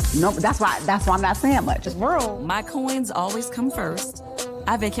it. No, that's why I'm not saying much. My coins always come first.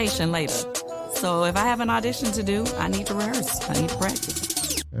 I vacation later. So if I have an audition to do, I need to rehearse. I need to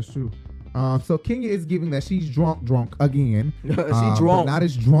practice. That's true. So Kenya is giving that she's drunk again. She drunk. Not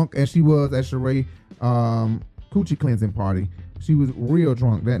as drunk as she was at Sheree coochie cleansing party. She was real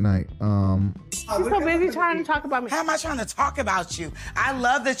drunk that night. She's so busy trying to talk about me. How am I trying to talk about you? I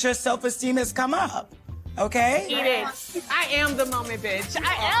love that your self-esteem has come up. Okay? Eat it. I am the moment, bitch.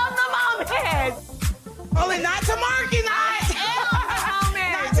 I am the moment. Only not to Marky, not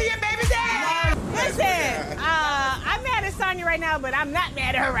to your baby dad. Listen, I'm mad at Sonya right now, but I'm not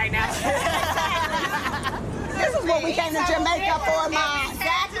mad at her right now. This is what we came to Jamaica for, Mom.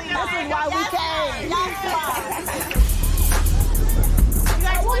 Exactly. This is why we came. You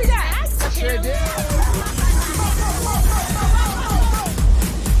guys want that? Sure do.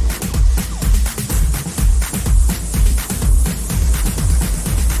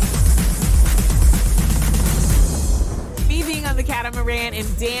 Me being on the catamaran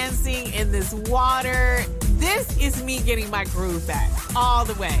and dancing in this water, this is me getting my groove back all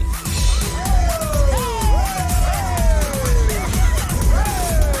the way.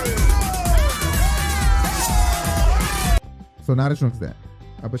 So not as drunk as that,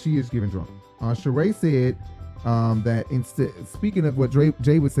 but she is giving drunk. Sheree said that instead, speaking of what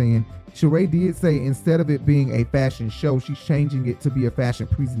Jay was saying, Sheree did say instead of it being a fashion show, she's changing it to be a fashion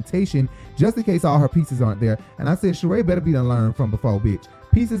presentation, just in case all her pieces aren't there. And I said, Sheree better be done learn from before, bitch.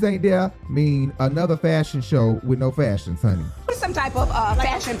 Pieces ain't there mean another fashion show with no fashions, honey. Some type of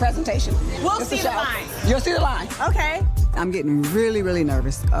fashion presentation. We'll see the line. You'll see the line. Okay. I'm getting really, really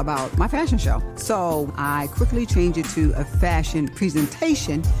nervous about my fashion show. So I quickly changed it to a fashion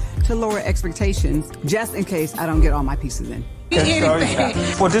presentation to lower expectations, just in case I don't get all my pieces in.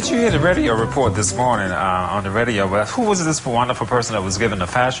 Well, did you hear the radio report this morning on the radio? Who was this wonderful person that was given a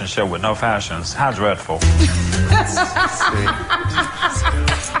fashion show with no fashions? How dreadful.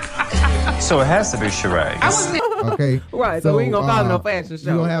 So it has to be Sheree. Okay. Right, so we ain't gonna call it no fashion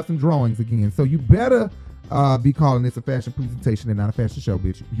show. We're gonna have some drawings again. So you better be calling this a fashion presentation and not a fashion show,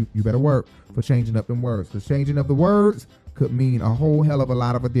 bitch. You better work for changing up them words. Because changing up the words could mean a whole hell of a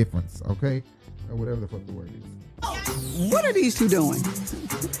lot of a difference, okay? Or whatever the fuck the word is. What are these two doing?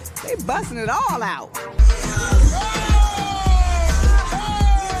 They busting it all out.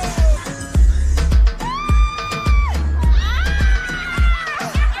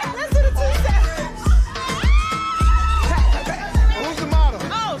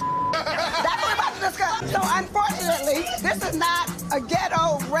 So unfortunately, this is not a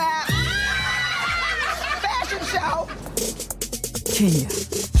ghetto rap fashion show. Kenya,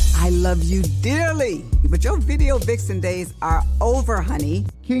 I love you dearly, but your video vixen days are over, honey.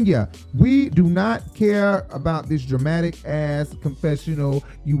 Kenya, we do not care about this dramatic ass confessional.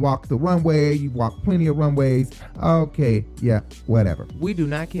 You walk the runway, you walk plenty of runways. Okay, yeah, whatever. We do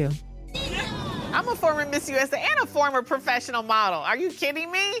not care. I'm a former Miss USA and a former professional model. Are you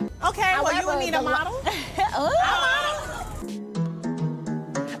kidding me? Okay, well, you would need a model.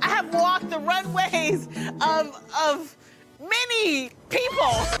 I have walked the runways of many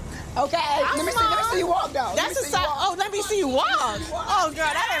people. Okay, let me see you walk, though. That's a sign. Oh, let me see you walk. Oh, girl,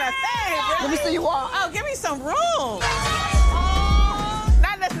 that ain't a thing. Let me see you walk. Oh, give me some room.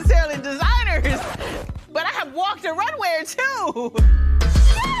 Not necessarily designers, but I have walked a runway or two.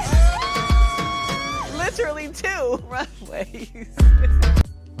 Literally 2 runways.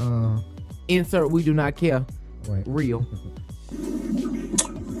 Insert we do not care. Right. Real.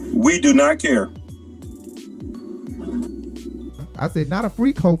 We do not care. I said not a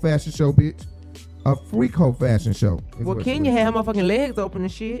freak hoe fashion show, bitch. A freak hoe fashion show. Well, Kenya had her motherfucking legs open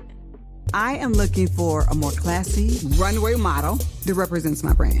and shit. I am looking for a more classy runway model that represents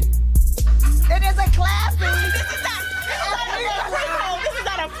my brand. It is a classy. This is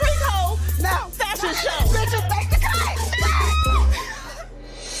not a freak hoe. No. Fashion show. Bitches make the cut.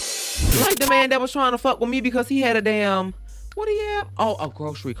 Like the man that was trying to fuck with me because he had a damn, what do you have? Oh, a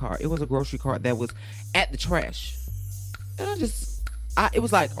grocery cart. It was a grocery cart that was at the trash. And it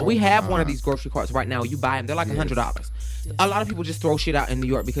was like, we have one of these grocery carts right now. You buy them. They're like $100. A lot of people just throw shit out in New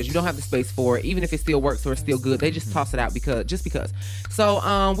York because you don't have the space for it. Even if it still works or it's still good, they just toss it out just because.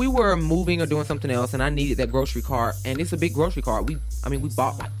 So we were moving or doing something else, and I needed that grocery cart. And it's a big grocery cart. We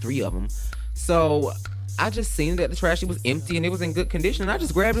bought like 3 of them. So I just seen it at the trash. It was empty and it was in good condition. And I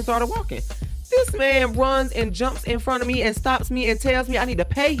just grabbed it and started walking. This man runs and jumps in front of me and stops me and tells me I need to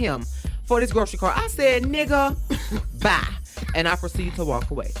pay him for this grocery cart. I said, nigga, bye. And I proceeded to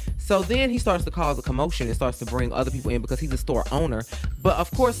walk away. So then he starts to cause a commotion and starts to bring other people in because he's a store owner. But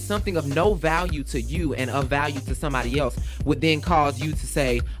of course, something of no value to you and of value to somebody else would then cause you to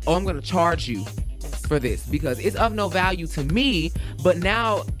say, oh, I'm going to charge you for this because it's of no value to me. But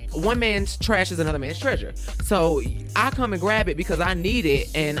now one man's trash is another man's treasure. So I come and grab it because I need it,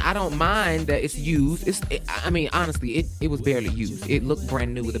 and I don't mind that it's used. Honestly, it was barely used. It looked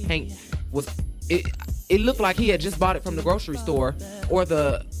brand new. The paint was... It looked like he had just bought it from the grocery store or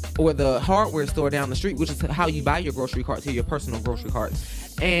the hardware store down the street, which is how you buy your grocery carts here, your personal grocery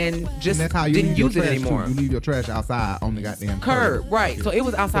carts, and just that's how you didn't use it anymore. You leave your trash outside on the goddamn curb, right? So it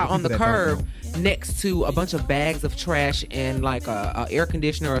was outside on the curb next to a bunch of bags of trash and like a air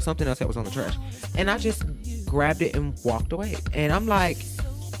conditioner or something else that was on the trash, and I just grabbed it and walked away. And I'm like,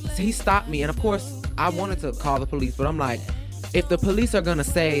 he stopped me, and of course I wanted to call the police, but I'm like, if the police are gonna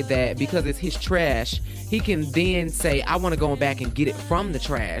say that because it's his trash, he can then say, I want to go back and get it from the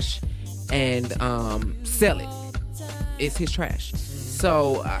trash and sell it. It's his trash.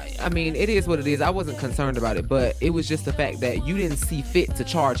 So, it is what it is. I wasn't concerned about it, but it was just the fact that you didn't see fit to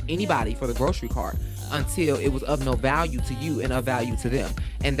charge anybody for the grocery cart until it was of no value to you and of value to them.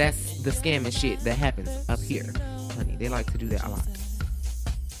 And that's the scamming shit that happens up here. Honey, they like to do that a lot.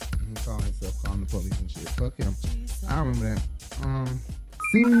 He called himself calling the police and shit. Fuck him. I remember that.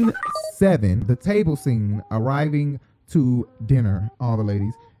 Scene 7, the table scene, arriving to dinner, all the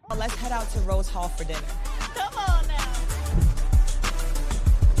ladies. Let's head out to Rose Hall for dinner. Come on now.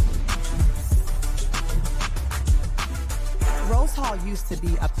 Rose Hall used to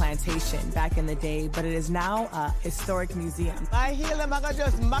be a plantation back in the day, but it is now a historic museum. I hear them, I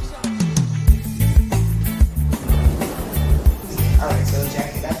just mash up. All right, so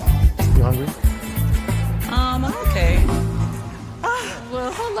Jackie, that's on. You hungry? I'm okay.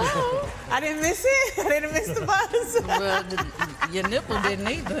 Well, hello. I didn't miss it. I didn't miss the bus. Well, your nipple didn't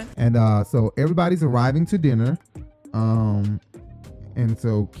either. And so everybody's arriving to dinner. And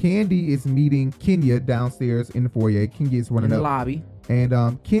so Candy is meeting Kenya downstairs in the foyer. Kenya is running in the up. lobby. And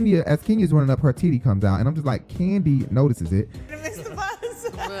as Kenya's running up, her titty comes out. And I'm just like, Candy notices it. I didn't miss the bus.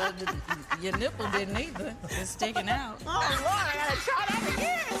 Well, your nipple didn't either. It's sticking out. Oh, Lord, I gotta try that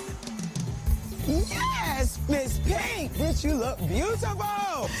again. Yes, Miss Pink, bitch, you look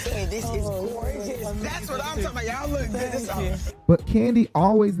beautiful. Say, this is gorgeous. That's what I'm talking about. Y'all look good. But Candy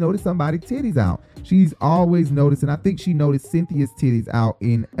always noticed somebody's titties out. She's always noticed, and I think she noticed Cynthia's titties out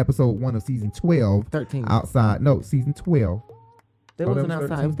in episode 1 of season 12. 13. Outside. No, season 12. That wasn't outside.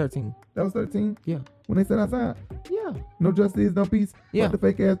 13? It was 13. That was 13? Yeah. When they said outside? Yeah. No justice, no peace? Yeah. Fuck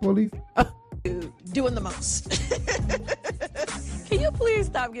the fake ass police? Doing the most. Can you please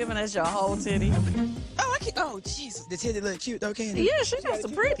stop giving us your whole titty? Oh, I Oh, Jesus. The titty look cute, though, Candy. Yeah, she got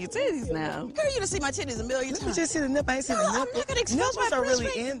some pretty titties now. Girl, you done see my titties a million times. Let me just see the nip. I ain't seen the nipple. I'm not gonna expose my are really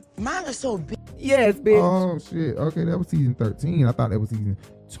in. Mine are so big. Yes, bitch. Oh, shit. Okay, that was season 13. I thought that was season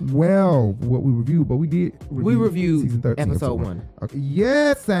 12, what we reviewed, but we did reviewed season 13. episode 1. Okay.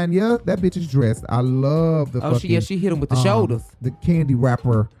 Yes, Sanya. That bitch is dressed. I love the she hit him with the shoulders. The candy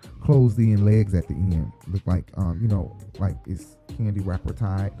wrapper closed in legs at the end. Look like, like it's candy wrapper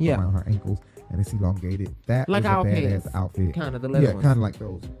tied around her ankles, and it's elongated. That like was a badass outfit. Kind of the leather ones. Kind of like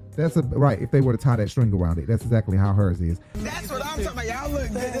those. That's right. If they were to tie that string around it, that's exactly how hers is. That's what I'm talking about. Y'all look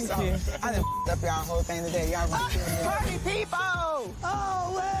good. I done up y'all whole thing today. Y'all party people.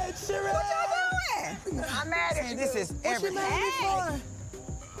 Oh, wait, Sheree. What y'all doing? I'm mad at you. This is everything. What you mad at me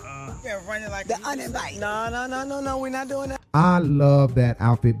for? You're running like the uninvited. No, we're not doing that. I love that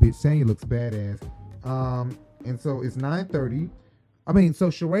outfit, bitch. Sanya looks badass. And so it's 9:30. So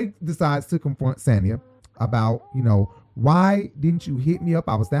Sheree decides to confront Sanya about, why didn't you hit me up?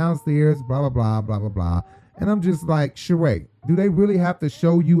 I was downstairs, blah, blah, blah, blah, blah, blah. And I'm just like, Sheree, do they really have to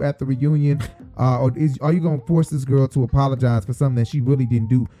show you at the reunion? Or are you going to force this girl to apologize for something that she really didn't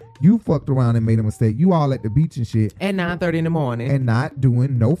do? You fucked around and made a mistake. You all at the beach and shit. At 9:30 in the morning. And not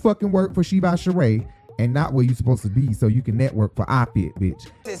doing no fucking work for She by Sheree and not where you supposed to be so you can network for iFit, bitch.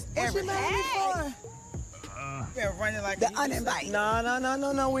 This is everything. You're running like the uninvited.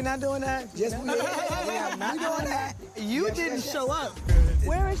 No, we're not doing that. Yes, we are. We are not doing that. You didn't show up.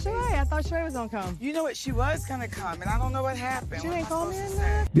 Where is Sheree? I thought Sheree was gonna come. You know what? She was gonna come, and I don't know what happened. She didn't call me in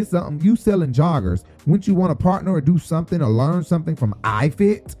there. This something you selling joggers. Wouldn't you want to partner or do something or learn something from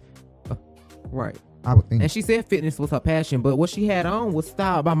iFit? Right. I would think. And she said fitness was her passion, but what she had on was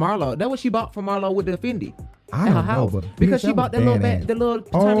styled by Marlo. That's what she bought from Marlo with the Fendi. I don't know, but because she bought the little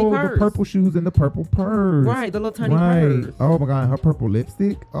tiny purse. The purple shoes and the purple purse. Right, the little tiny purse. Oh my God, her purple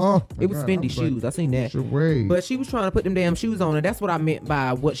lipstick. Oh, it was Fendi shoes. I seen that. Sheree. But she was trying to put them damn shoes on, and that's what I meant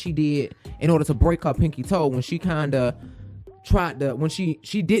by what she did in order to break her pinky toe when she kind of tried to, when she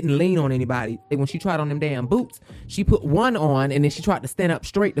didn't lean on anybody. And when she tried on them damn boots, she put one on, and then she tried to stand up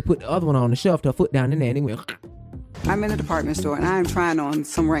straight to put the other one on and shoved her foot down in there, and it went. I'm in a department store and I'm trying on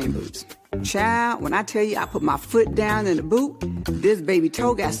some rain boots. Child, when I tell you I put my foot down in the boot, this baby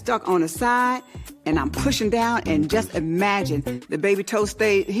toe got stuck on the side and I'm pushing down, and just imagine the baby toe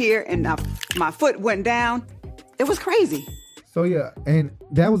stayed here and my foot went down. It was crazy. So yeah, and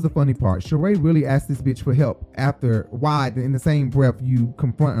that was the funny part. Sheree really asked this bitch for help after why in the same breath you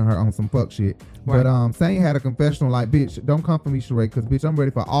confronting her on some fuck shit. Right. But Sane had a confessional like, bitch, don't come for me, Sheree, because bitch, I'm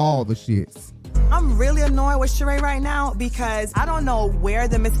ready for all the shits. I'm really annoyed with Sheree right now because I don't know where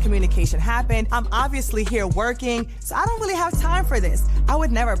the miscommunication happened. I'm obviously here working, so I don't really have time for this. I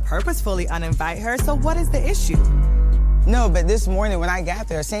would never purposefully uninvite her, so what is the issue? No, but this morning when I got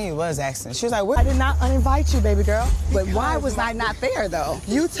there, Sandy was asking. She was like, what? I did not uninvite you, baby girl. But why was I not there, though?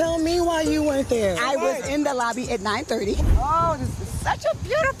 You tell me why you weren't there. I was in the lobby at 9:30. Oh, this is such a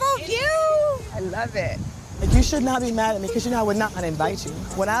beautiful view. I love it. You should not be mad at me because you know I would not uninvite you.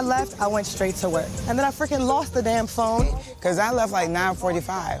 When I left, I went straight to work. And then I freaking lost the damn phone. Because I left like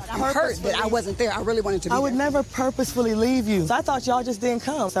 9:45. I'm hurt that I wasn't there. I really wanted to be there. I would never purposefully leave you. So I thought y'all just didn't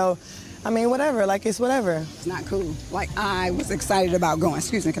come. So, I mean, whatever. Like, it's whatever. It's not cool. Like, I was excited about going.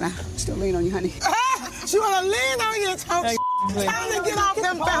 Excuse me, can I still lean on you, honey? She want to lean on you, Tom. Time to get off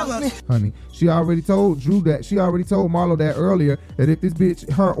them fellas. Honey, she already told Drew that. She already told Marlo that earlier, that if this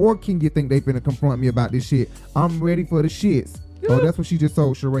bitch, her or Kenya think they finna confront me about this shit, I'm ready for the shits. Yeah. Oh, that's what she just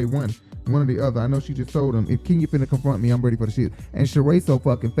told Sheree one or the other. I know she just told him, if Kenya finna confront me, I'm ready for the shit. And Sheree so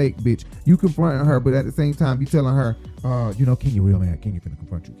fucking fake, bitch. You confronting her, but at the same time, you telling her, Kenya real mad. Kenya finna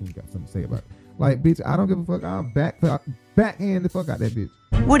confront you. Kenya got something to say about it. Like, bitch, I don't give a fuck. I'll backhand the fuck out that bitch.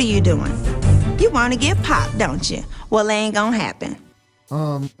 What are you doing? You want to get popped, don't you? Well, it ain't gonna happen.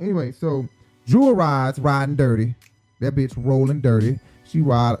 Anyway, so Drew arrives riding dirty. That bitch rolling dirty. She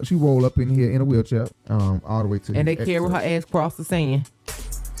roll up in here in a wheelchair, all the way to. And they carry her ass across the sand.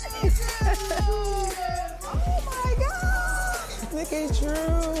 Oh my God! Look at Drew.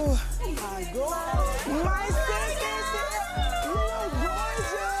 My God. My sister, you look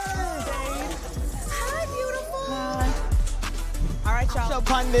gorgeous. Hi, beautiful. All right, y'all. So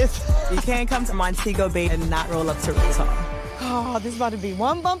pundits. You can't come to Montego Bay and not roll up to Rose Hall. Oh, this is about to be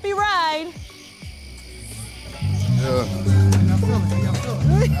one bumpy ride.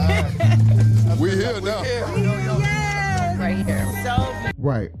 We here now. Yes. Right here. So.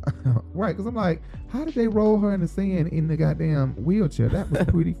 Right, because I'm like, how did they roll her in the sand in the goddamn wheelchair? That was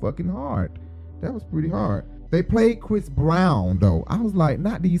pretty fucking hard. That was pretty hard. They played Chris Brown, though. I was like,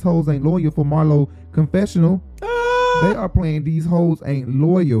 not these hoes ain't loyal for Marlo confessional. They are playing these hoes ain't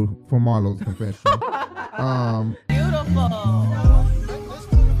loyal for Marlo's confessional. Beautiful.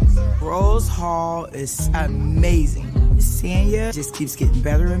 Rose Hall is amazing. Sanya just keeps getting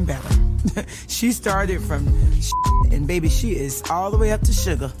better and better. She started from and baby, she is all the way up to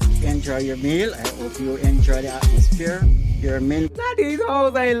sugar. Enjoy your meal. I hope you enjoy the atmosphere. Your men. Now these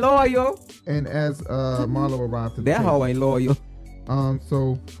hoes ain't loyal. And as Marlo arrived to the that table, hoe ain't loyal.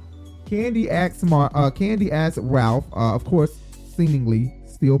 So Candy asks Ralph, of course, seemingly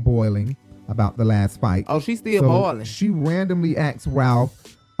still boiling about the last fight. Oh, she's still boiling. She randomly asks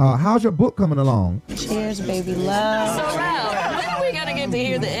Ralph, how's your book coming along? Cheers, baby love. So, Ralph, when are we going to get to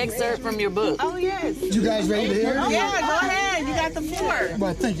hear the excerpt from your book? Oh, yes. You guys ready to hear it? Yeah, go ahead. You got the floor.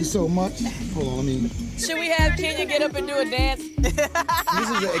 Well, thank you so much. Hold on, Should we have Kenya get up and do a dance? This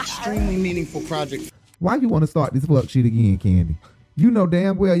is an extremely meaningful project. Why you want to start this fuck shit again, Candy? You know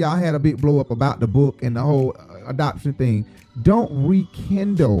damn well y'all had a big blow up about the book and the whole adoption thing. Don't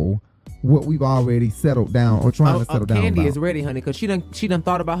rekindle what we've already settled down or trying to settle down. Candy about. is ready, honey, because she done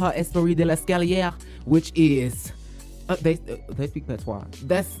thought about her Esprit de l'Escalier, which is they speak patois.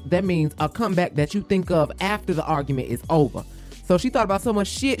 That means a comeback that you think of after the argument is over. So she thought about so much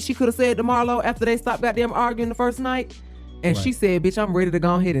shit she could have said to Marlo after they stopped goddamn arguing the first night, and she said, "Bitch, I'm ready to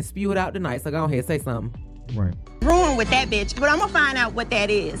go ahead and spew it out tonight." So go ahead, say something. Right. Ruin with that bitch, but I'm gonna find out what that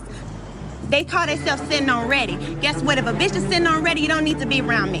is. They call themselves sitting on ready. Guess what? If a bitch is sitting on ready, you don't need to be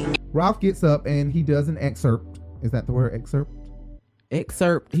around me. Ralph gets up and he does an excerpt. Is that the word, excerpt?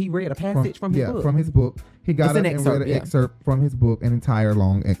 Excerpt. He read a passage from his book. Yeah, from his book. He got up and read an excerpt from his book, an entire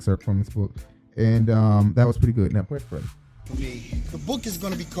long excerpt from his book. And that was pretty good. Now, where's Freddie? For me, the book is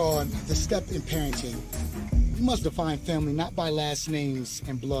going to be called The Step in Parenting. We must define family not by last names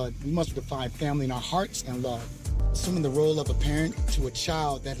and blood. We must define family in our hearts and love. Assuming the role of a parent to a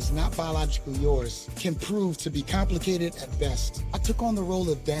child that is not biologically yours can prove to be complicated at best. I took on the role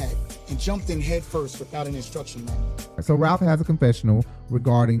of dad and jumped in head first without an instruction manual. So Ralph has a confessional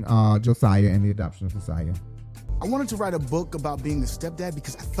regarding Josiah and the adoption of Josiah. I wanted to write a book about being a stepdad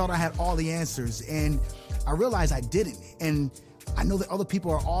because I thought I had all the answers, and I realized I didn't. And I know that other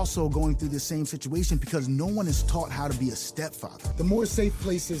people are also going through the same situation because no one is taught how to be a stepfather. The more safe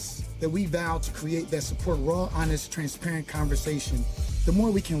places that we vow to create that support raw, honest, transparent conversation, the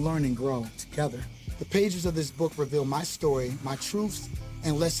more we can learn and grow together. The pages of this book reveal my story, my truths,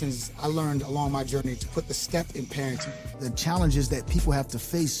 and lessons I learned along my journey to put the step in parenting. The challenges that people have to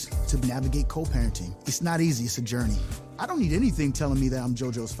face to navigate co-parenting. It's not easy, it's a journey. I don't need anything telling me that I'm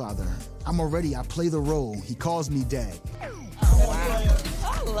JoJo's father. I play the role. He calls me dad.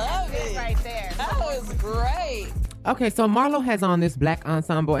 I love it. Right there. That was great. Okay, so Marlo has on this black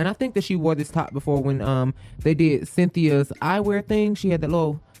ensemble, and I think that she wore this top before when they did Cynthia's eyewear thing. She had that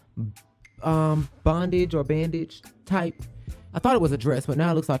little bondage or bandage type. I thought it was a dress, but now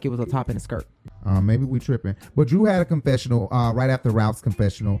it looks like it was a top and a skirt. Maybe we tripping. But Drew had a confessional right after Ralph's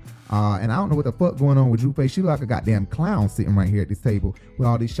confessional. And I don't know what the fuck going on with Drew face. She look like a goddamn clown sitting right here at this table with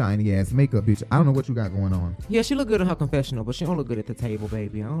all this shiny ass makeup, bitch. I don't know what you got going on. Yeah, she look good in her confessional, but she don't look good at the table,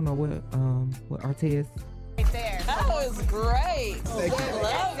 baby. I don't know what Artez. Right there. That was great. Thank you. I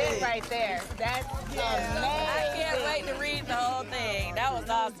love it. Right there. That's amazing. I can't wait to read the whole thing. That was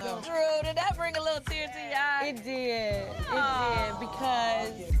awesome. Drew, did that bring a little tear to your eye? It did.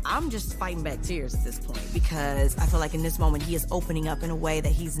 Because I'm just fighting back tears at this point because I feel like in this moment he is opening up in a way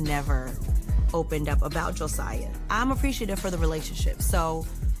that he's never opened up about Josiah. I'm appreciative for the relationship, so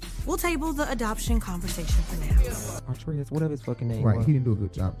we'll table the adoption conversation for now. Artez, whatever his fucking name Right, was. he didn't do a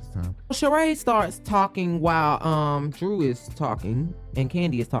good job this time. Sheree starts talking while Drew is talking and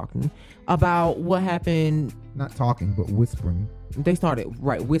Candy is talking about what happened. Not talking, but whispering. They started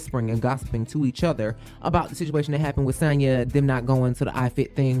whispering and gossiping to each other about the situation that happened with Sanya, them not going to the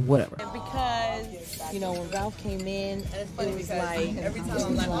iFit thing, whatever. Because, when Ralph came in, it was like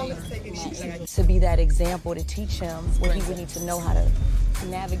to be that example to teach him what he would need to know how to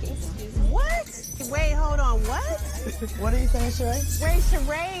navigate. What? Wait, hold on. What? What are you saying, Sheree? Wait,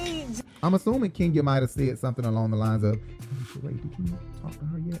 Sheree. I'm assuming Kenya might have said something along the lines of, Sheree, did you talk to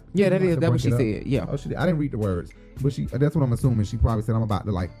her yet? Yeah, that's what she said. Yeah. Oh, she did. I didn't read the words, but that's what I'm assuming. She probably said, I'm about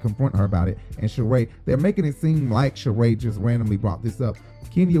to confront her about it. And Sheree, they're making it seem like Sheree just randomly brought this up.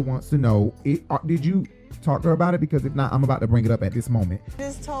 Kenya wants to know, did you talk to her about it? Because if not, I'm about to bring it up at this moment.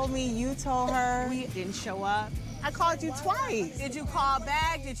 Just told me you told her we didn't show up. I called you twice. Did you call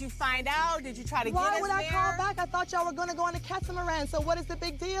back? Did you find out? Did you try to get us there? Why would I call back? I thought y'all were going to go on the catamaran, so what is the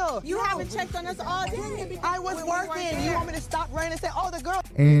big deal? You haven't checked on us all day. I was working. You want me to stop running and say, oh, the girl.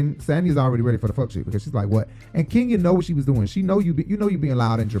 And Sandy's already ready for the fuck shit because she's like, what? And Kenya know what she was doing. She know you being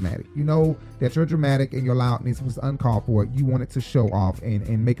loud and dramatic. You know that you're dramatic and your loudness was uncalled for. You wanted to show off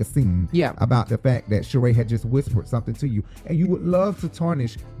and make a scene about the fact that Sheree Sheree had just whispered something to you, and you would love to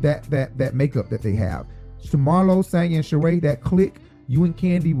tarnish that makeup that they have. Marlo, Sanya, and Sheree, that clique, you and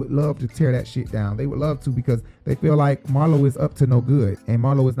Kandi would love to tear that shit down. They would love to because they feel like Marlo is up to no good, and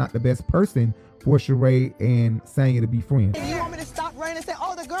Marlo is not the best person for Sheree and Sanya to be friends. You want me to stop running and say,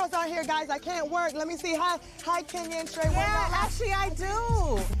 oh, the girls aren't here, guys, I can't work. Let me see. Hi, Kenya and Trey. Yeah, actually I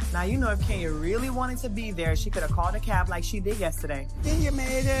do. Now, you know, if Kenya really wanted to be there, she could have called a cab like she did yesterday. Kenya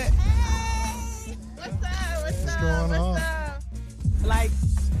made it. Hey, what's going on? Like,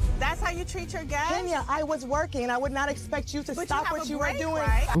 that's how you treat your guests? Kenya, I was working. I would not expect you to stop what you were doing.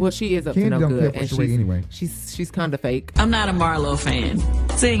 Right? Well, she is up Kandi to no don't good, care and for Sheree anyway. she's kind of fake. I'm not a Marlo fan.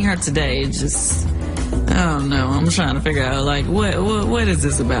 Seeing her today, just, I don't know. I'm trying to figure out, like, what is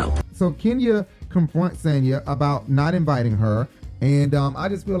this about? So Kenya confronts Sanya about not inviting her, and I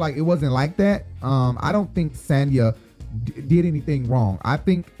just feel like it wasn't like that. I don't think Sanya did anything wrong. I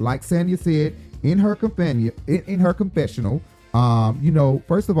think, like Sanya said in her confessional, you know,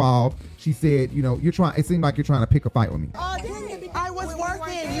 first of all, she said, you know, it seemed like you're trying to pick a fight with me. I was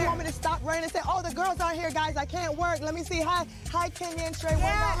working. You want me to stop running and say, oh, the girls aren't here, guys, I can't work. Let me see. Hi, Kenya and Trey.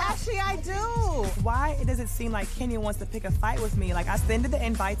 Yeah, actually I do. Why does it seem like Kenya wants to pick a fight with me? Like, I sent the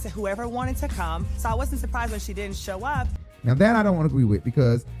invite to whoever wanted to come, so I wasn't surprised when she didn't show up. Now that I don't want to agree with,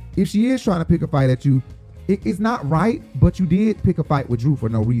 because if she is trying to pick a fight at you, it's not right, but you did pick a fight with Drew for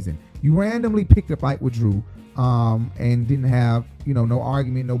no reason. You randomly picked a fight with Drew, and didn't have, you know, no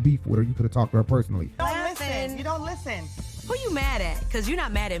argument, no beef with her. You could have talked to her personally. Don't listen. You don't listen. Who you mad at? Because you're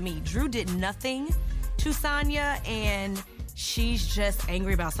not mad at me. Drew did nothing to Sanya, and she's just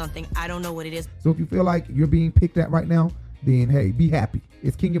angry about something. I don't know what it is. So if you feel like you're being picked at right now, then hey, be happy.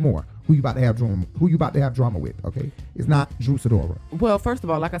 It's Kenya Moore. Who you about to have drama with, okay? It's not Drew Sidora. Well, first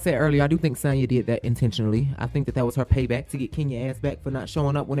of all, like I said earlier, I do think Sanya did that intentionally. I think that was her payback to get Kenya ass back for not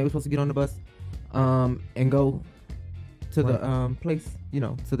showing up when they were supposed to get on the bus and go to the place, you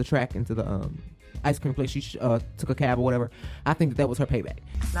know, to the track and to the ice cream place. She took a cab or whatever. I think that was her payback.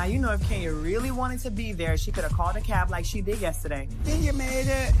 Now, you know, if Kenya really wanted to be there, she could have called a cab like she did yesterday. Kenya made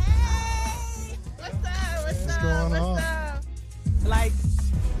it. Hey, what's going on? Like,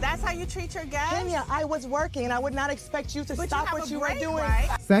 that's how you treat your guests? Kenya, I was working. I would not expect you to stop what you were doing. Right?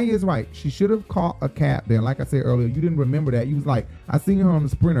 Sanya is right. She should have called a cab there. Like I said earlier, you didn't remember that. You was like, I seen her on the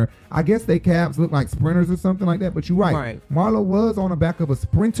Sprinter. I guess they cabs look like Sprinters or something like that, but you're right. Marlo was on the back of a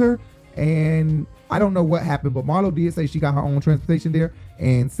Sprinter, and I don't know what happened, but Marlo did say she got her own transportation there,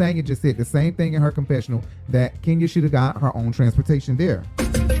 and Sanya just said the same thing in her confessional, that Kenya should have got her own transportation there.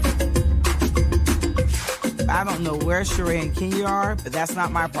 I don't know where Sheree and Kenya are, but that's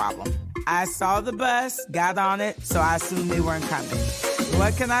not my problem. I saw the bus, got on it, so I assumed they weren't coming.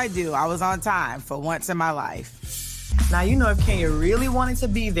 What can I do? I was on time for once in my life. Now, you know, if Kenya really wanted to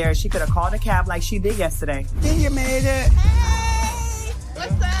be there, she could have called a cab like she did yesterday. Kenya made it. Hey,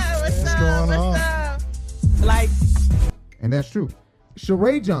 what's going on? Like, and that's true.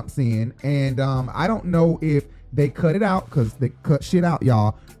 Sheree jumps in, and I don't know if they cut it out, because they cut shit out,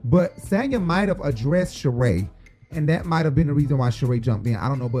 y'all. But Sanya might have addressed Sheree, and that might have been the reason why Sheree jumped in. I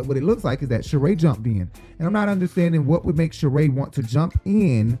don't know, but what it looks like is that Sheree jumped in. And I'm not understanding what would make Sheree want to jump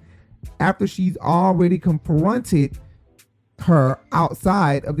in after she's already confronted her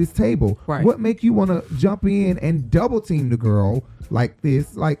outside of this table. Right. What make you want to jump in and double team the girl like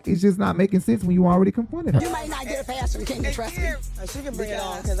this? Like, it's just not making sense when you already confronted her. You might not get a pass from Kenya, trust me. She can bring it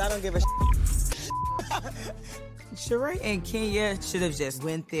on, because I don't give a Sheree and Kenya should have just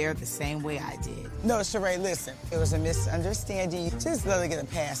went there the same way I did. No, Sheree, listen. It was a misunderstanding. Just let her get a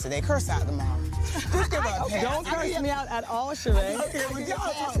pass today. Curse out tomorrow. Just give her a pass. Don't curse me out at all, Sheree. Okay, well,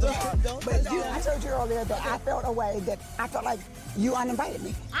 y'all But I told you earlier that I felt a way, that I felt like you uninvited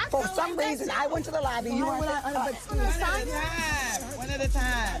me. For some reason, I went to the lobby. You weren't there. One at a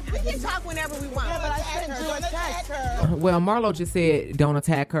time. We can talk whenever we want. Yeah, but I sent you a text. Well, Marlo just said don't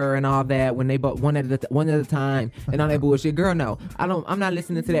attack her and all that when they bought one at a time and all that bullshit. Girl, no, I'm not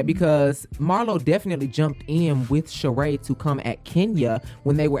listening to that, because Marlo definitely jumped in with Sheree to come at Kenya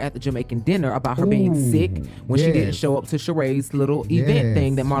when they were at the Jamaican dinner about her being sick when she didn't show up to Sheree's little event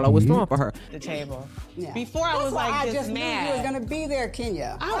thing that Marlo was throwing for her. The table. Yeah. Before I was like, I just knew mad. you were gonna be there,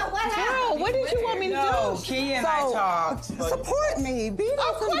 Kenya. Girl, what did you want me to do? Kenya and I talked. Support me. Be there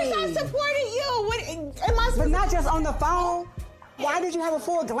Of for course me. I supported you. What am I But not just on the phone. Why did you have a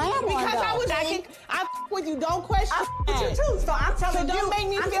full glam on, Because I though? was acting. I with you. Don't question. with you too. So I'm telling So you. don't make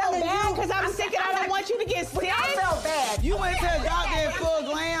me I'm feel telling bad you. because I'm sick and I don't want you to get sick. I felt bad. You went to a doctor in full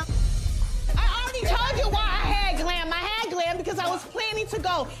glam? I already told you why I had glam. I had glam because I was planning to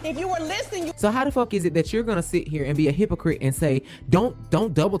go. If you were listening, So how the fuck is it that you're gonna sit here and be a hypocrite and say, don't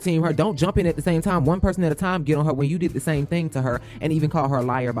double team her, don't jump in at the same time, one person at a time, get on her when you did the same thing to her and even call her a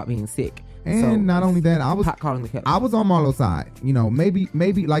liar about being sick? And not only that, I was calling the kettle. I was on Marlo's side. You know, maybe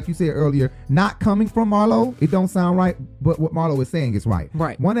like you said earlier, not coming from Marlo, it don't sound right, but what Marlo is saying is right.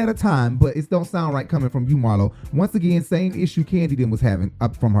 Right. One at a time, but it don't sound right coming from you, Marlo. Once again, same issue Candy then was having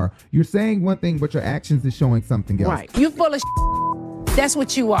up from her. You're saying one thing, but your actions is showing something else. Right. You full of That's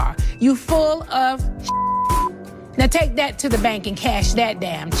what you are. You full of Now take that to the bank and cash that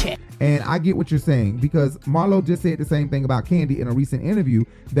damn check. And I get what you're saying, because Marlo just said the same thing about Candy in a recent interview,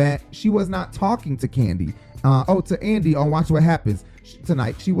 that she was not talking to Candy. To Andy on Watch What Happens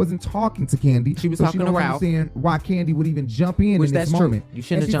tonight. She wasn't talking to Candy. She was talking to Ralph. Understand why Candy would even jump in Which this that's moment. true. You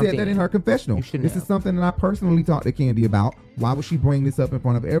shouldn't and have she jumped said that in. in her confessional. This is something that I personally talked to Candy about. Why would she bring this up in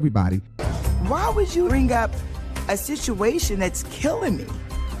front of everybody? Why would you bring up a situation that's killing me?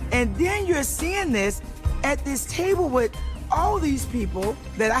 And then you're seeing this at this table with all these people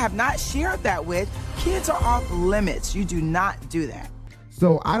that I have not shared that with. Kids are off limits. You do not do that.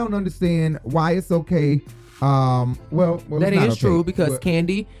 So I don't understand why it's okay. Well, that it's not is okay, true, because but-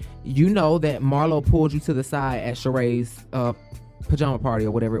 Candy, you know that Marlo pulled you to the side at Sheree's pajama party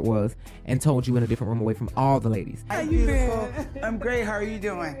or whatever it was and told you in a different room away from all the ladies. How you beautiful? I'm great. How are you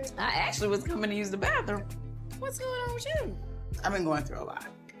doing? I actually was coming to use the bathroom. What's going on with you? I've been going through a lot.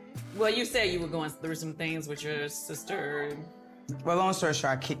 Well, you said you were going through some things with your sister. Well, long story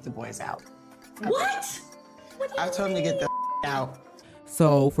short, I kicked the boys out. What? I told them to get the out.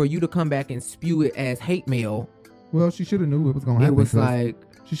 So for you to come back and spew it as hate mail, well, she should have knew it was going to happen. It was like,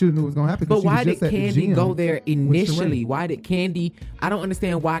 she should have knew it was going to happen. but she why was did just at the Candy gym go there with initially? Sheree. Why did Candy? I don't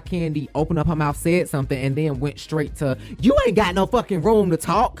understand why Candy opened up her mouth, said something, and then went straight to, you ain't got no fucking room to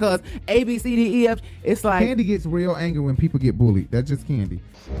talk, cause A, B, C, D, E, F. It's like Candy gets real angry when people get bullied. That's just Candy.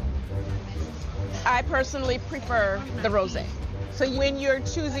 I personally prefer the rosé. So when you're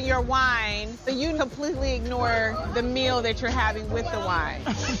choosing your wine, you completely ignore the meal that you're having with the wine.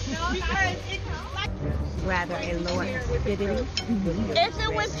 Rather a lower acidity. If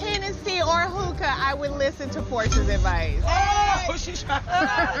it was Hennessy or hookah, I would listen to Portia's advice. Oh, she's trying.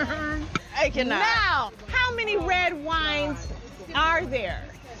 I cannot. Now, how many red wines are there?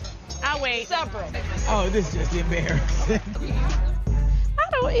 I'll wait. Several. Oh, this is just embarrassing.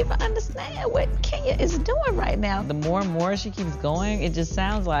 I don't even understand what Kenya is doing right now. The more and more she keeps going, it just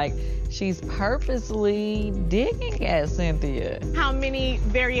sounds like she's purposely digging at Cynthia. How many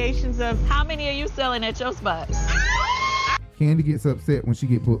variations of... How many are you selling at your spot? Candy gets upset when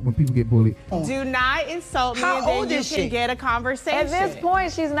when people get bullied. Do not insult me, How and then old you is can she? get a conversation. At this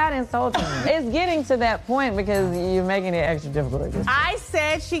point, she's not insulting me. It's getting to that point because you're making it extra difficult at this point. I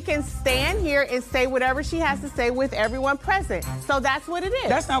said she can stand here and say whatever she has to say with everyone present. So that's what it is.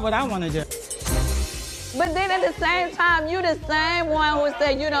 That's not what I want to do. But then at the same time, you the same one who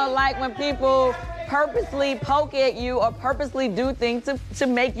said you don't like when people purposely poke at you or purposely do things to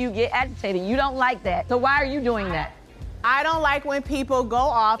make you get agitated. You don't like that. So why are you doing that? I don't like when people go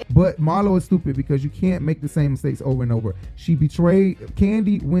off. But Marlo is stupid because you can't make the same mistakes over and over. She betrayed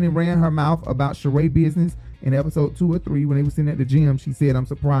Candy when it ran her mouth about Sheree business in episode 2 or 3 when they were sitting at the gym. She said, "I'm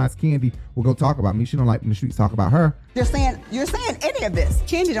surprised Candy will go talk about me. She don't like when the streets talk about her." You're saying any of this.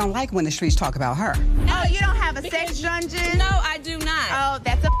 Candy don't like when the streets talk about her. Oh, you don't have a sex dungeon? No, I do not. Oh,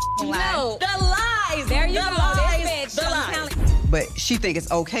 that's a lie. No, the lies. There you go. lies. The lies. But she think it's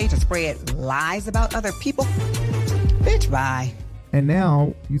okay to spread lies about other people? Bitch, bye. And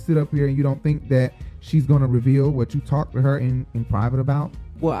now you sit up here and you don't think that she's going to reveal what you talked to her in private about?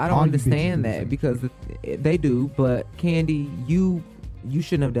 Well, I don't All you understand bitches that because they do, but Candy, you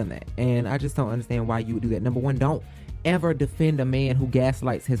shouldn't have done that. And I just don't understand why you would do that. Number one, don't ever defend a man who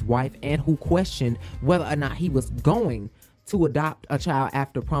gaslights his wife and who questioned whether or not he was going to adopt a child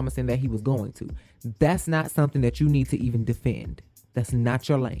after promising that he was going to. That's not something that you need to even defend. That's not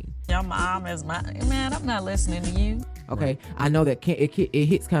your lane. Your mom is my man. I'm not listening to you. Okay, I know that it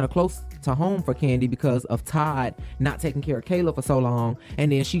hits kind of close to home for Candy because of Todd not taking care of Kayla for so long, and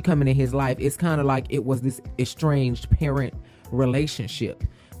then she coming in his life. It's kind of like it was this estranged parent relationship,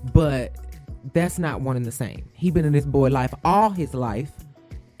 but that's not one and the same. He been in this boy life all his life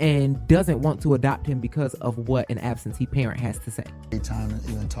and doesn't want to adopt him because of what an absentee parent has to say. Time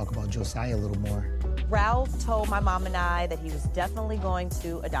to even talk about Josiah a little more. Ralph told my mom and I that he was definitely going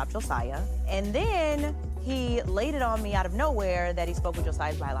to adopt Josiah. And then he laid it on me out of nowhere that he spoke with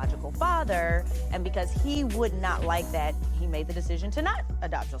Josiah's biological father, and because he would not like that, he made the decision to not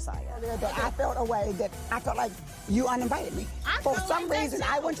adopt Josiah. I felt a way that I felt like you uninvited me. For some reason,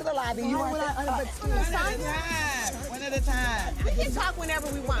 I went to the lobby. You weren't there. One at a time. We can talk whenever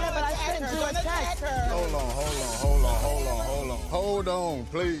we want. Yeah, but I sent you a text. Hold on,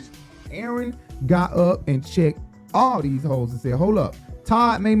 please. Aaron got up and checked all these hoes and said, hold up.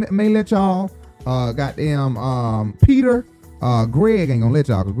 Todd may let y'all. Goddamn, Peter, Greg ain't gonna let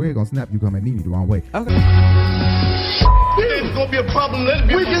y'all, because Greg gonna snap you coming at me the wrong way. Okay. It's gonna be a problem. Let's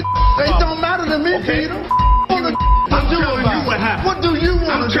be it don't matter to me, okay. Peter. What do you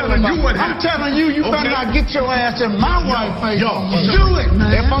want to do about it? I'm telling you, you better not get your ass in my wife face. Do it,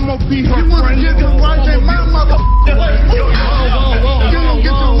 man. If I'm gonna be her friend, you can watch in my mother. You don't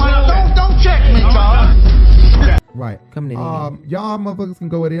get your wife. Don't check me, Todd. Right. Coming in. Y'all motherfuckers can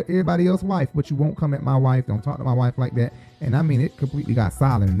go at everybody else's wife, but you won't come at my wife. Don't talk to my wife like that. And I mean, it completely got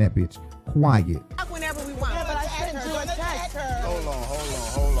silent in that bitch. Quiet. Talk whenever we want. Yeah, but I sent you a text.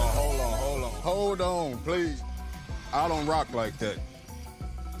 Hold on, please. I don't rock like that.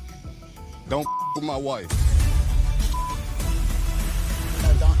 Don't with my wife.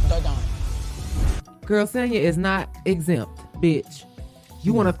 Don't. Girl, Sonya is not exempt, bitch.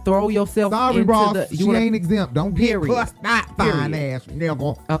 You want to throw yourself Sorry, into Ross, the... she ain't exempt. Don't get cussed out, fine ass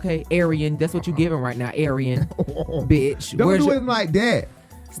nigga. Okay, Arian, that's what you giving right now, Arian. Bitch. Don't do him like that.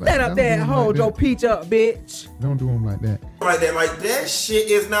 Stand up there and hold your peach up, bitch. Don't do him like that. Like that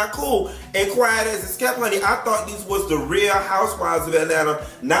shit is not cool. And quiet as it's kept, honey, I thought this was the real Housewives of Atlanta,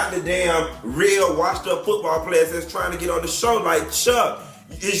 not the damn real washed up football players that's trying to get on the show. Like, Chuck,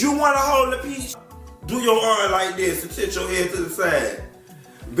 is you want to hold the peach? Do your arm like this and tilt your head to the side.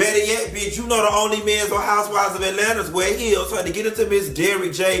 Better yet, bitch, you know the only men's on Housewives of Atlanta wear heels, so to get into Miss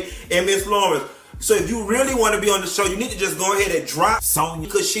Derrick J and Miss Lawrence. So if you really want to be on the show, you need to just go ahead and drop Sonya,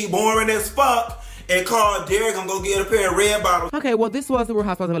 because she boring as fuck, and call Derrick and go get a pair of red bottles. Okay, well, this was the Real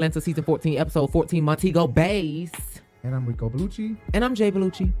Housewives of Atlanta season 14, episode 14, Montego Bays. And I'm Rico Bellucci. And I'm Jay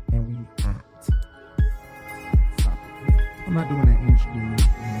Bellucci. And we out. I'm not doing that interview.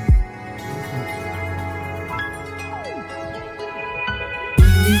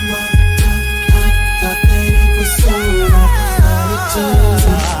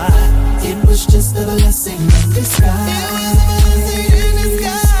 It was just a blessing in disguise.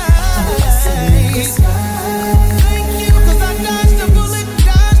 A blessing in disguise. Thank you, 'cause I dodged a bullet.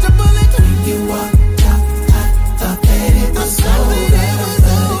 When you walked out, I thought that it was over, but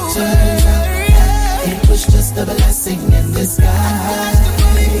it turned out it was just a blessing in disguise.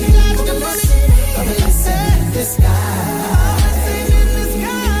 A blessing in disguise.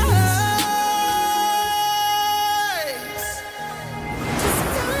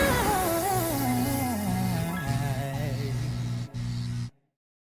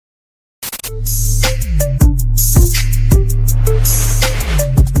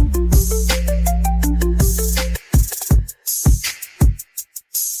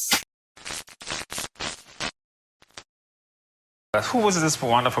 Who was this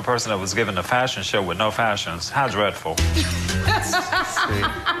wonderful person that was given a fashion show with no fashions? How dreadful. See?